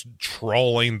we're just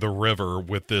trawling the river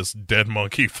with this dead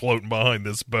monkey floating behind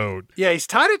this boat. Yeah, he's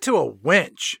tied it to a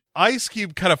winch. Ice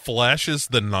Cube kind of flashes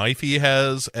the knife he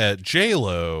has at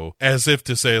J-Lo as if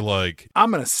to say, like,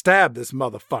 I'm going to stab this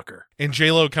motherfucker. and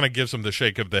J-Lo kind of gives him the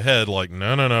shake of the head, like,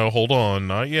 no, hold on,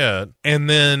 not yet. And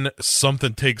then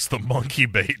something takes the monkey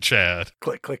bait, Chad.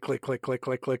 Click, click, click, click, click,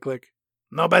 click, click, click.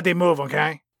 Nobody move,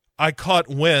 okay? I caught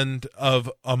wind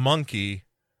of a monkey.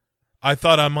 I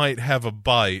thought I might have a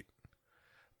bite.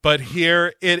 But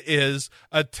here it is,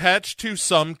 attached to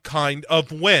some kind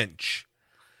of winch.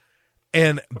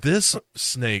 And this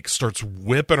snake starts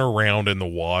whipping around in the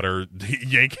water,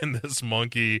 yanking this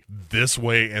monkey this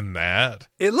way and that.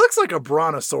 It looks like a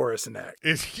brontosaurus neck.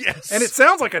 Yes. And it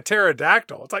sounds like a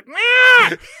pterodactyl. It's like,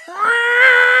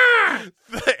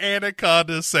 the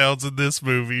anaconda sounds in this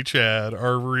movie, Chad,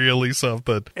 are really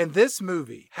something. and this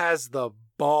movie has the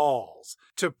balls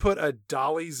to put a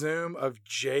dolly zoom of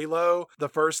J-Lo the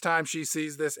first time she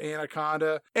sees this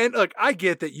anaconda. And look, I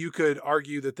get that you could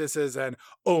argue that this is an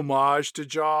homage to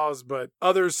Jaws, but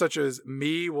others such as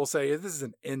me will say this is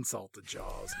an insult to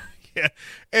Jaws. Yeah.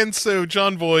 And so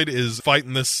John Voight is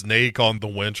fighting this snake on the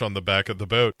winch on the back of the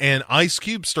boat, and Ice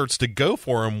Cube starts to go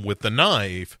for him with the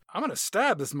knife. I'm going to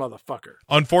stab this motherfucker.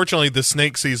 Unfortunately, the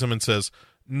snake sees him and says,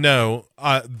 no,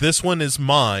 this one is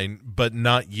mine, but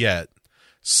not yet.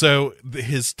 So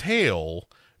his tail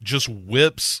just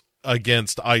whips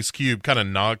against Ice Cube, kind of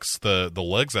knocks the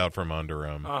legs out from under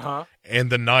him. Uh-huh.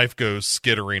 And the knife goes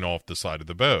skittering off the side of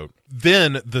the boat.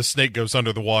 Then the snake goes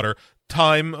under the water.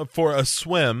 Time for a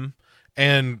swim,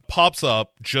 and pops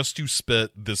up just to spit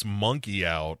this monkey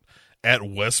out at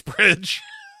Westbridge,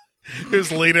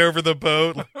 who's leaned over the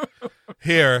boat.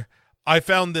 Here, I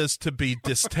found this to be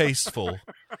distasteful.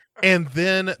 And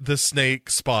then the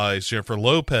snake spies Jennifer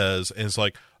Lopez and is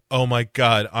like, oh my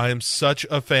God, I am such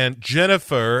a fan.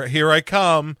 Jennifer, here I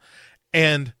come.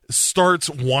 And starts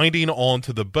winding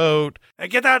onto the boat. Hey,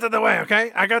 get out of the way,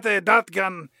 okay? I got a dot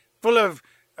gun full of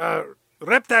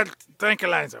reptile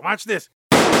tranquilizer. Watch this.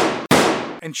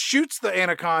 And shoots the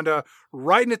anaconda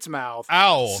right in its mouth.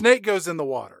 Ow. Snake goes in the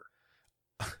water.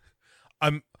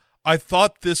 I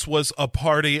thought this was a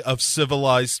party of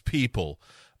civilized people.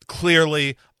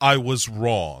 Clearly, I was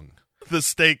wrong. The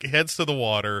snake heads to the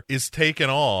water, is taken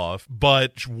off,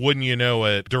 but wouldn't you know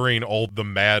it, during all the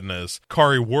madness,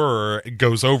 Kari Wurr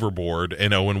goes overboard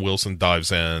and Owen Wilson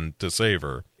dives in to save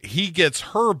her. He gets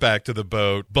her back to the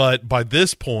boat, but by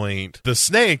this point, the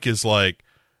snake is like,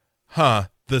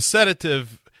 the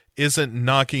sedative isn't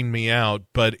knocking me out,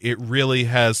 but it really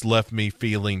has left me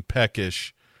feeling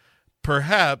peckish.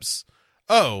 Perhaps,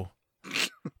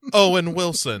 Owen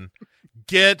Wilson,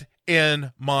 get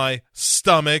in my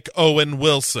stomach, Owen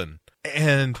Wilson.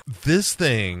 And this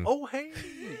thing, Oh, hey.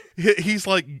 he's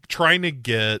like trying to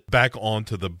get back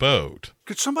onto the boat.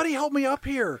 Could somebody help me up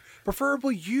here?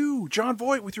 Preferably you, John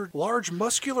Voight, with your large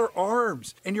muscular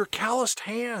arms and your calloused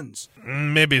hands.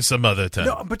 Maybe some other time.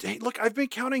 No, but hey, look, I've been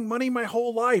counting money my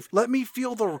whole life. Let me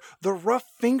feel the rough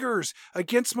fingers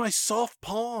against my soft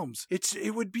palms.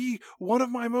 It would be one of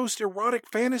my most erotic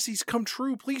fantasies come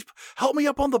true. Please help me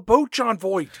up on the boat, John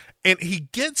Voight. And he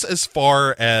gets as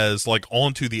far as like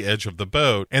onto the edge of the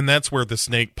boat, and that's where the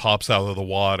snake pops out of the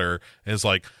water and is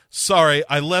like, sorry,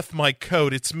 I left my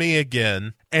coat. It's me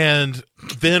again. And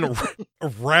then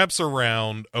wraps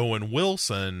around Owen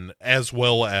Wilson as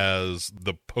well as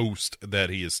the post that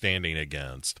he is standing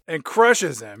against. And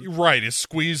crushes him. Right, is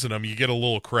squeezing him. You get a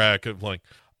little crack of like,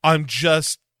 I'm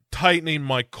just tightening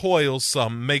my coils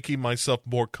some, making myself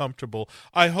more comfortable.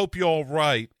 I hope you're all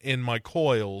right in my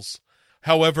coils.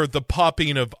 However, the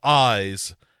popping of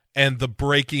eyes and the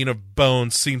breaking of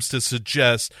bones seems to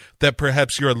suggest that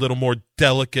perhaps you're a little more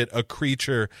delicate a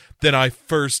creature than I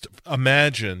first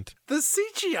imagined. The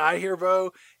CGI here,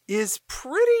 Bo, is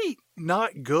pretty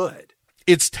not good.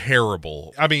 It's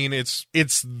terrible. I mean, it's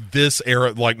this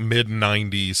era, like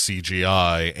mid-90s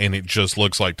CGI, and it just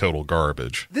looks like total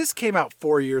garbage. This came out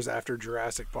 4 years after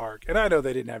Jurassic Park, and I know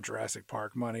they didn't have Jurassic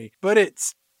Park money, but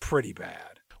it's pretty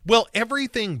bad. Well,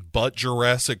 everything but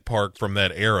Jurassic Park from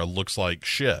that era looks like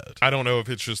shit. I don't know if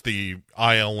it's just the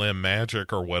ILM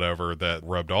magic or whatever that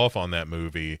rubbed off on that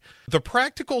movie. The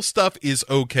practical stuff is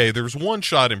okay. There's one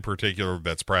shot in particular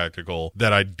that's practical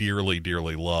that I dearly,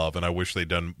 dearly love, and I wish they'd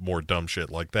done more dumb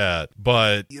shit like that.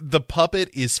 But the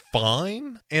puppet is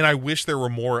fine, and I wish there were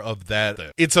more of that.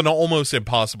 It's an almost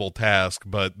impossible task,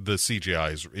 but the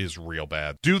CGI is real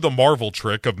bad. Do the Marvel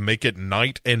trick of make it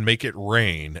night and make it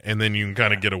rain, and then you can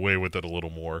kind of get get away with it a little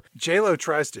more. J-Lo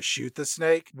tries to shoot the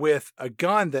snake with a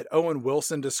gun that Owen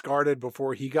Wilson discarded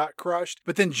before he got crushed.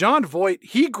 But then Jon Voight,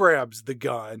 he grabs the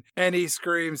gun and he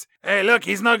screams, "Hey, look,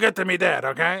 he's no good to me dead,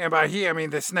 okay? And by he, I mean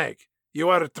the snake. You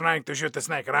are trying to shoot the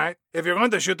snake, right? If you're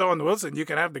going to shoot Owen Wilson, you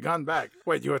can have the gun back.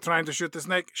 Wait, you were trying to shoot the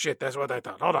snake? Shit, that's what I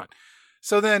thought. Hold on."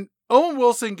 So then Owen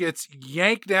Wilson gets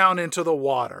yanked down into the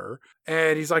water,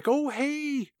 and he's like, "Oh,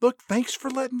 hey, look, thanks for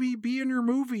letting me be in your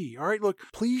movie. All right, look,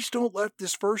 please don't let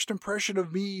this first impression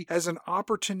of me as an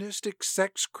opportunistic,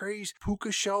 sex-crazed,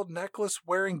 puka-shelled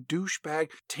necklace-wearing douchebag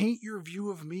taint your view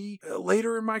of me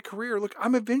later in my career. Look,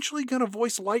 I'm eventually going to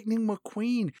voice Lightning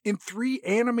McQueen in 3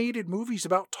 animated movies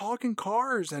about talking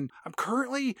cars, and I'm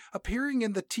currently appearing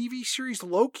in the TV series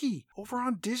Loki over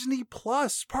on Disney+,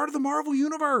 part of the Marvel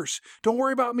Universe. Don't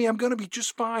worry about me. I'm going to be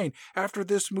just fine after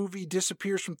this movie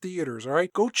disappears from theaters, all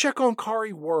right? Go check on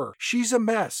Kari Wurr. She's a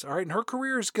mess, all right? And her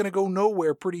career is going to go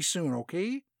nowhere pretty soon,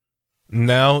 okay?"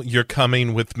 Now you're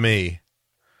coming with me.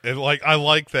 And I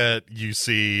like that you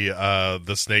see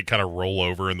the snake kind of roll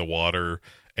over in the water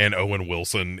and Owen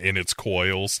Wilson in its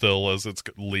coil still as it's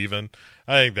leaving.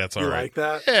 I think that's all right. You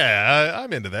like that? Yeah,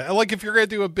 I'm into that. Like, if you're going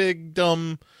to do a big,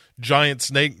 dumb, giant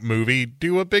snake movie,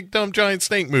 do a big, dumb, giant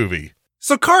snake movie.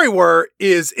 So Kari Wurr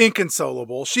is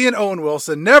inconsolable. She and Owen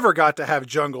Wilson never got to have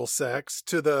jungle sex,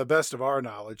 to the best of our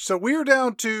knowledge. So we're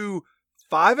down to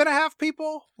 5.5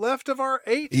 people left of our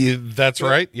 8. Yeah, that's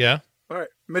right, yeah. All right.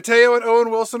 Mateo and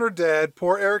Owen Wilson are dead.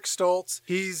 Poor Eric Stoltz.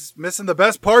 He's missing the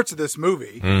best parts of this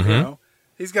movie. Mm-hmm. You know?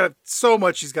 He's got so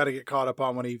much he's got to get caught up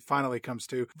on when he finally comes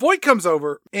to. Voight comes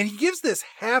over and he gives this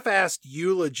half-assed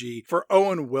eulogy for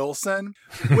Owen Wilson,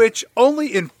 which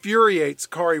only infuriates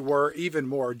Kari Wurr even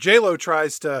more. J-Lo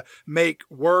tries to make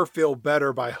Wurr feel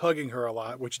better by hugging her a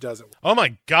lot, which doesn't work. Oh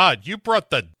my God, you brought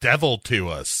the devil to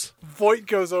us. Voight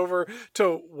goes over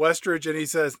to Westridge and he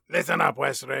says, "Listen up,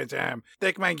 Westridge.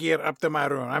 Take my gear up to my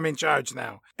room. I'm in charge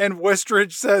now." and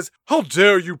Westridge says, "How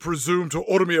dare you presume to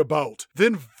order me about?"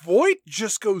 Then Voight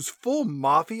just goes full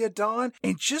Mafia Don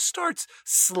and just starts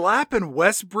slapping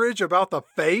Westridge about the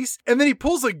face. And then he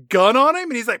pulls a gun on him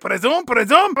and he's like, Presume,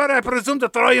 but I presume to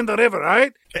throw you in the river,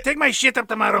 right? Take my shit up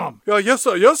to my room. yes,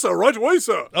 sir, right away,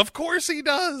 sir. Of course he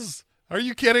does. Are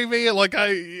you kidding me? Look,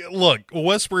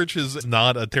 Westbridge is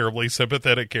not a terribly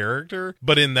sympathetic character,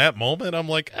 but in that moment, I'm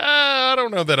like, I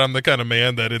don't know that I'm the kind of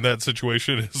man that in that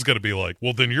situation is going to be like,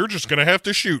 well, then you're just going to have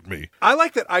to shoot me. I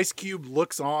like that Ice Cube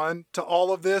looks on to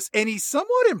all of this, and he's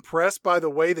somewhat impressed by the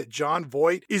way that Jon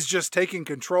Voight is just taking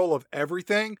control of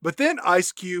everything. But then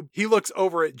Ice Cube, he looks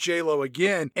over at J-Lo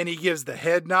again, and he gives the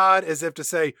head nod as if to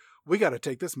say, we got to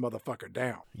take this motherfucker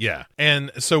down. Yeah.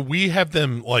 And so we have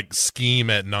them scheme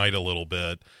at night a little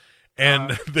bit.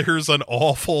 And there's an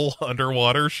awful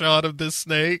underwater shot of this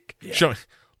snake. Yeah.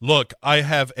 Look, I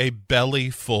have a belly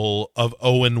full of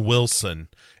Owen Wilson.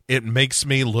 It makes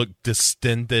me look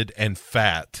distended and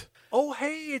fat. Oh,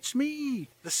 hey, it's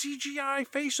me, the CGI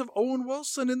face of Owen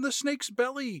Wilson in the snake's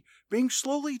belly, being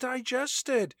slowly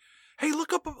digested. Hey,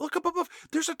 look up above.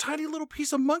 There's a tiny little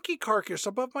piece of monkey carcass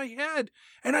above my head,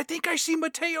 and I think I see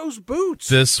Mateo's boots.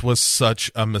 This was such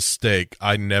a mistake.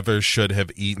 I never should have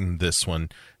eaten this one.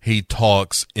 He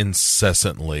talks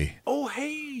incessantly. Oh,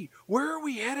 hey, where are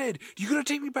we headed? You gonna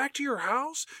take me back to your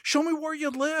house? Show me where you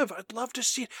live. I'd love to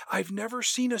see it. I've never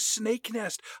seen a snake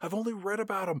nest. I've only read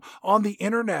about them on the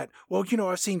internet. Well,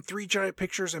 I've seen 3 giant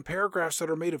pictures and paragraphs that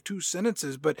are made of 2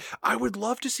 sentences, but I would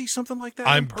love to see something like that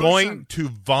I'm in person. going to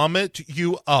vomit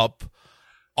you up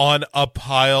on a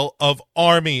pile of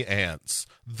army ants,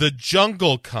 the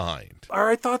jungle kind.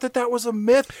 I thought that was a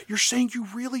myth. You're saying you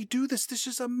really do this. This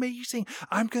is amazing.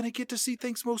 I'm going to get to see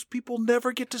things most people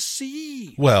never get to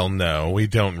see. Well, no, we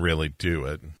don't really do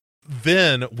it.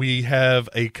 Then we have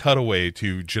a cutaway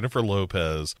to Jennifer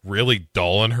Lopez really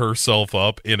dolling herself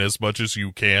up in as much as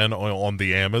you can on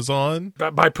the Amazon.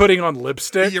 By putting on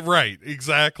lipstick? Yeah, right,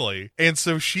 exactly. And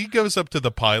so she goes up to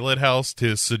the pilot house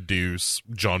to seduce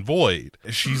Jon Voight.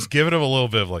 She's giving him a little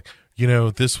bit of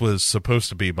this was supposed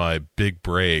to be my big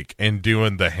break, and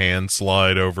doing the hand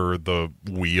slide over the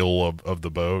wheel of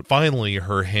the boat. Finally,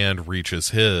 her hand reaches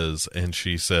his, and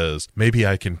she says, maybe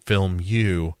I can film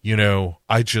you.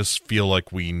 I just feel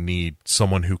like we need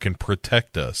someone who can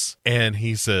protect us. And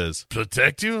he says,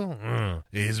 protect you?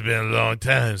 It's been a long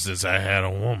time since I had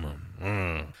a woman.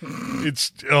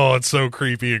 It's so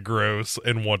creepy and gross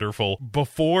and wonderful.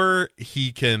 Before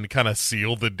he can kind of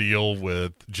seal the deal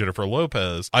with Jennifer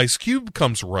Lopez, Ice Cube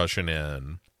comes rushing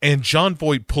in and John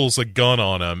Voight pulls a gun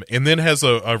on him and then has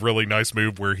a really nice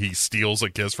move where he steals a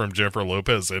kiss from Jennifer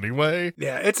Lopez anyway.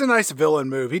 Yeah, it's a nice villain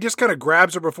move. He just kind of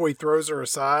grabs her before he throws her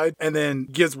aside and then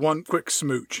gives one quick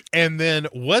smooch. And then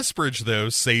Westbridge, though,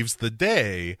 saves the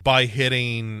day by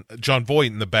hitting John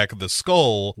Voight in the back of the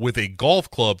skull with a golf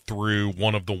club through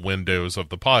one of the windows of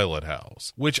the pilot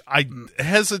house, which I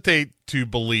hesitate to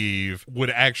believe would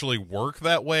actually work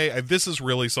that way. This is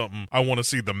really something I want to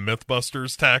see the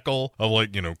Mythbusters tackle of,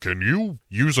 like, can you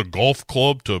use a golf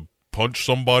club to punch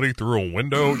somebody through a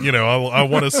window? I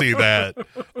want to see that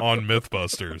on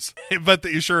Mythbusters. But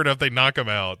sure enough, they knock him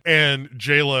out. And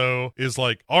J-Lo is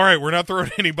like, all right, we're not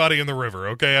throwing anybody in the river,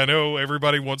 okay? I know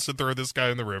everybody wants to throw this guy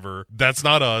in the river. That's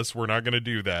not us. We're not going to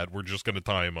do that. We're just going to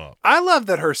tie him up. I love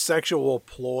that her sexual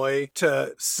ploy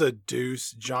to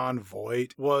seduce John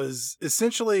Voight was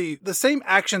essentially the same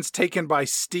actions taken by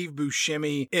Steve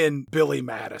Buscemi in Billy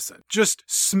Madison. Just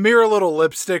smear a little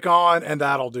lipstick on and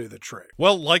that'll do the trick.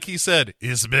 Well, like he said,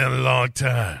 it's been a long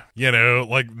time.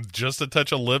 Like just a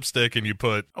touch of lipstick and you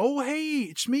put, oh, hey,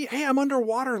 it's me. Hey, I'm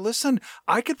underwater. Listen,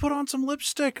 I could put on some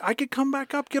lipstick. I could come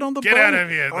back up, get on the boat. Get out of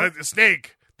here. The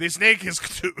snake. The snake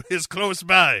is close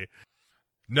by.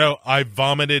 No, I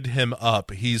vomited him up.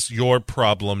 He's your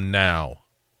problem now.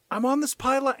 I'm on this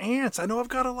pile of ants. I know I've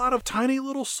got a lot of tiny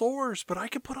little sores, but I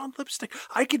could put on lipstick.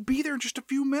 I could be there in just a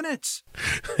few minutes.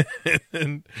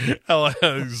 And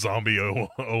zombie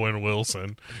Owen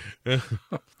Wilson.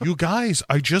 You guys,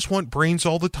 I just want brains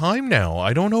all the time now.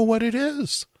 I don't know what it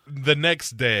is. The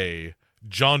next day,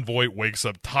 John Voight wakes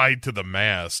up tied to the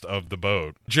mast of the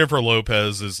boat. Jennifer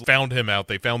Lopez has found him out.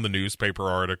 They found the newspaper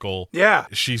article. Yeah.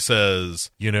 She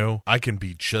says, I can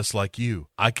be just like you.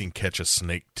 I can catch a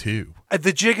snake too.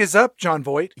 The jig is up, John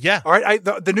Voight. Yeah. All right.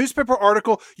 The newspaper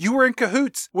article, you were in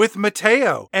cahoots with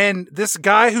Mateo and this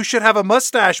guy who should have a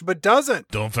mustache but doesn't.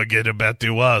 Don't forget about the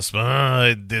wasp.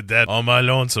 I did that on my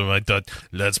lonesome. I thought,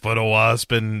 let's put a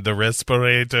wasp in the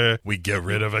respirator. We get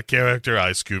rid of a character.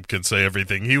 Ice Cube can say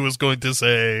everything he was going to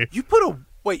say. You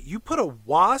put a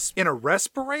wasp in a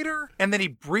respirator and then he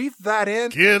breathed that in?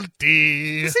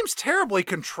 Guilty. This seems terribly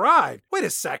contrived. Wait a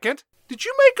second. Did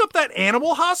you make up that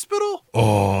animal hospital?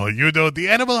 Oh, the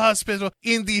animal hospital,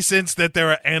 in the sense that there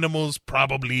are animals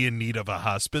probably in need of a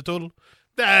hospital.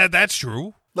 That's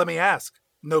true. Let me ask.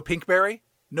 No Pinkberry?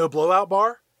 No blowout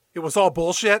bar? It was all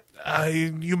bullshit?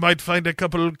 You might find a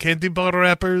couple candy bar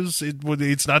wrappers.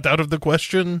 It's not out of the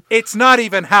question. It's not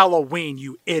even Halloween,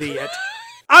 you idiot.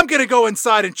 I'm going to go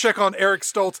inside and check on Eric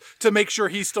Stoltz to make sure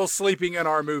he's still sleeping in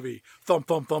our movie. Thump,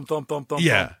 thump, thump, thump, thump, thump.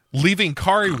 Yeah. Leaving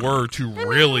Kari Wurr to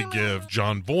really give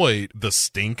John Voight the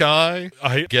stink eye,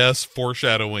 I guess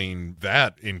foreshadowing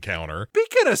that encounter.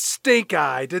 Speaking of stink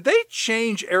eye, did they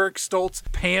change Eric Stoltz's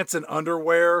pants and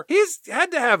underwear? He's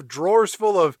had to have drawers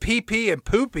full of pee-pee and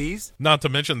poopies. Not to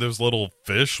mention those little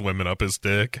fish swimming up his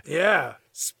dick. Yeah,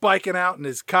 spiking out in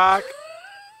his cock.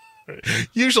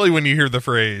 Usually when you hear the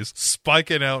phrase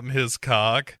spiking out in his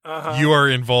cock, you are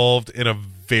involved in a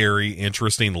very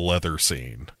interesting leather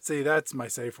scene. See, that's my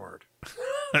safe word.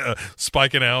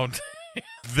 Spiking out.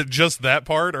 Just that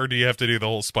part, or do you have to do the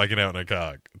whole spiking out in a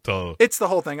cock? It's the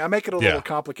whole thing. I make it a little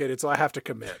complicated, so I have to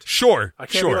commit. Sure. I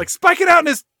can't be like, spiking out in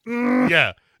his...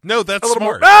 Yeah. No, that's a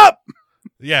smart. More, up!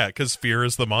 Yeah, because fear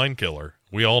is the mind killer.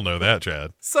 We all know that,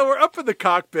 Chad. So we're up in the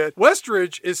cockpit.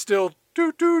 Westridge is still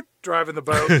toot-toot driving the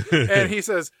boat. And he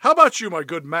says, how about you, my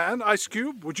good man? Ice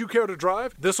Cube, would you care to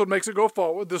drive? This one makes it go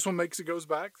forward. This one makes it goes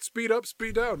back. Speed up,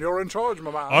 speed down. You're in charge, my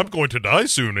man. I'm going to die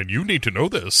soon, and you need to know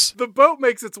this. The boat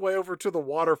makes its way over to the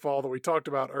waterfall that we talked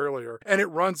about earlier, and it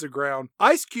runs aground.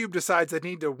 Ice Cube decides they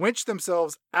need to winch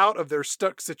themselves out of their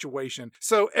stuck situation.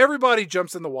 So everybody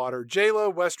jumps in the water.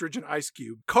 J-Lo, Westridge, and Ice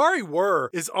Cube. Kari Wurr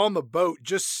is on the boat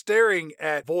just staring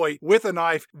at Voight with a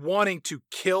knife, wanting to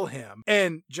kill him.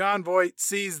 And John Voight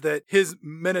sees that his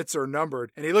minutes are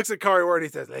numbered, and he looks at Kari Wurr and he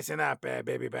says, listen up,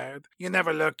 baby bird. You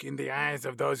never look in the eyes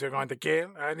of those you're going to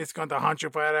kill, and it's going to haunt you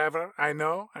forever. I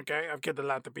know, okay? I've killed a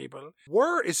lot of people.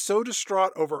 Wurr is so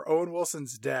distraught over Owen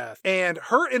Wilson's death, and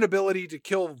her inability to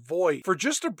kill Voight for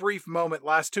just a brief moment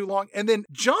lasts too long, and then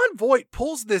John Voight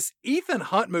pulls this Ethan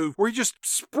Hunt move where he just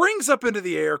springs up into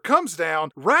the air, comes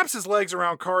down, wraps his legs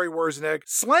around Kari Wurr's neck,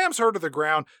 slams her to the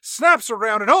ground, snaps her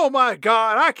around, and oh my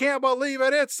God, I can't believe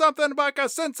it. It's something like a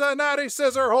Cincinnati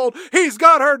scissor hold. He's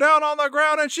got her down on the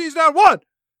ground and she's down. 1,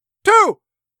 2,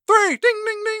 3. Ding,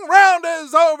 ding, ding. Round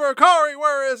is over. Kari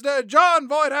Wurr is dead. John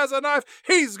Voight has a knife.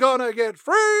 He's gonna get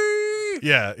free.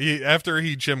 Yeah, after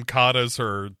he Jim Cotta's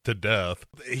her to death,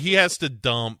 he has to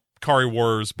dump Kari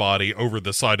Wurr's body over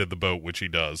the side of the boat, which he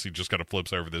does. He just kind of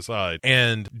flips over the side.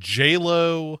 And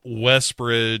J-Lo,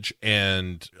 Westbridge,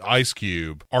 and Ice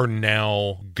Cube are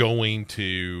now going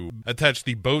to attach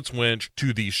the boat's winch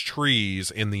to these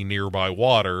trees in the nearby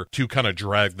water to kind of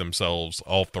drag themselves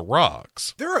off the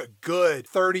rocks. They're a good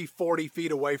 30, 40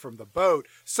 feet away from the boat,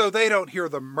 so they don't hear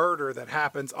the murder that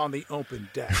happens on the open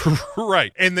deck.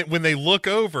 Right. And then when they look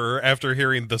over after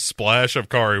hearing the splash of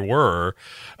Kari Wurr,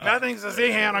 Nothing's to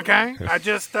see here, okay? I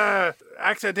just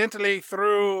accidentally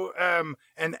threw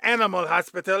an animal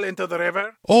hospital into the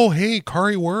river. oh, hey,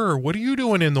 Kari Wurr, what are you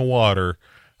doing in the water?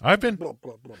 I've been... Blah,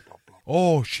 blah, blah, blah, blah.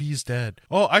 Oh, she's dead.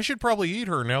 Oh, I should probably eat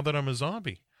her now that I'm a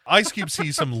zombie. Ice Cube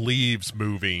sees some leaves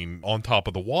moving on top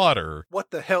of the water.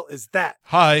 What the hell is that?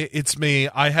 Hi, it's me.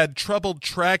 I had trouble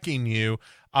tracking you.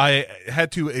 I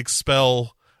had to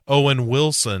expel Owen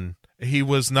Wilson. He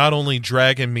was not only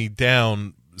dragging me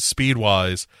down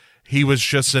speed-wise, he was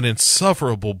just an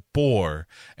insufferable bore,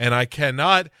 and I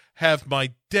cannot have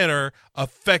my dinner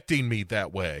affecting me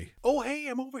that way. Oh, hey,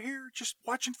 I'm over here just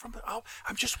watching from the... Oh,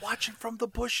 I'm just watching from the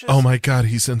bushes. Oh my God,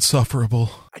 he's insufferable.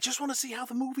 I just want to see how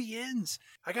the movie ends.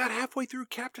 I got halfway through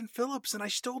Captain Phillips, and I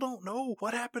still don't know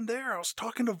what happened there. I was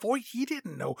talking to Voight. He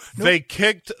didn't know. No. They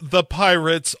kicked the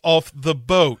pirates off the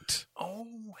boat.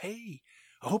 Oh, hey.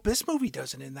 I hope this movie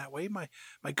doesn't end that way. My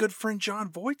good friend John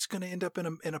Voight's going to end up in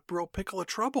a real pickle of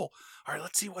trouble. All right,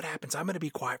 let's see what happens. I'm going to be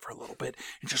quiet for a little bit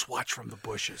and just watch from the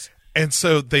bushes. And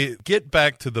so they get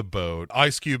back to the boat.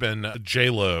 Ice Cube and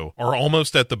J-Lo are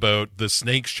almost at the boat. The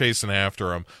snake's chasing after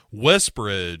them.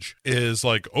 Westbridge is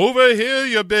like, over here,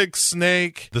 you big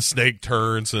snake. The snake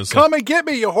turns and is Come and get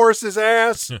me, you horse's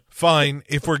ass. fine,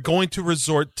 if we're going to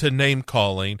resort to name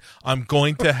calling, I'm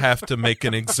going to have to make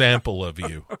an example of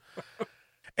you.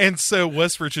 And so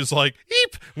Westbridge is like,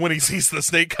 eep, when he sees the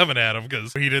snake coming at him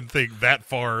because he didn't think that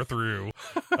far through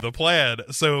the plan.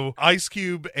 So Ice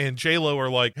Cube and J-Lo are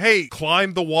like, hey,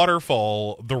 climb the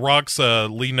waterfall. The rocks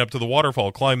leading up to the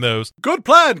waterfall, climb those. Good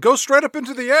plan. Go straight up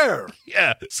into the air.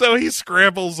 Yeah. So he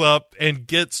scrambles up and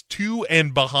gets to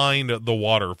and behind the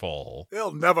waterfall.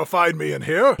 They'll never find me in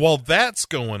here. While that's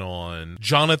going on,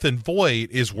 Jonathan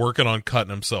Voight is working on cutting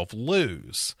himself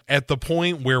loose. At the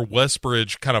point where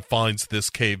Westbridge kind of finds this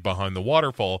cave behind the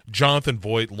waterfall, Jonathan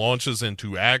Voight launches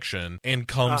into action and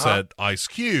comes at Ice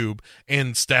Cube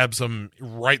and stabs him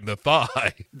right in the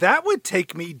thigh. That would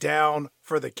take me down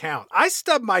for the count. I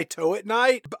stub my toe at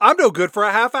night. I'm no good for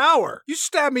a half hour. You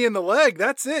stab me in the leg,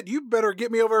 that's it. You better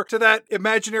get me over to that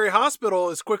imaginary hospital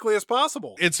as quickly as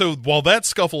possible. And so while that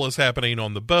scuffle is happening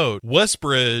on the boat,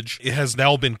 Westbridge has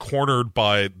now been cornered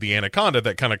by the anaconda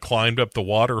that kind of climbed up the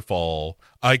waterfall.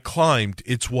 I climbed.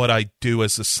 It's what I do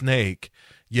as a snake.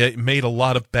 Yet made a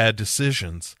lot of bad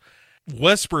decisions.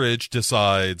 Westbridge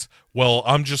decides, well,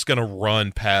 I'm just going to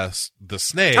run past the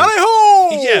snake.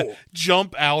 Tally-ho! Yeah,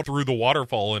 jump out through the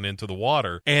waterfall and into the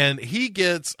water. And he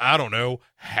gets, I don't know,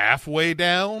 halfway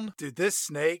down. Dude, this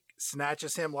snake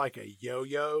snatches him like a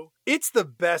yo-yo. It's the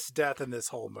best death in this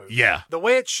whole movie. Yeah. The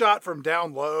way it's shot from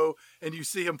down low and you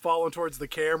see him falling towards the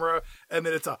camera and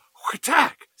then it's a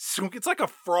attack. It's like a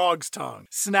frog's tongue,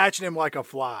 snatching him like a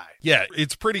fly. Yeah,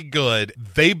 it's pretty good.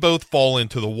 They both fall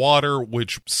into the water,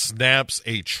 which snaps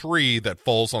a tree that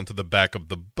falls onto the back of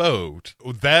the boat.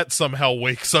 That somehow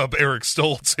wakes up Eric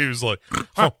Stoltz, who's like,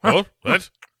 oh, what?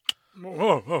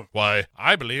 Why,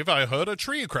 I believe I heard a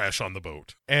tree crash on the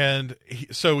boat. And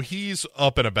so he's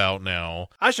up and about now.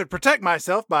 I should protect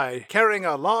myself by carrying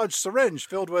a large syringe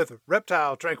filled with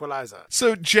reptile tranquilizer.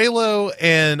 So J-Lo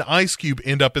and Ice Cube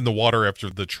end up in the water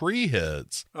after the tree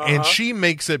hits. And she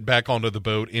makes it back onto the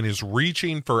boat and is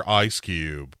reaching for Ice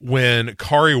Cube when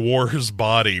Kari Wurr's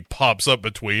body pops up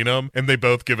between them. And they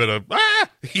both give it a,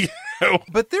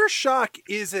 But their shock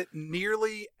isn't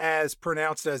nearly as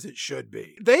pronounced as it should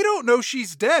be. They don't know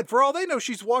she's dead. For all they know,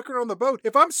 she's walking on the boat.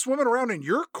 If I'm swimming around and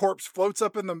your corpse floats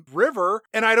up in the river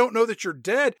and I don't know that you're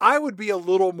dead, I would be a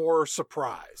little more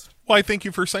surprised. Why, thank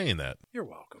you for saying that. You're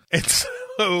welcome. And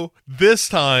so this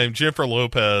time, Jennifer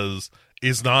Lopez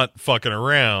is not fucking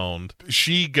around.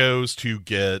 She goes to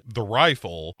get the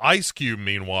rifle. Ice Cube,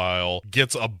 meanwhile,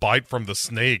 gets a bite from the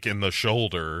snake in the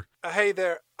shoulder. Hey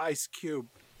there, Ice Cube.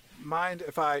 Mind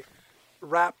if I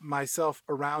wrap myself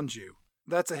around you?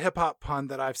 That's a hip-hop pun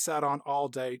that I've sat on all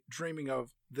day, dreaming of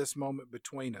this moment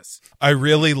between us. I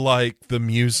really like the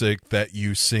music that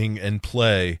you sing and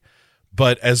play,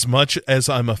 but as much as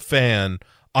I'm a fan,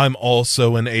 I'm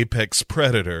also an apex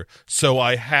predator, so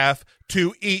I have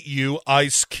to eat you,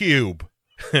 Ice Cube.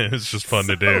 It's just fun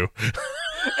to do.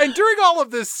 And during all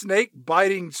of this snake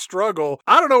biting struggle,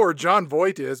 I don't know where John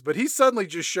Voight is, but he suddenly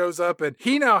just shows up and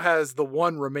he now has the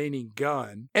one remaining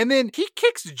gun. And then he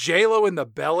kicks J-Lo in the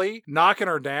belly, knocking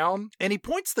her down, and he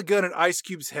points the gun at Ice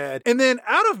Cube's head. And then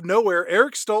out of nowhere,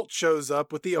 Eric Stoltz shows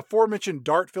up with the aforementioned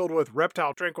dart filled with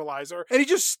reptile tranquilizer, and he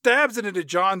just stabs it into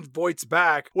John Voight's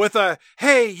back with a,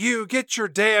 "Hey, you, get your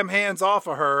damn hands off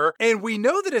of her." And we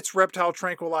know that it's reptile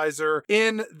tranquilizer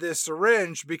in this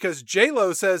syringe because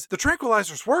J-Lo says the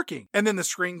tranquilizer's working. And then the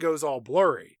screen goes all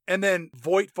blurry. And then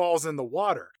Voight falls in the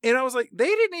water. And I was like, they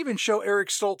didn't even show Eric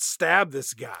Stoltz stab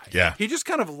this guy. Yeah. He just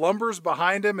kind of lumbers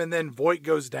behind him and then Voight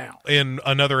goes down. In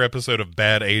another episode of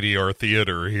Bad ADR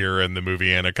Theater here in the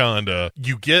movie Anaconda,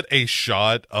 you get a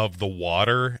shot of the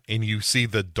water and you see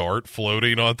the dart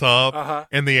floating on top. Uh-huh.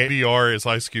 And the ADR is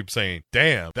Ice Cube saying,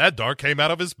 "Damn, that dart came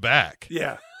out of his back."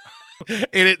 Yeah.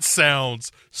 And it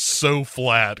sounds so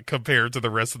flat compared to the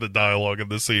rest of the dialogue in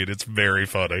the scene. It's very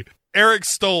funny. Eric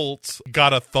Stoltz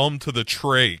got a thumb to the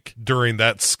trach during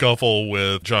that scuffle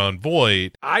with John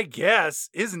Voight. I guess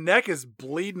his neck is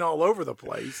bleeding all over the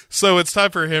place. So it's time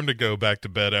for him to go back to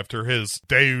bed after his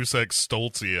Deus Ex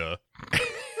Stoltzia.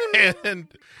 and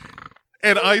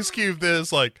Ice Cube then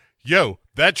is like, "Yo,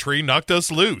 that tree knocked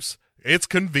us loose. It's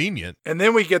convenient." And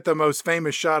then we get the most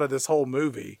famous shot of this whole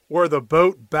movie where the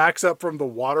boat backs up from the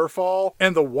waterfall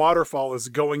and the waterfall is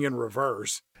going in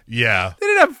reverse. Yeah. They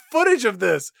didn't have footage of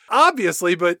this,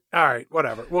 obviously, but all right,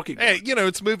 whatever. We'll keep going. Hey,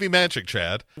 it's movie magic,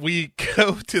 Chad. We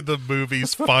go to the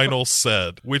movie's final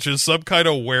set, which is some kind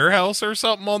of warehouse or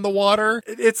something on the water.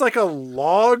 It's like a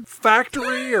log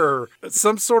factory or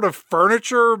some sort of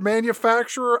furniture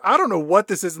manufacturer. I don't know what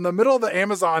this is. In the middle of the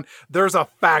Amazon, there's a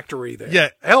factory there. Yeah.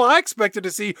 Hell, I expected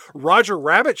to see Roger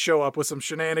Rabbit show up with some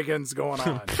shenanigans going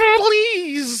on.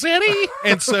 Please, Eddie.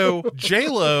 And so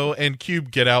J-Lo and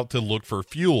Cube get out to look for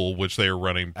fuel, which they are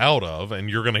running out of, and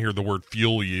you're going to hear the word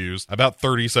fuel used about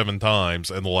 37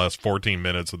 times in the last 14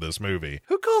 minutes of this movie.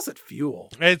 Who calls it fuel?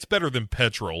 It's better than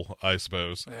petrol, I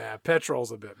suppose. Yeah,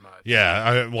 petrol's a bit much.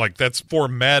 Yeah, that's for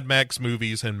Mad Max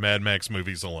movies and Mad Max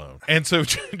movies alone. And so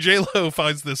J-Lo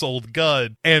finds this old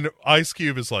gun, and Ice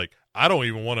Cube is like, "I don't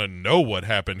even want to know what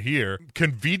happened here."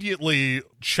 Conveniently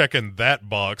checking that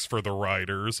box for the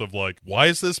writers of like, why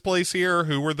is this place here?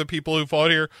 Who were the people who fought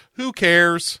here? Who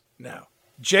cares? No.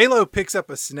 J-Lo picks up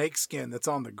a snake skin that's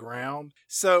on the ground.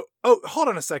 So, hold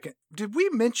on a second. Did we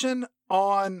mention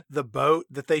on the boat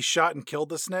that they shot and killed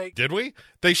the snake? Did we?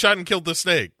 They shot and killed the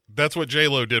snake. That's what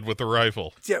J-Lo did with the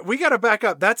rifle. Yeah, we got to back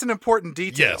up. That's an important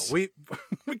detail. Yes. We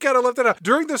got to lift it up.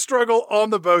 During the struggle on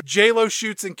the boat, J-Lo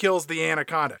shoots and kills the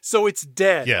anaconda. So it's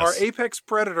dead. Yes. Our apex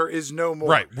predator is no more.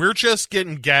 Right. We're just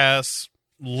getting gas.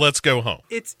 Let's go home.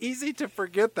 It's easy to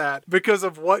forget that because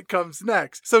of what comes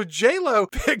next. So J-Lo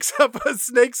picks up a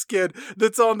snake skin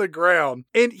that's on the ground.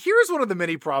 And here's one of the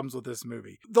many problems with this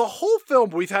movie. The whole film,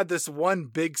 we've had this one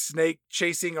big snake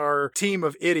chasing our team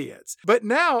of idiots. But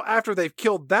now, after they've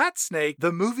killed that snake,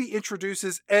 the movie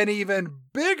introduces an even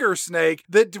bigger snake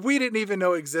that we didn't even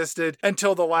know existed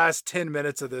until the last 10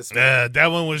 minutes of this movie.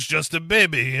 That one was just a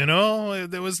baby,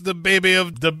 It was the baby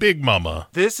of the big mama.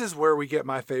 This is where we get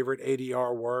my favorite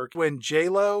ADR work, when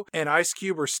J-Lo and Ice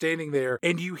Cube are standing there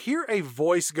and you hear a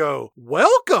voice go,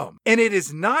 "Welcome!" And it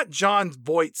is not John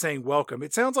Voight saying welcome.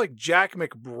 It sounds like Jack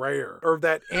McBrayer or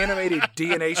that animated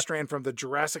DNA strand from the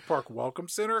Jurassic Park Welcome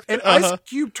Center. And Ice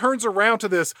Cube turns around to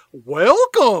this,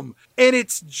 "Welcome!" And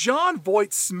it's John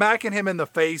Voight smacking him in the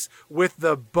face with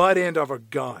the butt end of a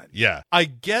gun. Yeah. I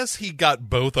guess he got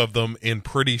both of them in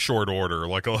pretty short order,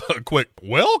 like a quick,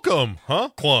 "Welcome,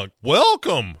 huh? Clunk.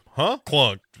 Welcome, huh?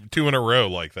 Clunk." 2 in a row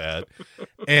like that,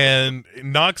 and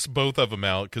knocks both of them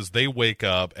out because they wake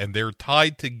up and they're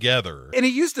tied together. And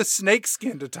he used a snake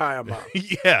skin to tie him up.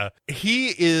 Yeah.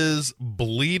 He is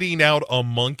bleeding out a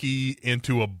monkey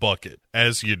into a bucket,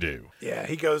 as you do. Yeah,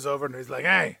 he goes over and he's like,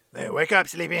 Hey, wake up,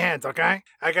 sleepyheads, okay?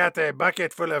 I got a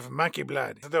bucket full of monkey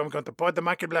blood. So I'm going to pour the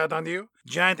monkey blood on you.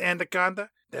 Giant anaconda.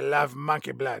 They love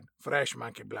monkey blood, fresh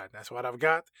monkey blood. That's what I've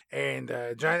got. And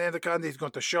Giant Anaconda is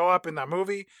going to show up in the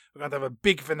movie. We're going to have a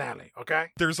big finale,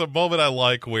 okay? There's a moment I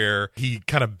like where he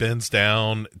kind of bends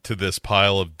down to this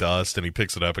pile of dust and he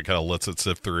picks it up and kind of lets it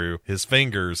sift through his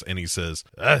fingers and he says,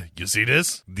 "You see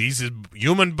this? These is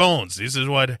human bones. This is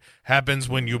what happens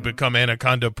when you become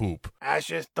anaconda poop."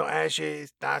 Ashes to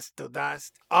ashes, dust to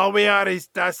dust. All we are is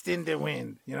dust in the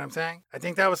wind. You know what I'm saying? I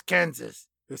think that was Kansas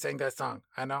who sang that song.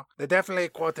 I know. They definitely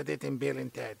quoted it in Bill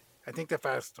and Ted. I think the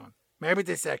first one. Maybe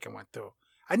the second one, too.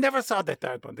 I never saw the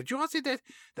third one. Did you all see the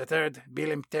third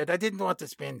Bill and Ted? I didn't want to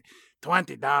spend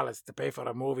 $20 to pay for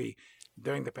a movie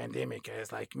during the pandemic.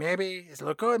 It's like, maybe it's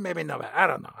look good, maybe no. I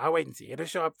don't know. I'll wait and see. It'll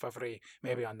show up for free,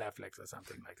 maybe on Netflix or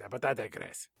something like that. But I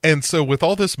digress. And so with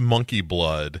all this monkey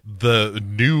blood, the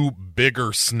new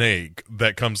bigger snake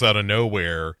that comes out of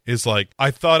nowhere is like,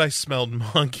 I thought I smelled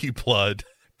monkey blood.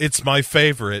 It's my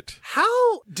favorite.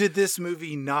 How did this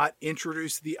movie not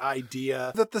introduce the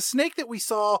idea that the snake that we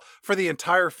saw for the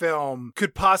entire film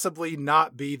could possibly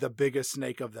not be the biggest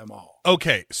snake of them all?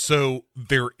 Okay, so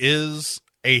there is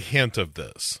a hint of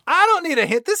this. I don't need a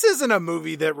hint. This isn't a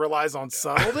movie that relies on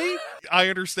subtlety. I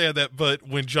understand that, but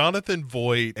when Jonathan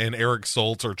Voight and Eric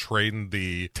Stoltz are trading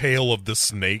the tail of the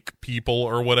snake people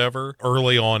or whatever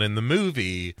early on in the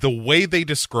movie, the way they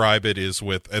describe it is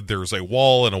with there's a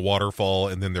wall and a waterfall,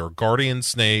 and then there are guardian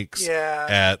snakes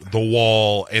at the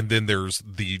wall, and then there's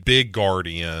the big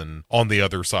guardian on the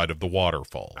other side of the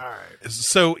waterfall. All right.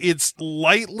 So it's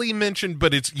lightly mentioned,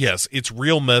 but it's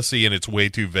real messy and it's way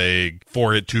too vague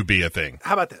for it to be a thing.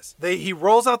 How about this? He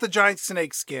rolls out the giant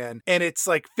snake skin and it's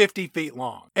like 50 feet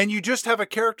long. And you just have a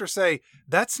character say,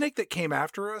 that snake that came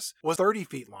after us was 30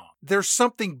 feet long. There's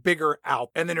something bigger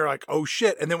out. And then you're like, oh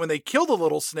shit. And then when they kill the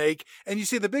little snake and you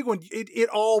see the big one, it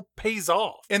all pays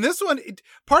off. And this one,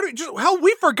 part of it, just how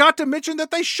we forgot to mention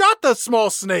that they shot the small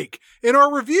snake in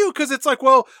our review because it's like,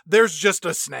 well, there's just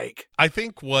a snake. I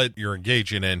think what you're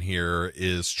engaging in here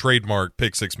is trademark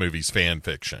Pick Six Movies fan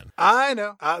fiction. I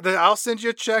know. I'll send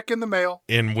you a check in the mail.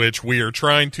 In which we are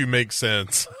trying to make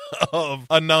sense of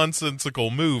a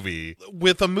nonsensical movie.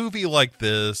 With a movie like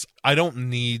this, I don't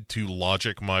need to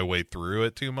logic my way through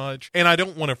it too much. And I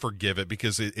don't want to forgive it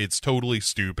because it's totally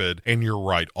stupid. And you're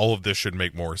right. All of this should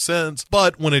make more sense.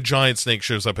 But when a giant snake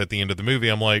shows up at the end of the movie,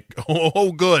 I'm like,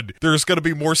 oh good. There's going to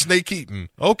be more snake eating.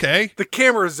 Okay. The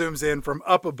camera zooms in from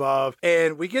up above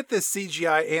and we get this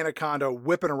CGI anaconda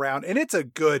whipping around and it's a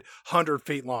good 100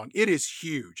 feet long. It is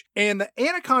huge. And the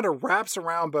anaconda wraps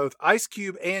around both Ice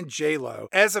Cube and J-Lo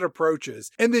as it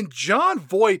approaches. And then Jon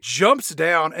Voight jumps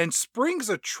down and springs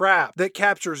a trap that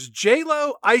captures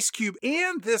J-Lo, Ice Cube,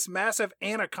 and this massive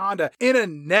anaconda in a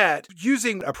net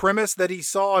using a premise that he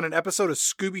saw in an episode of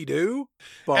Scooby-Doo.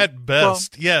 At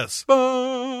best, yes.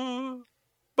 And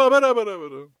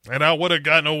I would have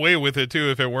gotten away with it too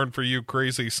if it weren't for you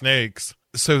crazy snakes.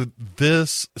 So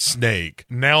this snake,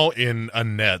 now in a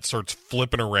net, starts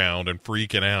flipping around and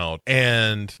freaking out,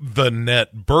 and the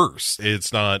net bursts.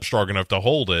 It's not strong enough to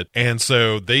hold it, and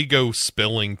so they go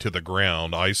spilling to the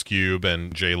ground, Ice Cube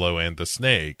and J-Lo and the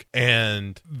snake.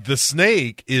 And the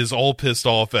snake is all pissed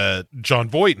off at Jon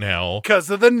Voight now. Because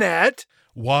of the net.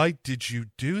 Why did you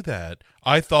do that?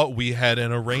 I thought we had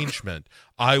an arrangement.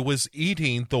 I was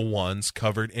eating the ones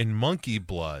covered in monkey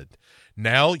blood.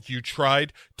 Now you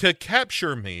tried to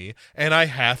capture me, and I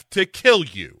have to kill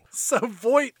you. So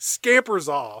Voight scampers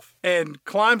off and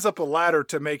climbs up a ladder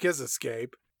to make his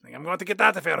escape. I'm going to get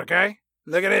out of here, okay?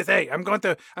 Look at this. Hey, I'm going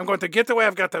to get away.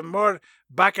 I've got more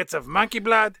buckets of monkey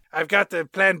blood. I've got the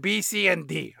plan B, C, and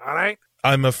D, all right?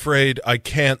 I'm afraid I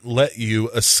can't let you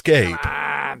escape.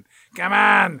 Come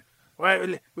on.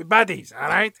 We're buddies, all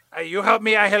right? You help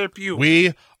me, I help you.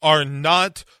 We are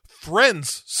not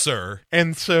friends, sir.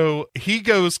 And so he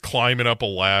goes climbing up a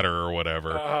ladder or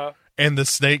whatever, and the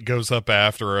snake goes up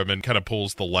after him and kind of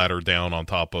pulls the ladder down on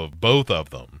top of both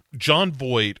of them. Jon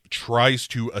Voight tries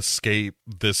to escape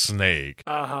this snake,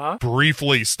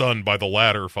 briefly stunned by the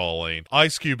ladder falling.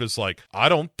 Ice Cube is like, I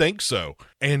don't think so,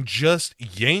 and just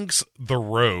yanks the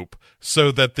rope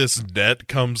so that this net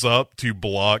comes up to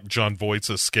block Jon Voight's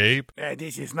escape.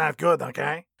 This is not good,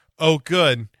 okay? Oh,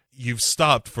 good. You've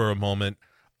stopped for a moment.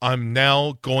 I'm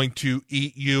now going to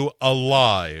eat you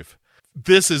alive.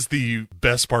 This is the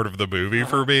best part of the movie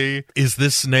for me, is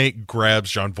this snake grabs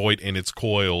Jon Voight in its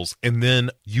coils, and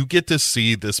then you get to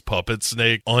see this puppet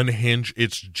snake unhinge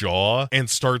its jaw and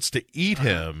starts to eat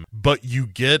him, but you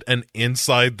get an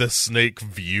inside the snake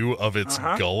view of its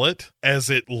gullet as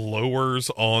it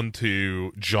lowers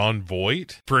onto Jon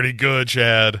Voight. Pretty good,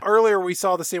 Chad. Earlier we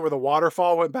saw the scene where the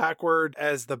waterfall went backward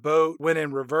as the boat went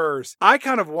in reverse. I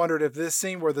kind of wondered if this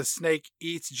scene where the snake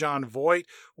eats Jon Voight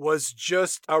was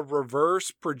just a reverse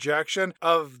projection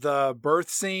of the birth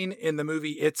scene in the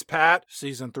movie It's Pat,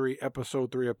 season 3,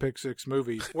 episode 3 of Pick Six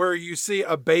Movies, where you see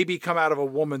a baby come out of a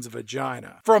woman's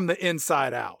vagina from the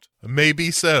inside out. Maybe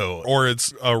so. Or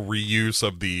it's a reuse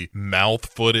of the mouth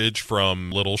footage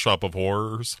from Little Shop of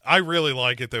Horrors. I really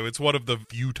like it, though. It's one of the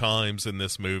few times in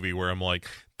this movie where I'm like,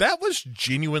 that was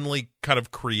genuinely kind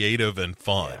of creative and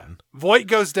fun. Yeah. Voight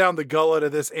goes down the gullet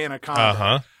of this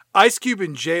anaconda. Ice Cube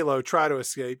and J-Lo try to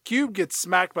escape. Cube gets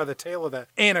smacked by the tail of the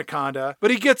anaconda,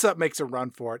 but he gets up, makes a run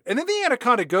for it. And then the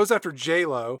anaconda goes after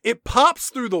J-Lo. It pops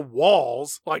through the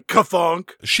walls like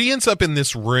ka-thunk. She ends up in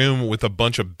this room with a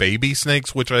bunch of baby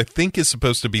snakes, which I think is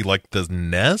supposed to be like the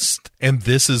nest. And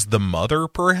this is the mother,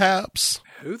 perhaps?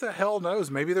 Who the hell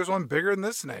knows? Maybe there's one bigger than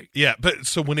this snake. Yeah, but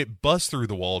so when it busts through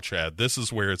the wall, Chad, this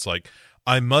is where it's like,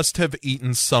 I must have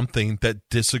eaten something that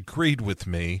disagreed with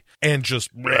me, and just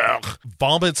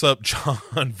vomits up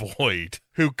John Voight,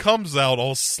 who comes out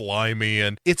all slimy,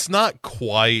 and it's not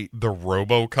quite the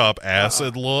RoboCop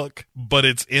acid look, but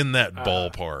it's in that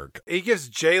ballpark. He gives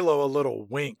J-Lo a little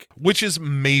wink. Which is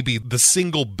maybe the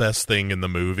single best thing in the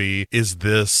movie is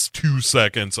this 2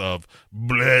 seconds of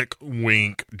black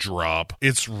wink drop.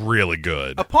 It's really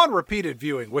good. Upon repeated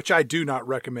viewing, which I do not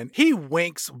recommend, he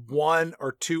winks 1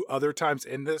 or 2 other times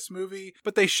in this movie,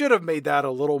 but they should have made that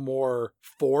a little more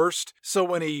forced. So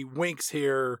when he winks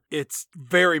here, it's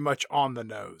very much on the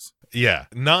nose. Yeah,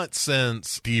 not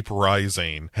since Deep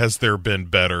Rising has there been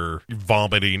better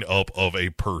vomiting up of a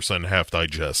person half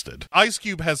digested. Ice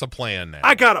Cube has a plan now.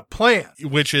 I got a plan.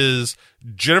 Which is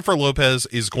Jennifer Lopez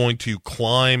is going to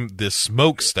climb this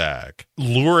smokestack,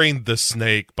 luring the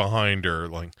snake behind her.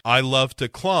 Like, I love to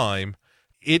climb.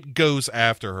 It goes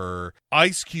after her.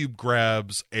 Ice Cube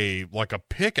grabs a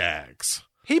pickaxe.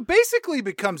 He basically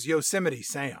becomes Yosemite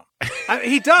Sam.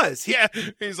 He does. Yeah,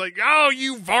 he's like, oh,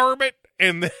 you varmint.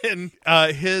 And then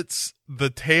hits the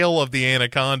tail of the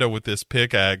anaconda with this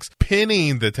pickaxe,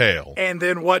 pinning the tail. And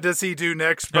then what does he do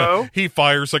next, Bo? He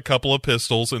fires a couple of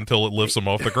pistols until it lifts him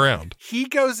off the ground. He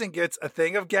goes and gets a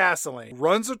thing of gasoline,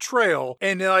 runs a trail,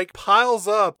 and piles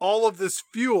up all of this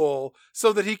fuel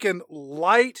so that he can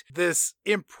light this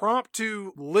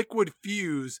impromptu liquid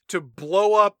fuse to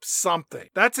blow up something.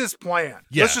 That's his plan.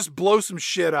 Yeah. Let's just blow some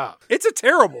shit up. It's a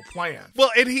terrible plan.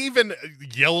 Well, and he even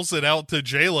yells it out to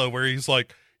J-Lo where he's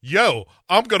like, yo,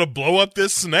 I'm going to blow up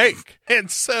this snake.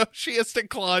 And so she has to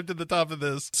climb to the top of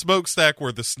this smokestack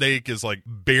where the snake is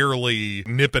barely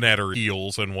nipping at her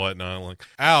heels and whatnot. Like,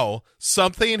 ow,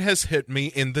 something has hit me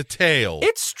in the tail.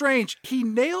 It's strange. He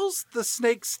nails the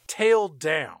snake's tail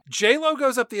down. J-Lo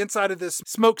goes up the inside of this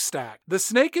smokestack. The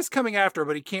snake is coming after her,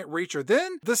 but he can't reach her.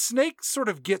 Then the snake sort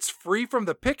of gets free from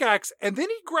the pickaxe, and then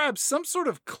he grabs some sort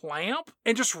of clamp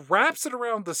and just wraps it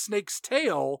around the snake's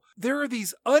tail. There are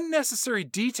these unnecessary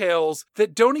details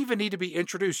that don't even need to be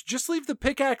introduced. Just leave the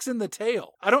pickaxe in the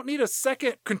tail. I don't need a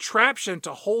second contraption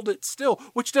to hold it still,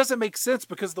 which doesn't make sense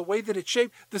because the way that it's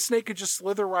shaped, the snake could just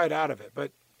slither right out of it.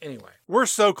 But anyway, we're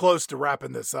so close to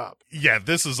wrapping this up. Yeah,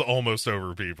 this is almost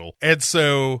over, people. And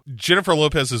so Jennifer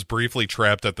Lopez is briefly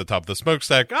trapped at the top of the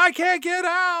smokestack. I can't get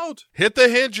out! Hit the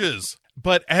hinges!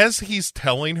 But as he's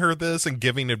telling her this and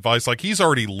giving advice, he's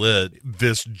already lit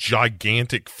this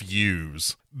gigantic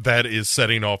fuse that is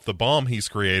setting off the bomb he's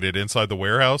created inside the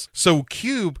warehouse. So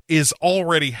Cube is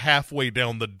already halfway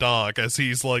down the dock as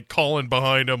he's calling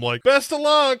behind him, best of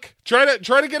luck. Try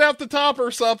to get out the top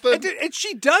or something. And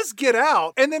she does get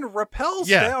out and then rappels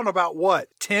down about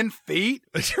 10 feet?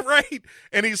 Right.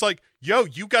 And he's like, yo,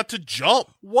 you got to jump.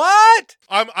 What?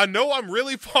 I know I'm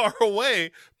really far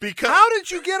away because... How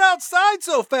did you get outside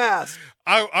so fast?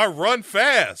 I run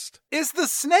fast. Is the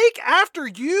snake after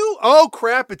you? Oh,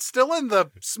 crap. It's still in the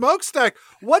smokestack.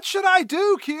 What should I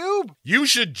do, Cube? You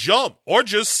should jump or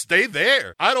just stay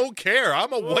there. I don't care.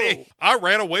 I'm away. Whoa. I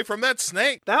ran away from that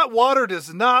snake. That water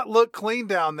does not look clean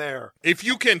down there. If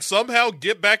you can somehow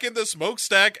get back in the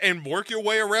smokestack and work your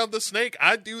way around the snake,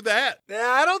 I'd do that.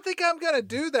 I don't think I'm going to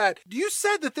do that. You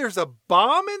said that there's a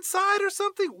bomb inside or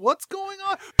something? What's going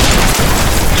on?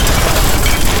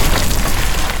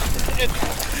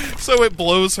 So it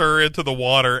blows her into the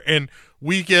water, and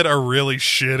we get a really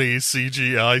shitty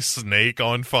CGI snake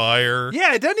on fire.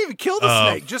 Yeah, it doesn't even kill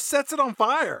the snake, just sets it on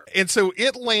fire. And so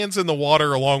it lands in the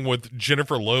water along with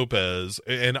Jennifer Lopez,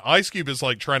 and Ice Cube is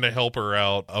trying to help her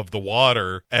out of the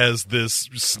water as this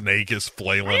snake is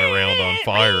flailing around on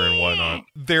fire and whatnot.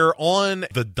 They're on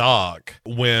the dock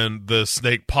when the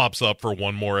snake pops up for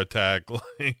one more attack.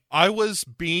 I was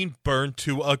being burned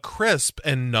to a crisp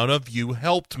and none of you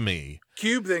helped me.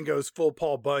 Cube then goes full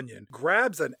Paul Bunyan,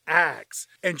 grabs an axe,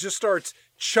 and just starts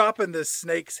chopping this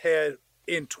snake's head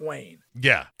in twain.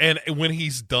 Yeah, and when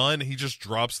he's done, he just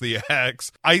drops the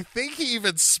axe. I think he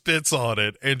even spits on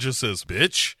it and just says,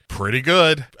 bitch. pretty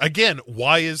good. Again,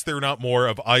 why is there not more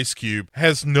of Ice Cube?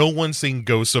 Has no one seen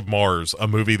Ghosts of Mars, a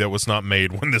movie that was not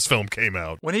made when this film came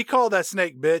out? When he called that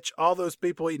snake bitch, all those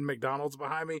people eating McDonald's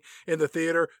behind me in the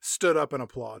theater stood up and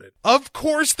applauded. Of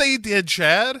course they did,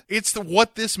 Chad. It's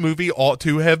what this movie ought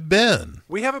to have been.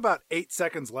 We have about 8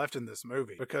 seconds left in this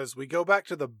movie because we go back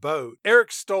to the boat. Eric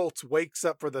Stoltz wakes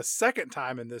up for the second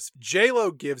time in this.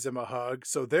 J-Lo gives him a hug,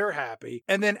 so they're happy.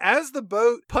 And then as the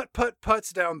boat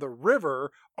puts down the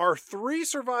river, our 3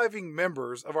 surviving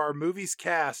members of our movie's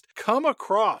cast come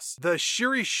across the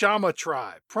Shirishama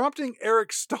tribe, prompting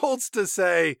Eric Stoltz to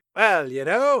say, well, you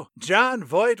know, John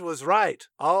Voight was right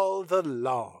all the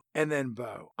long. And then,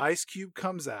 Bo, Ice Cube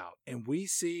comes out, and we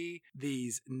see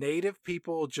these native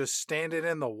people just standing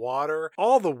in the water.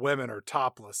 All the women are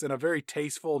topless in a very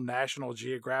tasteful National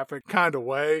Geographic kind of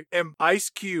way. And Ice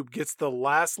Cube gets the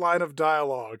last line of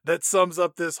dialogue that sums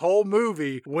up this whole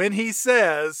movie when he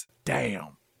says,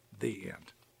 damn. The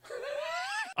end.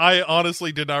 I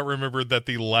honestly did not remember that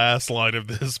the last line of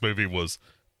this movie was,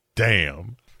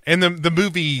 damn. And the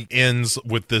movie ends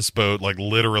with this boat like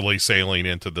literally sailing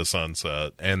into the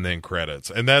sunset and then credits.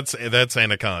 And that's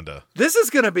Anaconda. This is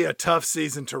going to be a tough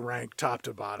season to rank top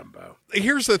to bottom, Bo.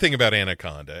 Here's the thing about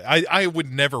Anaconda. I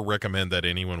would never recommend that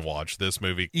anyone watch this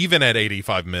movie. Even at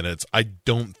 85 minutes, I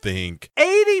don't think...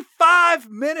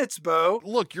 85 minutes, Bo!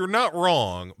 Look, you're not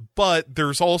wrong, but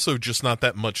there's also just not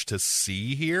that much to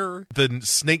see here. The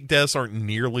snake deaths aren't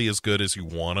nearly as good as you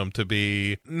want them to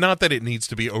be. Not that it needs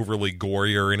to be overly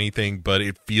gory or anything, but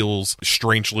it feels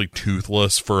strangely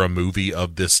toothless for a movie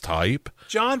of this type.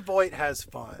 John Voight has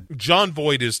fun. John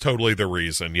Voight is totally the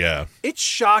reason, yeah. It's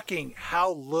shocking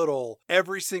how little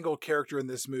every single character in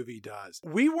this movie does.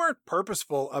 We weren't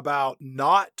purposeful about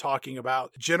not talking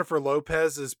about Jennifer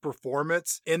Lopez's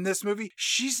performance in this movie.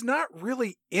 She's not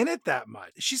really in it that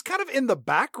much. She's kind of in the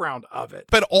background of it.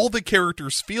 But all the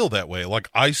characters feel that way. Like,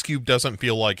 Ice Cube doesn't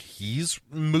feel like he's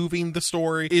moving the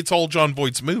story. It's all John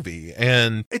Voight's movie.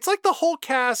 And it's like the whole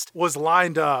cast was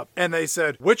lined up and they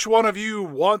said, which one of you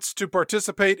wants to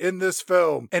participate in this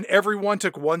film? And everyone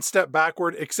took one step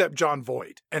backward except John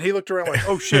Voight. And he looked around like,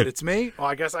 oh shit, it's me? Well,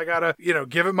 I guess I gotta,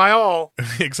 give it my all.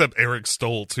 Except Eric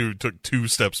Stoltz, who took 2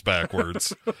 steps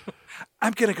backwards.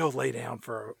 I'm going to go lay down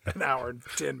for an hour and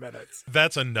 10 minutes.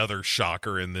 That's another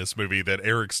shocker in this movie, that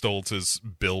Eric Stoltz is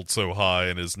built so high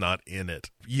and is not in it.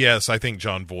 Yes, I think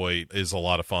John Voight is a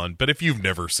lot of fun, but if you've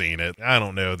never seen it, I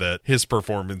don't know that his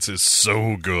performance is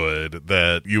so good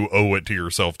that you owe it to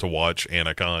yourself to watch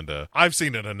Anaconda. I've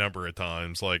seen it a number of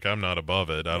times. Like, I'm not above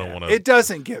it. I don't want to... It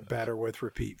doesn't get better with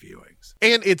repeat viewings.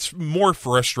 And it's more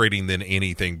frustrating than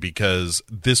anything because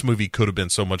this movie could have been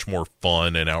so much more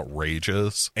fun and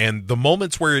outrageous. And the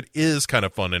moments where it is kind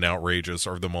of fun and outrageous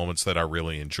are the moments that I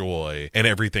really enjoy, and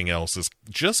everything else is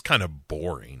just kind of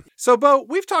boring. So, Bo,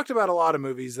 we've talked about a lot of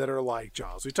movies that are like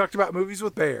Jaws. We talked about movies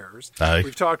with bears.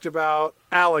 We've talked about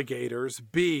alligators,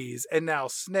 bees, and now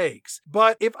snakes.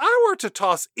 But if I were to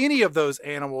toss any of those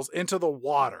animals into the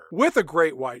water with a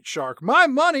great white shark, my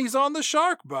money's on the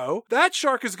shark, Bo. That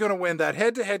shark is going to win that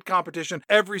head-to-head competition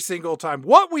every single time.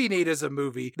 What we need is a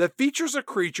movie that features a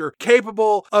creature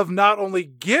capable of not only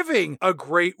giving a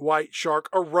great white shark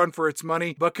a run for its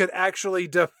money, but could actually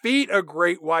defeat a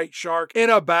great white shark in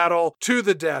a battle to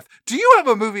the death. Do you have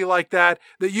a movie like that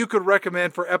you could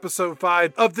recommend for episode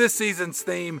 5 of this season's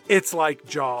theme, It's Like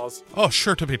Jaws? Oh,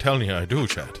 sure to be telling you I do,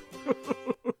 Chad.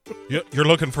 You're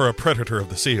looking for a predator of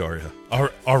the sea, are you?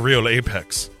 Our real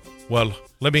apex. Well,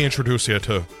 let me introduce you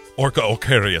to Orca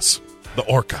Ocarius, the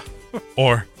orca,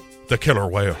 or the killer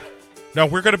whale. Now,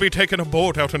 we're going to be taking a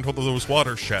boat out into those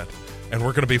waters, Chad, and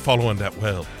we're going to be following that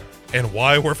whale. And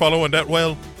why we're following that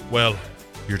whale? Well,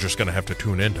 you're just going to have to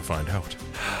tune in to find out.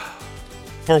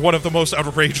 For one of the most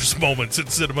outrageous moments in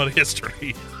cinema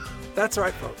history. That's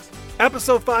right, folks.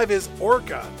 Episode 5 is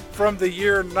Orca from the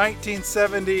year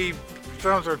 1970.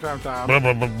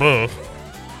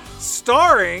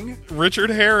 Starring Richard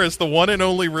Harris, the one and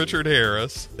only Richard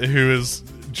Harris, who is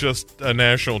just a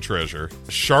national treasure.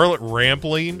 Charlotte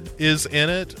Rampling is in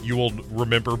it. You will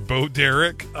remember Bo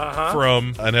Derek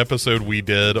from an episode we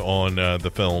did on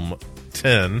the film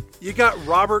 10. You got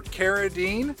Robert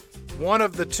Carradine, one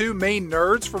of the 2 main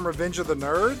nerds from Revenge of the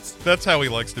Nerds. That's how he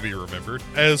likes to be remembered.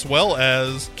 As well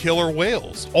as killer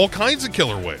whales. All kinds of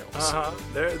killer whales.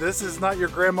 This is not your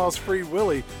grandma's Free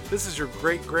Willy. This is your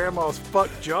great-grandma's Fuck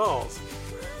Jaws.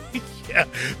 Yeah,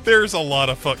 there's a lot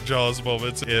of fuck Jaws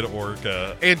moments in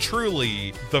Orca. And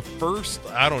truly, the first,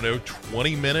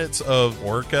 20 minutes of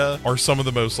Orca are some of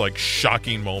the most,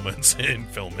 shocking moments in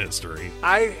film history.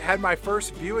 I had my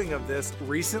first viewing of this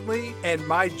recently, and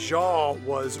my jaw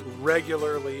was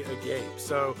regularly agape.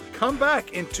 So come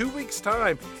back in 2 weeks'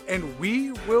 time, and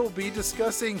we will be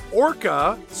discussing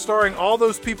Orca, starring all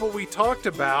those people we talked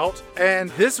about, and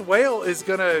this whale is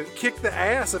gonna kick the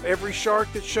ass of every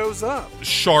shark that shows up.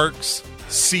 Sharks,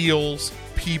 seals,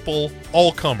 people,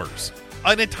 all comers.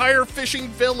 An entire fishing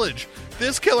village.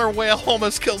 This killer whale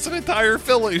almost kills an entire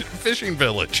fishing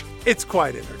village. It's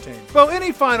quite entertaining. Well,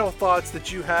 any final thoughts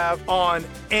that you have on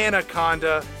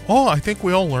Anaconda? Oh, I think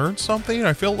we all learned something.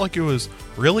 I felt like it was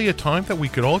really a time that we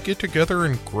could all get together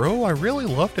and grow. I really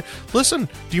loved it. Listen,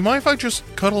 do you mind if I just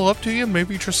cuddle up to you and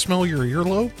maybe just smell your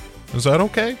earlobe? Is that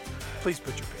okay? Please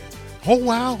put your pants on. Oh,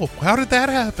 wow. How did that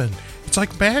happen? It's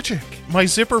like magic. My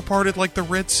zipper parted like the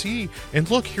Red Sea. And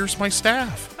look, here's my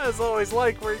staff. As always,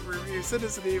 like, rate, review, send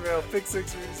us an email,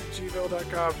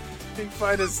 pick6movies@gmail.com. You can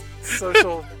find us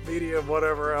social media,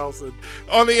 whatever else. And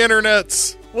On the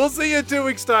internets. we'll see you in 2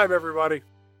 weeks' time, everybody.